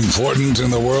things important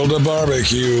in the world of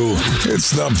barbecue.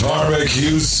 It's the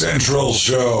Barbecue Central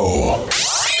Show.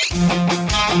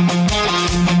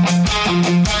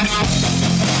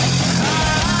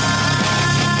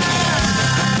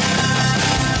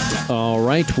 All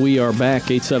right, we are back.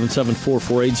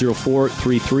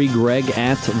 877-448-0433. Greg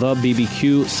at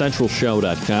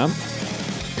thebbqcentralshow.com.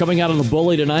 Coming out on the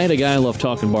bully tonight, a guy I love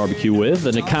talking barbecue with,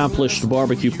 an accomplished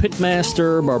barbecue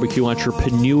pitmaster, barbecue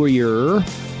entrepreneur,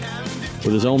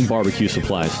 with his own barbecue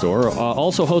supply store.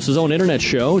 Also hosts his own internet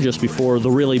show just before the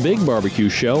Really Big Barbecue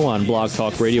Show on Blog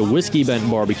Talk Radio, Whiskey Bent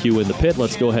Barbecue in the Pit.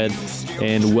 Let's go ahead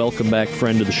and welcome back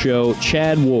friend of the show,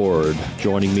 Chad Ward,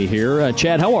 joining me here.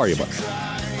 Chad, how are you, bud?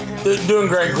 Doing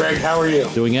great, Greg. How are you?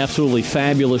 Doing absolutely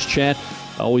fabulous, Chad.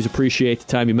 I always appreciate the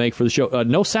time you make for the show.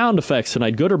 No sound effects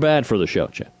tonight, good or bad for the show,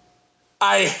 Chad?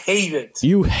 I hate it.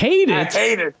 You hate it? I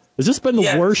hate it. Has this been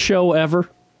the worst show ever?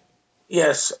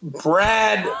 Yes.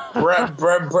 Brad, no,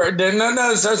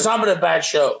 it's not been a bad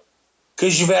show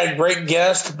because you've had great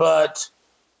guests, but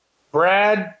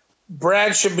Brad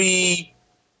should be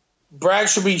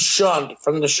shunned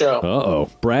from the show. Uh-oh.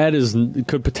 Brad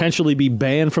could potentially be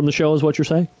banned from the show is what you're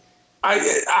saying?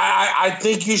 I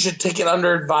think you should take it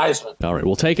under advisement. All right,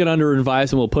 we'll take it under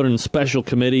advisement. We'll put it in a special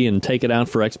committee and take it out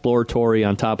for exploratory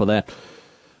on top of that.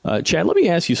 Chad, let me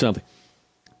ask you something.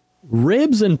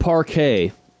 Ribs and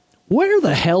parquet, where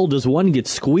the hell does one get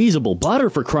squeezable butter,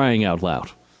 for crying out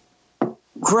loud?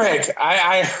 Greg,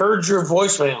 I heard your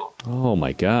voicemail. Oh,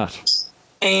 my God.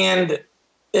 And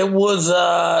it was...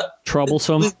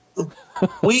 troublesome?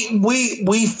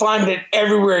 We find it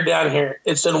everywhere down here.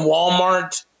 It's in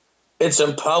Walmart. It's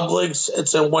in Publix.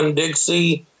 It's in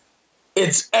Winn-Dixie.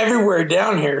 It's everywhere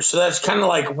down here. So that's kind of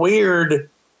like weird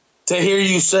to hear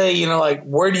you say, you know, like,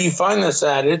 where do you find this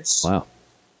at? Wow.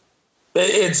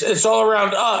 It's all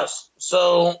around us.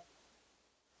 So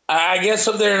I guess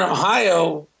up there in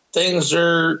Ohio, things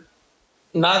are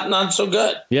not so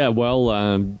good. Yeah, well,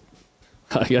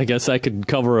 I guess I could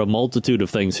cover a multitude of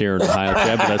things here in Ohio,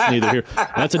 Chad, but that's neither here.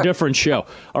 That's a different show.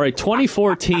 All right,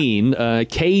 2014,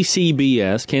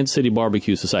 KCBS, Kansas City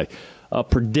Barbecue Society.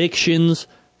 Predictions,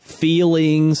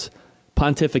 feelings,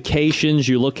 pontifications.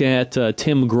 You look at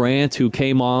Tim Grant, who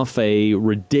came off a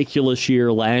ridiculous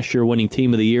year last year, winning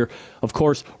Team of the Year. Of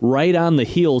course, right on the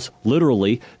heels,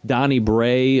 literally, Donnie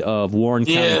Bray of Warren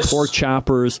County Pork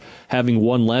Choppers having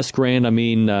one less grand. I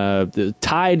mean,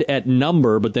 tied at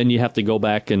number, but then you have to go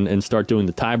back and start doing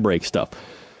the tie break stuff.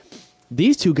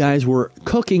 These two guys were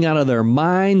cooking out of their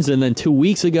minds, and then 2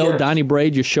 weeks ago, Donnie Bray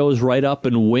just shows right up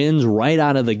and wins right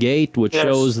out of the gate, which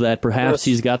shows that perhaps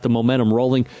he's got the momentum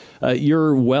rolling.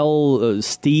 You're well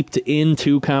steeped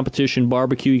into competition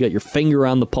barbecue. You got your finger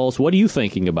on the pulse. What are you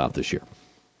thinking about this year?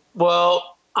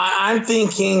 Well, I'm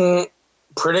thinking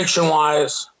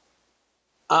prediction-wise,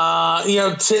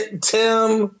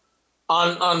 Tim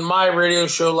on my radio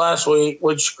show last week,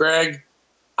 which, Greg,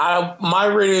 my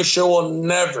radio show will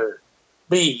never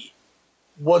be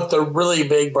what the Really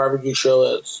Big Barbecue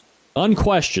Show is.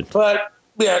 Unquestioned. But,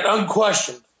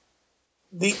 unquestioned.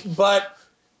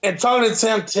 And talking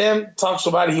to Tim talks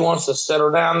about he wants to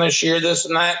settle down this year, this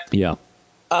and that. Yeah.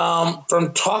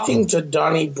 From talking to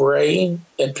Donnie Bray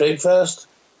at Pigfest,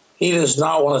 he does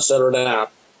not want to settle down.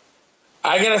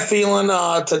 I got a feeling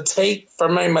to take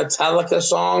from a Metallica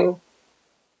song,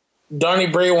 Donnie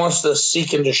Bray wants to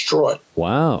seek and destroy.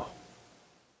 Wow.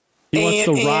 He wants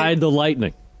to ride the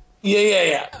lightning.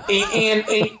 Yeah.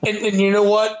 And you know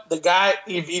what? The guy,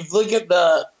 if you look at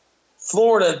the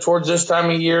Florida towards this time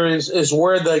of year is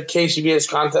where the KCBS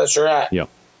contests are at. Yeah.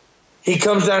 He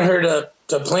comes down here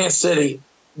to Plant City,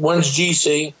 wins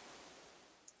GC,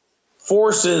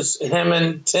 forces him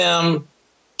and Tim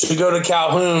to go to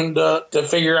Calhoun to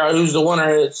figure out who's the winner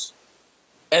is.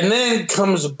 And then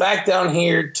comes back down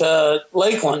here to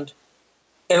Lakeland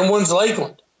and wins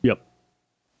Lakeland. Yep.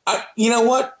 You know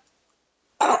what?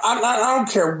 I don't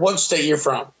care what state you're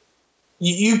from.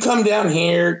 You come down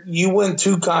here, you win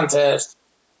 2 contests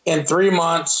in 3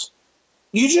 months.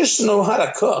 You just know how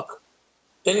to cook,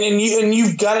 and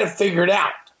you've got it figured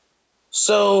out.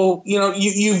 So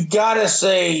you've got to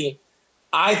say,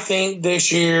 I think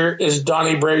this year is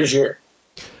Donnie Bray's year.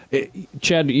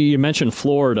 Chad, you mentioned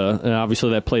Florida, and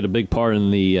obviously that played a big part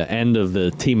in the end of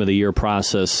the Team of the Year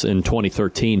process in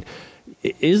 2013.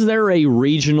 Is there a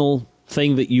regional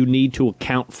thing that you need to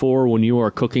account for when you are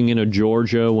cooking in a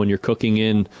Georgia, when you're cooking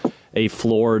in a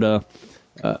Florida,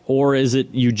 or is it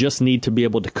you just need to be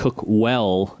able to cook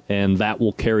well and that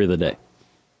will carry the day?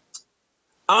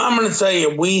 I'm going to tell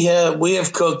you, we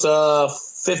have cooked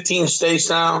 15 states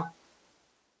now,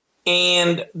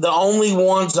 and the only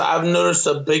ones that I've noticed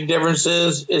a big difference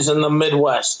is in the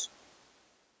Midwest.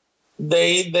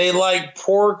 They like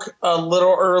pork a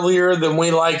little earlier than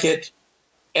we like it.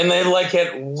 And they like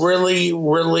it really,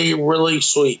 really, really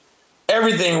sweet.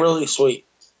 Everything really sweet.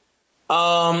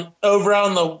 Over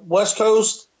on the West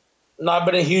Coast, not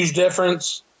been a huge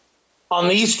difference. On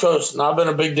the East Coast, not been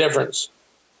a big difference.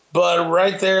 But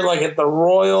right there, like at the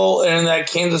Royal and in that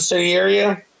Kansas City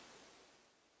area,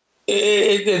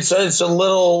 it's a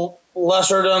little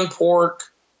lesser done pork.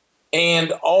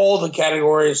 and all the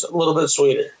categories a little bit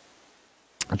sweeter.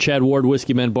 Chad Ward,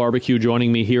 Whiskey Bent Barbecue,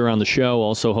 joining me here on the show,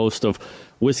 also host of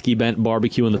Whiskey Bent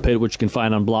Barbecue in the Pit, which you can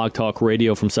find on Blog Talk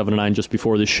Radio from 7 to 9 just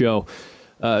before the show.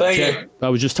 Thank Chad, you. I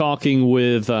was just talking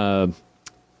with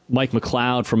Mike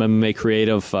McLeod from MMA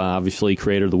Creative, obviously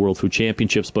creator of the World Food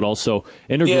Championships, but also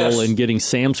integral in getting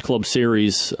Sam's Club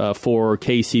Series for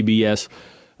KCBS.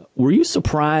 Were you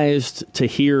surprised to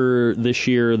hear this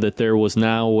year that there was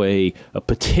now a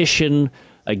petition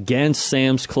against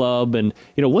Sam's Club? And,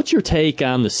 what's your take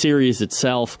on the series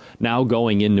itself now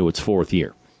going into its 4th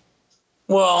year?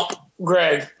 Well,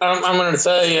 Greg, I'm going to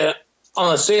tell you,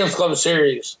 on the Sam's Club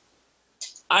series,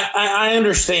 I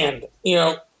understand,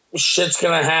 shit's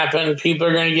going to happen. People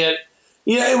are going to get,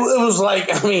 it was like,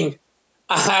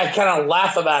 I kind of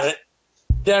laugh about it.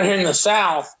 Down here in the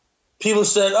South, people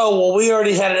said, oh, well, we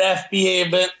already had an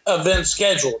FBA event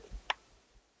scheduled.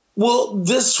 Well,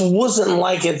 this wasn't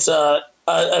like it's a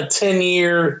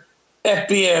 10-year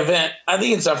FBA event. I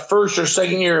think it's a first or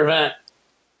second year event.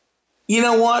 You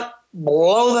know what?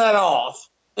 Blow that off.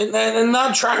 And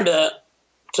not trying to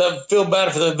feel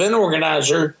bad for the event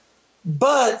organizer,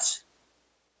 but,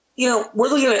 we're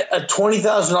looking at a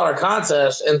 $20,000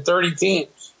 contest and 30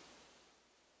 teams.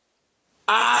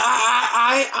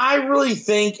 I really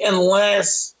think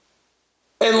unless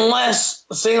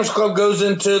Sam's Club goes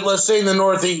into, let's say in the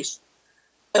Northeast,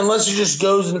 unless he just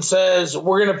goes and says,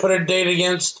 we're going to put a date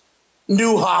against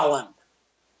New Holland,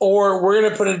 or we're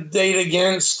going to put a date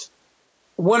against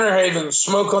Winter Haven,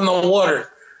 Smoke on the Water.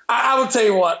 I will tell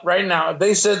you what, right now, if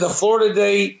they said the Florida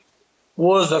date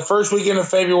was the first weekend of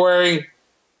February,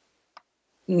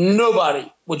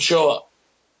 nobody would show up.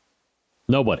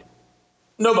 Nobody.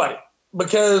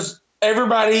 Because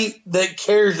everybody that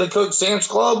cares to cook Sam's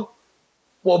Club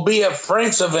will be at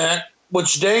Frank's event,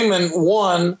 which Damon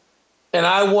won, and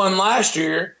I won last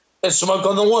year at Smoke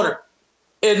on the Water.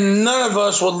 And none of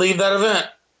us would leave that event.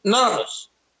 None of us.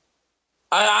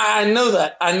 I know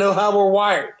that. I know how we're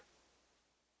wired.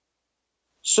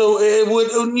 So it would.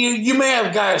 You may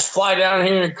have guys fly down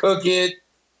here and cook it.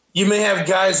 You may have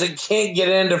guys that can't get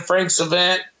into Frank's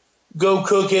event, go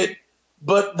cook it.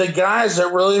 But the guys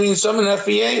that really mean something in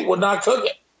FBA would not cook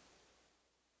it.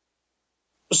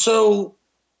 So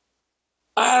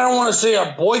I don't want to say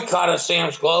a boycott of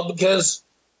Sam's Club because,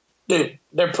 dude,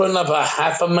 they're putting up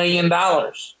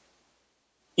 $500,000.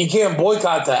 You can't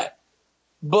boycott that.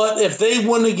 But if they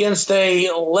win against a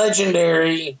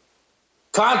legendary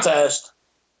contest,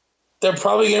 they're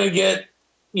probably going to get,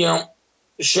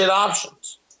 shit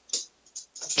options.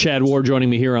 Chad Ward joining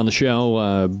me here on the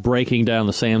show, breaking down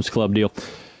the Sam's Club deal.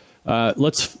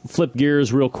 Let's flip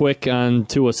gears real quick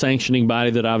onto a sanctioning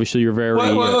body that obviously you're very...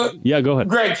 Wait. Yeah, go ahead.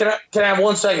 Greg, can I have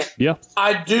 1 second? Yeah.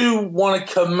 I do want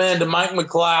to commend Mike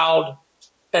McLeod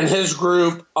and his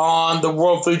group on the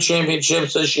World Food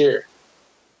Championships this year.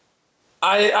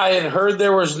 I had heard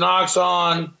there was knocks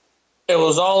on. It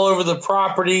was all over the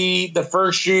property the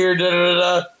first year.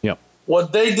 Yep.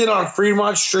 What they did on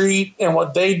Fremont Street and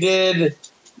what they did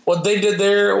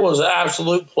there was an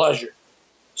absolute pleasure.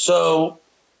 So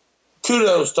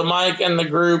kudos to Mike and the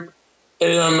group at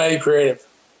MMA Creative.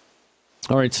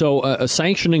 All right, so a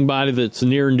sanctioning body that's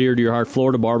near and dear to your heart,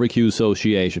 Florida Barbecue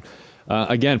Association.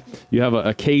 Again, you have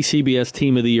a KCBS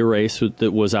Team of the Year race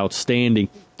that was outstanding.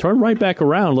 Turn right back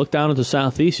around, look down at the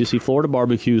Southeast, you see Florida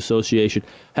Barbecue Association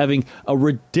having a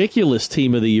ridiculous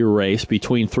Team of the Year race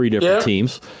between 3 different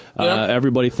teams.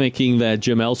 Everybody thinking that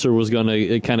Jim Elser was going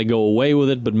to kind of go away with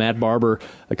it, but Matt Barber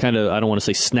kind of, I don't want to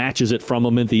say snatches it from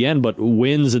him at the end, but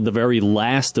wins in the very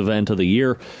last event of the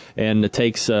year and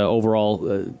takes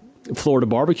overall Florida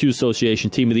Barbecue Association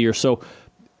Team of the Year. So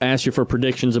ask you for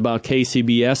predictions about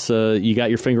KCBS. You got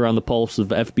your finger on the pulse of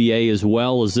FBA as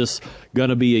well. Is this going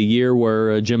to be a year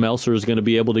where Jim Elser is going to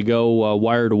be able to go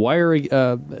wire to wire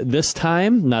this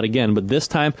time? Not again, but this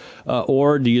time.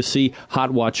 Or do you see Hot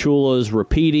Wachulas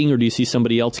repeating, or do you see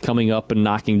somebody else coming up and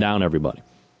knocking down everybody?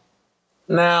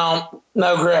 Now,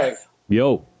 Greg.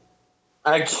 Yo.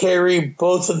 I carry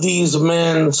both of these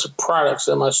men's products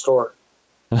in my store.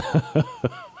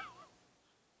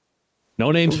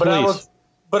 No names, please.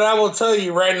 But I will tell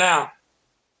you right now,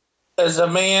 as a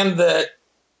man that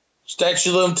statute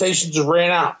of limitations ran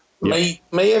out, may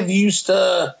have used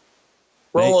to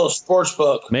roll a sports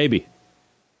book. Maybe.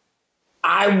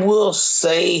 I will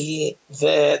say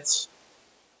that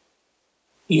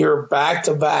your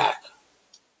back-to-back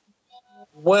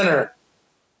winner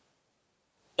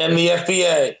in the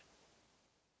FBA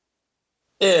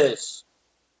is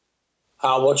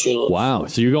Hot Wachulas. Wow.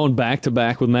 So you're going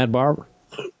back-to-back with Matt Barber.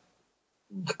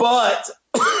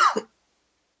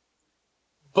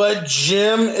 but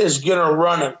Jim is going to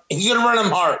run him. He's going to run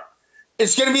him hard.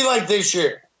 It's going to be like this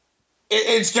year.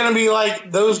 It's going to be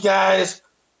like those guys.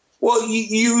 Well,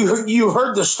 you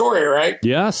heard the story, right?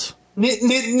 Yes.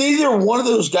 Neither one of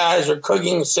those guys are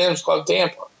cooking Sam's Club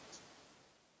Tampa.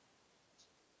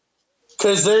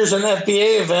 Because there's an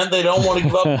FBA event they don't want to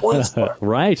give up points for.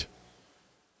 Right.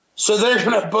 So they're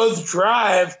going to both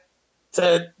drive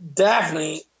to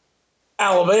Daphne,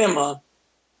 Alabama,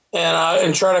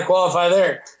 and try to qualify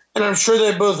there. And I'm sure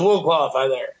they both will qualify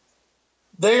there.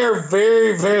 They are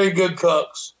very, very good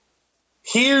cooks.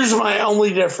 Here's my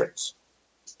only difference,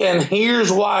 and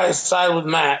here's why I side with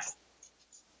Matt,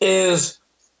 is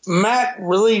Matt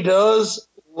really does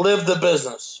live the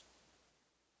business.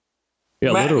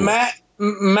 Yeah, literally.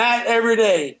 Matt every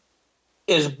day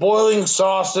is boiling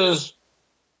sauces,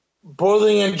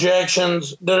 boiling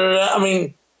injections. I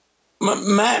mean,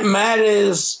 Matt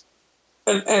is,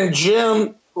 and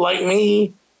Jim, like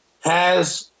me,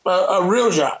 has a real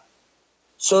job.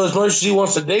 So as much as he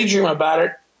wants to daydream about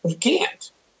it, he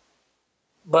can't.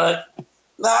 But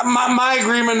my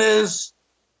agreement is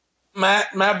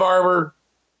Matt Barber,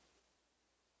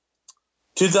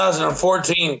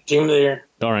 2014 Team of the Year.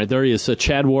 All right, there he is.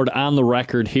 Chad Ward on the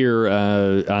record here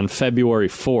on February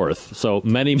 4th. So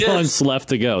many months left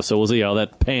to go. So we'll see how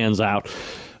that pans out.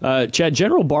 Chad,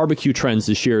 general barbecue trends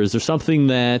this year, is there something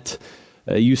that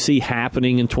you see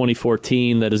happening in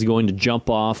 2014 that is going to jump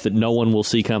off that no one will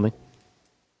see coming?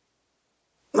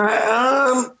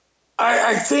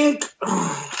 I think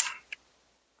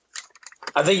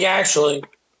actually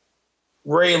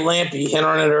Ray Lampe hit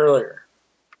on it earlier.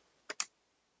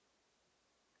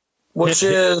 Which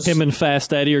is him and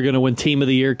Fast Eddie are going to win Team of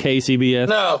the Year KCBS?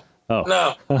 No.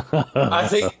 I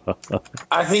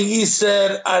think he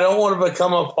said, I don't want to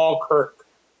become a Paul Kirk.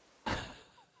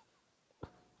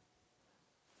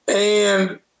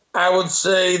 And I would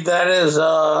say that is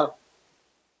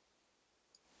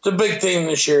it's a big thing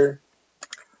this year.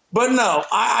 But no,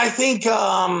 I think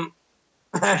and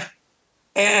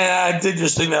I did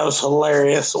just think that was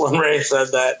hilarious when Ray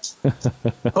said that.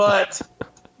 But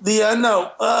I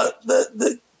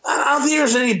don't think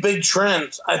there's any big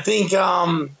trends. I think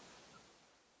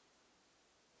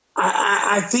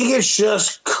I think it's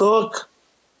just cook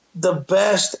the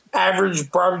best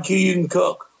average barbecue you can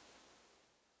cook.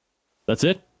 That's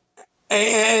it.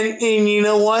 And you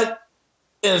know what?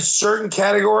 In certain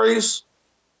categories,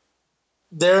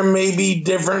 there may be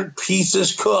different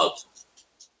pieces cooked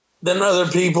than other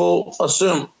people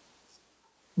assume.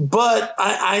 But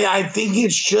I think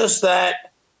it's just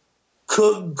that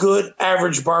cook good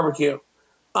average barbecue.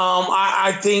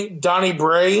 I think Donnie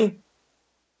Bray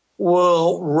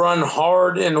will run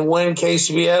hard and win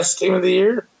KCBS Team of the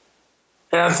Year.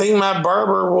 And I think Matt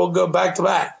Barber will go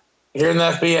back-to-back here in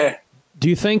the FBA. Do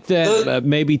you think that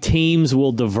maybe teams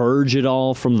will diverge at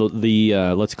all from the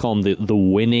let's call them the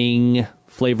winning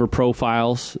flavor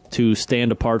profiles to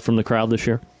stand apart from the crowd this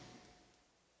year?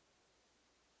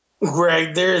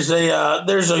 Greg, there's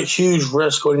a huge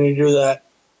risk when you do that.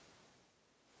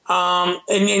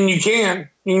 And you can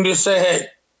just say, hey,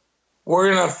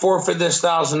 we're going to forfeit this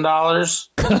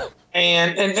 $1,000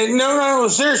 and no,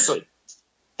 seriously.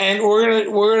 And we're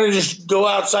going to just go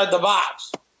outside the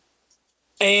box.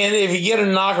 And if you get a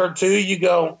knock or two, you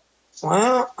go,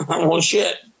 well,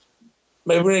 shit.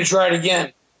 Maybe we need to try it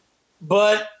again.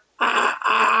 But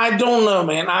I don't know,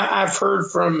 man. I've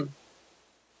heard from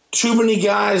too many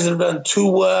guys that have done too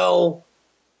well,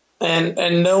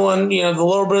 and no one, the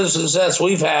little bit of success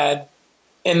we've had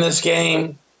in this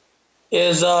game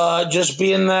is just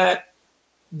being that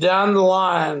down the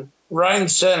line, right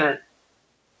and center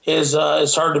is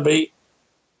hard to beat.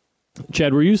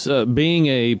 Chad, were you being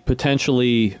a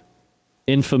potentially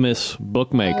infamous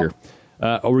bookmaker?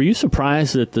 Were you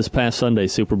surprised at this past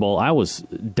Sunday's Super Bowl? I was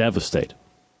devastated.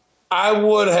 I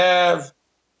would have,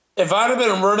 if I'd have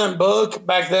been a running book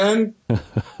back then,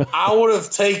 I would have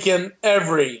taken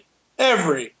every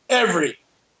Denver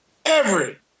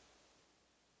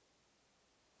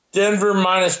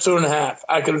minus 2.5.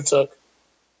 I could have took.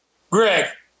 Greg,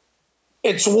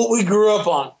 it's what we grew up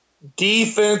on.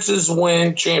 Defenses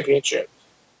win championships.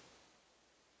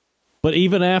 But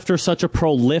even after such a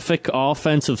prolific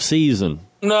offensive season,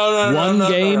 one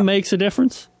game makes a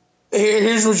difference?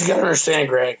 Here's what you got to understand,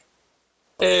 Greg,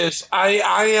 is I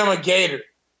am a Gator.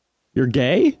 You're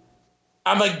gay?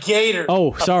 I'm a Gator.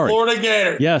 Oh, sorry. A Florida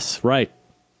Gator. Yes, right.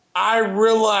 I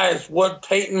realize what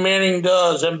Peyton Manning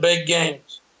does in big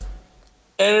games.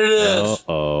 And it is.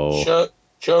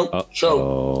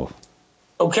 Choke.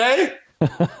 Okay?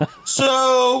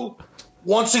 So,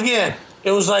 once again,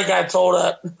 it was like I told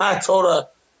a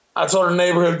I told a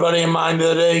neighborhood buddy of mine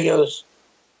the other day, he goes,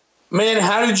 man,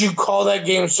 how did you call that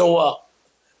game so well?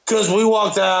 Because we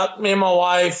walked out, me and my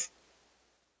wife,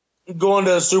 going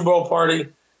to a Super Bowl party.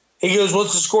 He goes,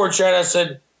 what's the score, Chad? I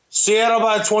said, Seattle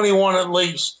by 21 at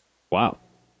least. Wow.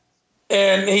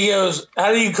 And he goes,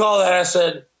 how do you call that? I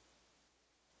said,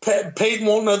 Peyton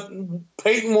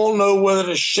won't know whether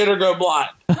to shit or go blind.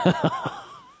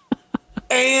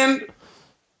 And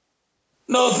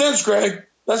no offense, Greg,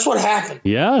 that's what happened.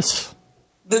 Yes.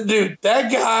 Dude,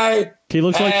 that guy. He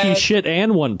looks like he shit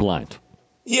and went blind.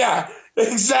 Yeah,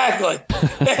 exactly.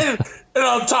 and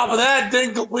on top of that,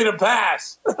 didn't complete a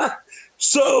pass.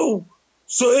 So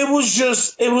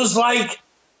it was like,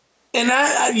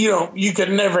 and you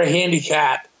could never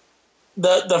handicap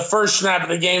the first snap of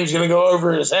the game is going to go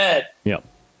over his head. Yep.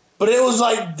 But it was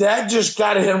like that just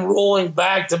got him rolling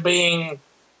back to being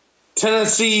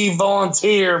Tennessee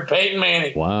Volunteer Peyton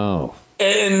Manning. Wow.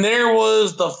 And there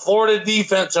was the Florida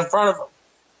defense in front of him.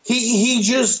 He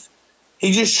just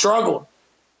struggled.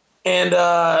 And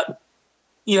I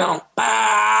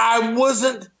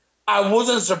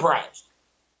wasn't surprised.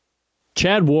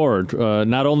 Chad Ward,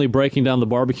 not only breaking down the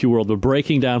barbecue world, but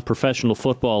breaking down professional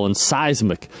football in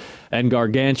seismic and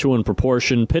gargantuan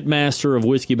proportion. Pitmaster of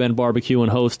Whiskey Bent Barbecue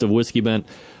and host of Whiskey Bent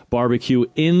Barbecue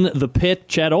in the Pit.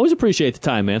 Chad, always appreciate the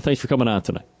time, man. Thanks for coming on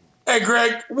tonight. Hey,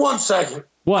 Greg, 1 second.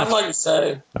 What? I'd like to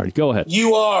say, all right, go ahead.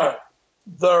 You are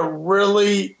the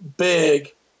really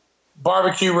big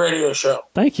barbecue radio show.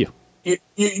 Thank you.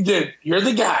 Dude, you're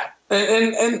the guy.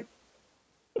 And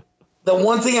the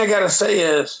one thing I got to say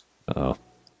is,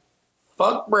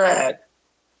 fuck Brad.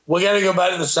 We got to go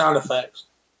back to the sound effects.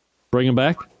 Bring him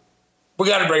back? We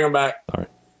got to bring him back. All right.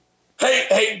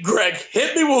 Hey, Greg,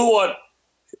 hit me with one.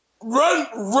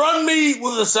 Run me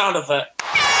with a sound effect.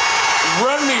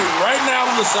 Run me right now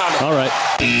with the sound effect. All right.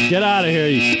 Get out of here,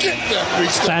 you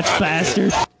fat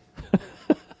bastard.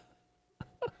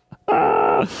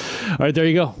 All right, there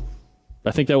you go.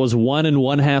 I think that was 1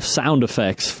 1/2 sound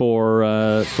effects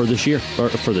for this year. For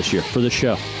this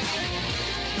show.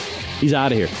 He's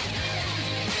out of here.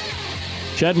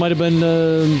 Chad might have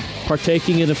been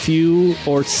partaking in a few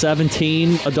or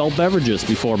 17 adult beverages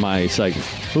before my segment.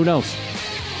 Who knows?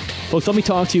 Folks, let me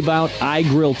talk to you about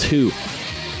iGrill 2.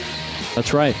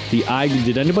 That's right.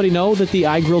 Did anybody know that the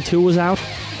iGrill 2 was out?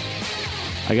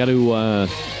 I got to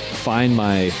find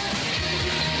my...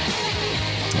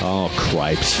 Oh,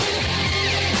 cripes.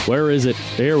 Where is it?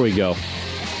 There we go.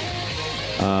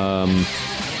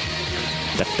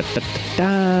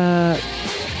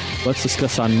 Let's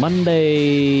discuss on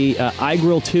Monday.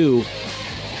 iGrill 2.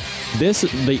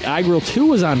 The iGrill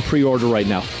 2 is on pre-order right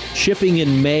now. Shipping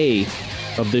in May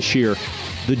of this year.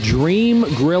 The Dream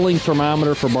Grilling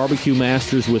Thermometer for barbecue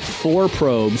masters with 4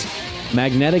 probes,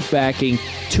 magnetic backing,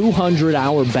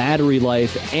 200-hour battery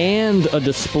life, and a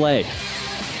display.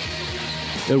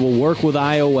 It will work with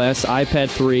iOS, iPad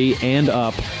 3 and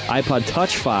up, iPod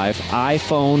Touch 5,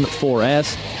 iPhone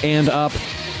 4S and up,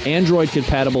 Android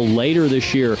compatible later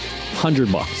this year,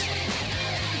 $100.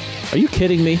 Are you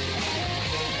kidding me?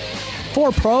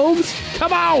 4 probes?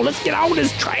 Come on, let's get on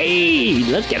this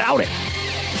train. Let's get on it.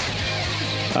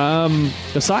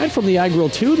 Aside from the iGrill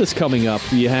 2 that's coming up,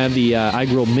 you have the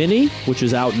iGrill Mini, which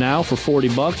is out now for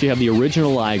 $40. You have the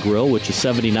original iGrill, which is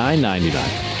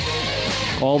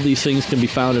 $79.99. All these things can be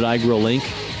found at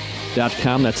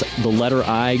iGrillInc.com. That's the letter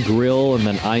I, grill, and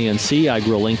then INC,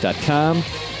 iGrillInc.com.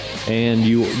 And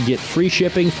you get free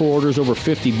shipping for orders over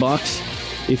 $50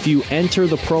 if you enter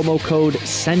the promo code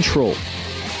CENTRAL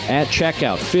at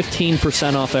checkout.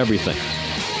 15% off everything.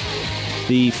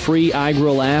 The free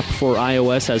iGrill app for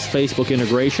iOS has Facebook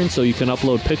integration, so you can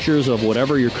upload pictures of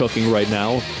whatever you're cooking right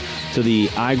now to the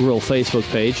iGrill Facebook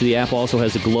page. The app also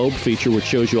has a globe feature, which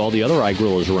shows you all the other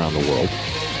iGrillers around the world.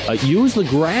 Use the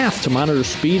graph to monitor the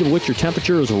speed at which your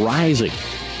temperature is rising.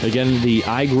 Again, the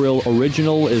iGrill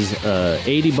Original is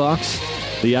 $80,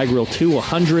 the iGrill 2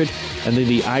 $100, and then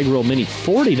the iGrill Mini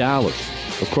 $40.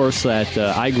 Of course, that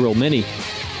iGrill Mini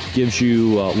gives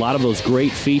you a lot of those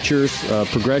great features,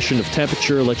 progression of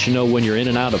temperature, lets you know when you're in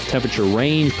and out of temperature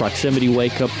range, proximity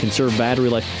wake up, conserve battery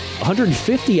life.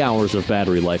 150 hours of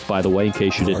battery life, by the way, in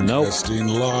case you didn't know.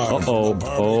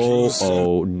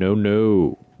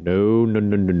 No.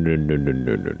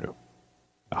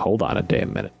 Hold on a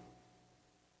damn minute.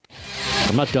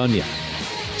 I'm not done yet.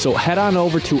 So head on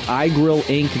over to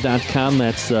iGrillInc.com.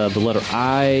 That's the letter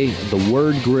I, the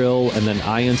word grill, and then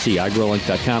INC,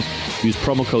 iGrillInc.com. Use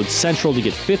promo code CENTRAL to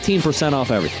get 15%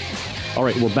 off everything. All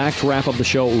right, we're back to wrap up the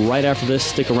show right after this.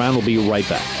 Stick around. We'll be right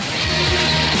back.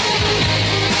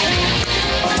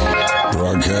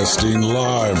 Broadcasting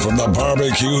live from the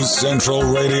Barbecue Central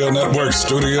Radio Network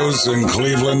studios in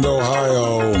Cleveland,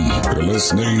 Ohio. You're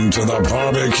listening to the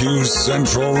Barbecue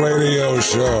Central Radio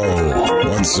Show.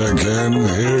 Once again,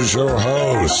 here's your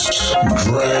host,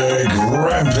 Greg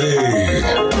Rempe.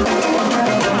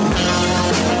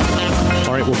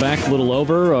 All right, we're back a little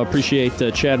over. Appreciate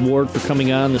Chad Ward for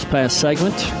coming on this past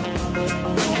segment.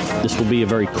 This will be a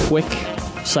very quick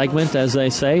segment, as they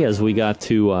say, as we got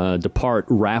to depart,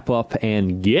 wrap up,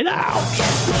 and get out.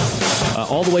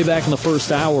 All the way back in the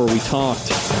first hour, we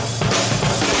talked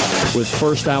with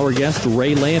first hour guest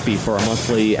Ray Lampe for our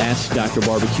monthly Ask Dr.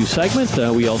 Barbecue segment.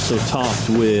 We also talked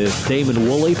with Damon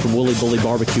Woolley from Woolley Bully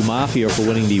Barbecue Mafia for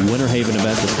winning the Winter Haven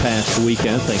event this past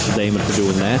weekend. Thanks to Damon for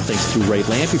doing that. Thanks to Ray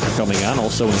Lampe for coming on.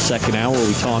 Also in the second hour,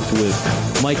 we talked with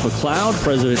Mike McLeod,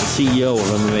 President and CEO of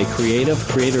MMA Creative,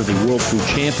 creator of the World Food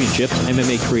Championships,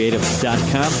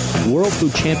 MMAcreative.com,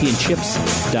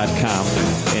 WorldFoodChampionships.com,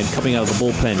 and coming out of the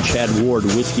bullpen, Chad Ward,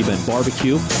 Whiskey Bent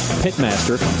Barbecue,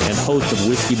 pitmaster and host of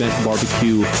Whiskey Bent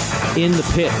Barbecue in the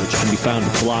Pit, which can be found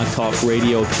at Blog Talk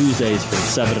Radio Tuesdays from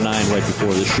 7 to 9 right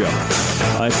before the show.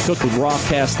 It's cooked with raw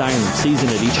cast iron, season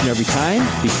it each and every time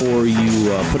before you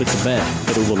put it to bed.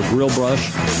 Put a little grill brush,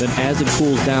 then as it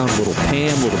cools down, a little Pam,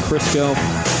 a little Crisco,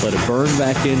 let it burn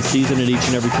back in, season it each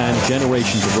and every time.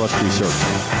 Generations of rust research.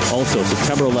 Also,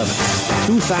 September 11th,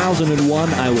 2001,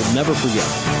 I will never forget.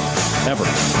 Ever.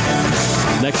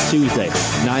 Next Tuesday,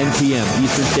 9 p.m.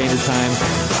 Eastern Standard Time.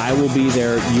 I will be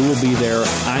there. You will be there.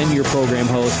 I'm your program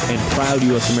host and proud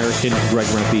U.S. American, Greg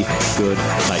Rempe. Good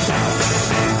night now.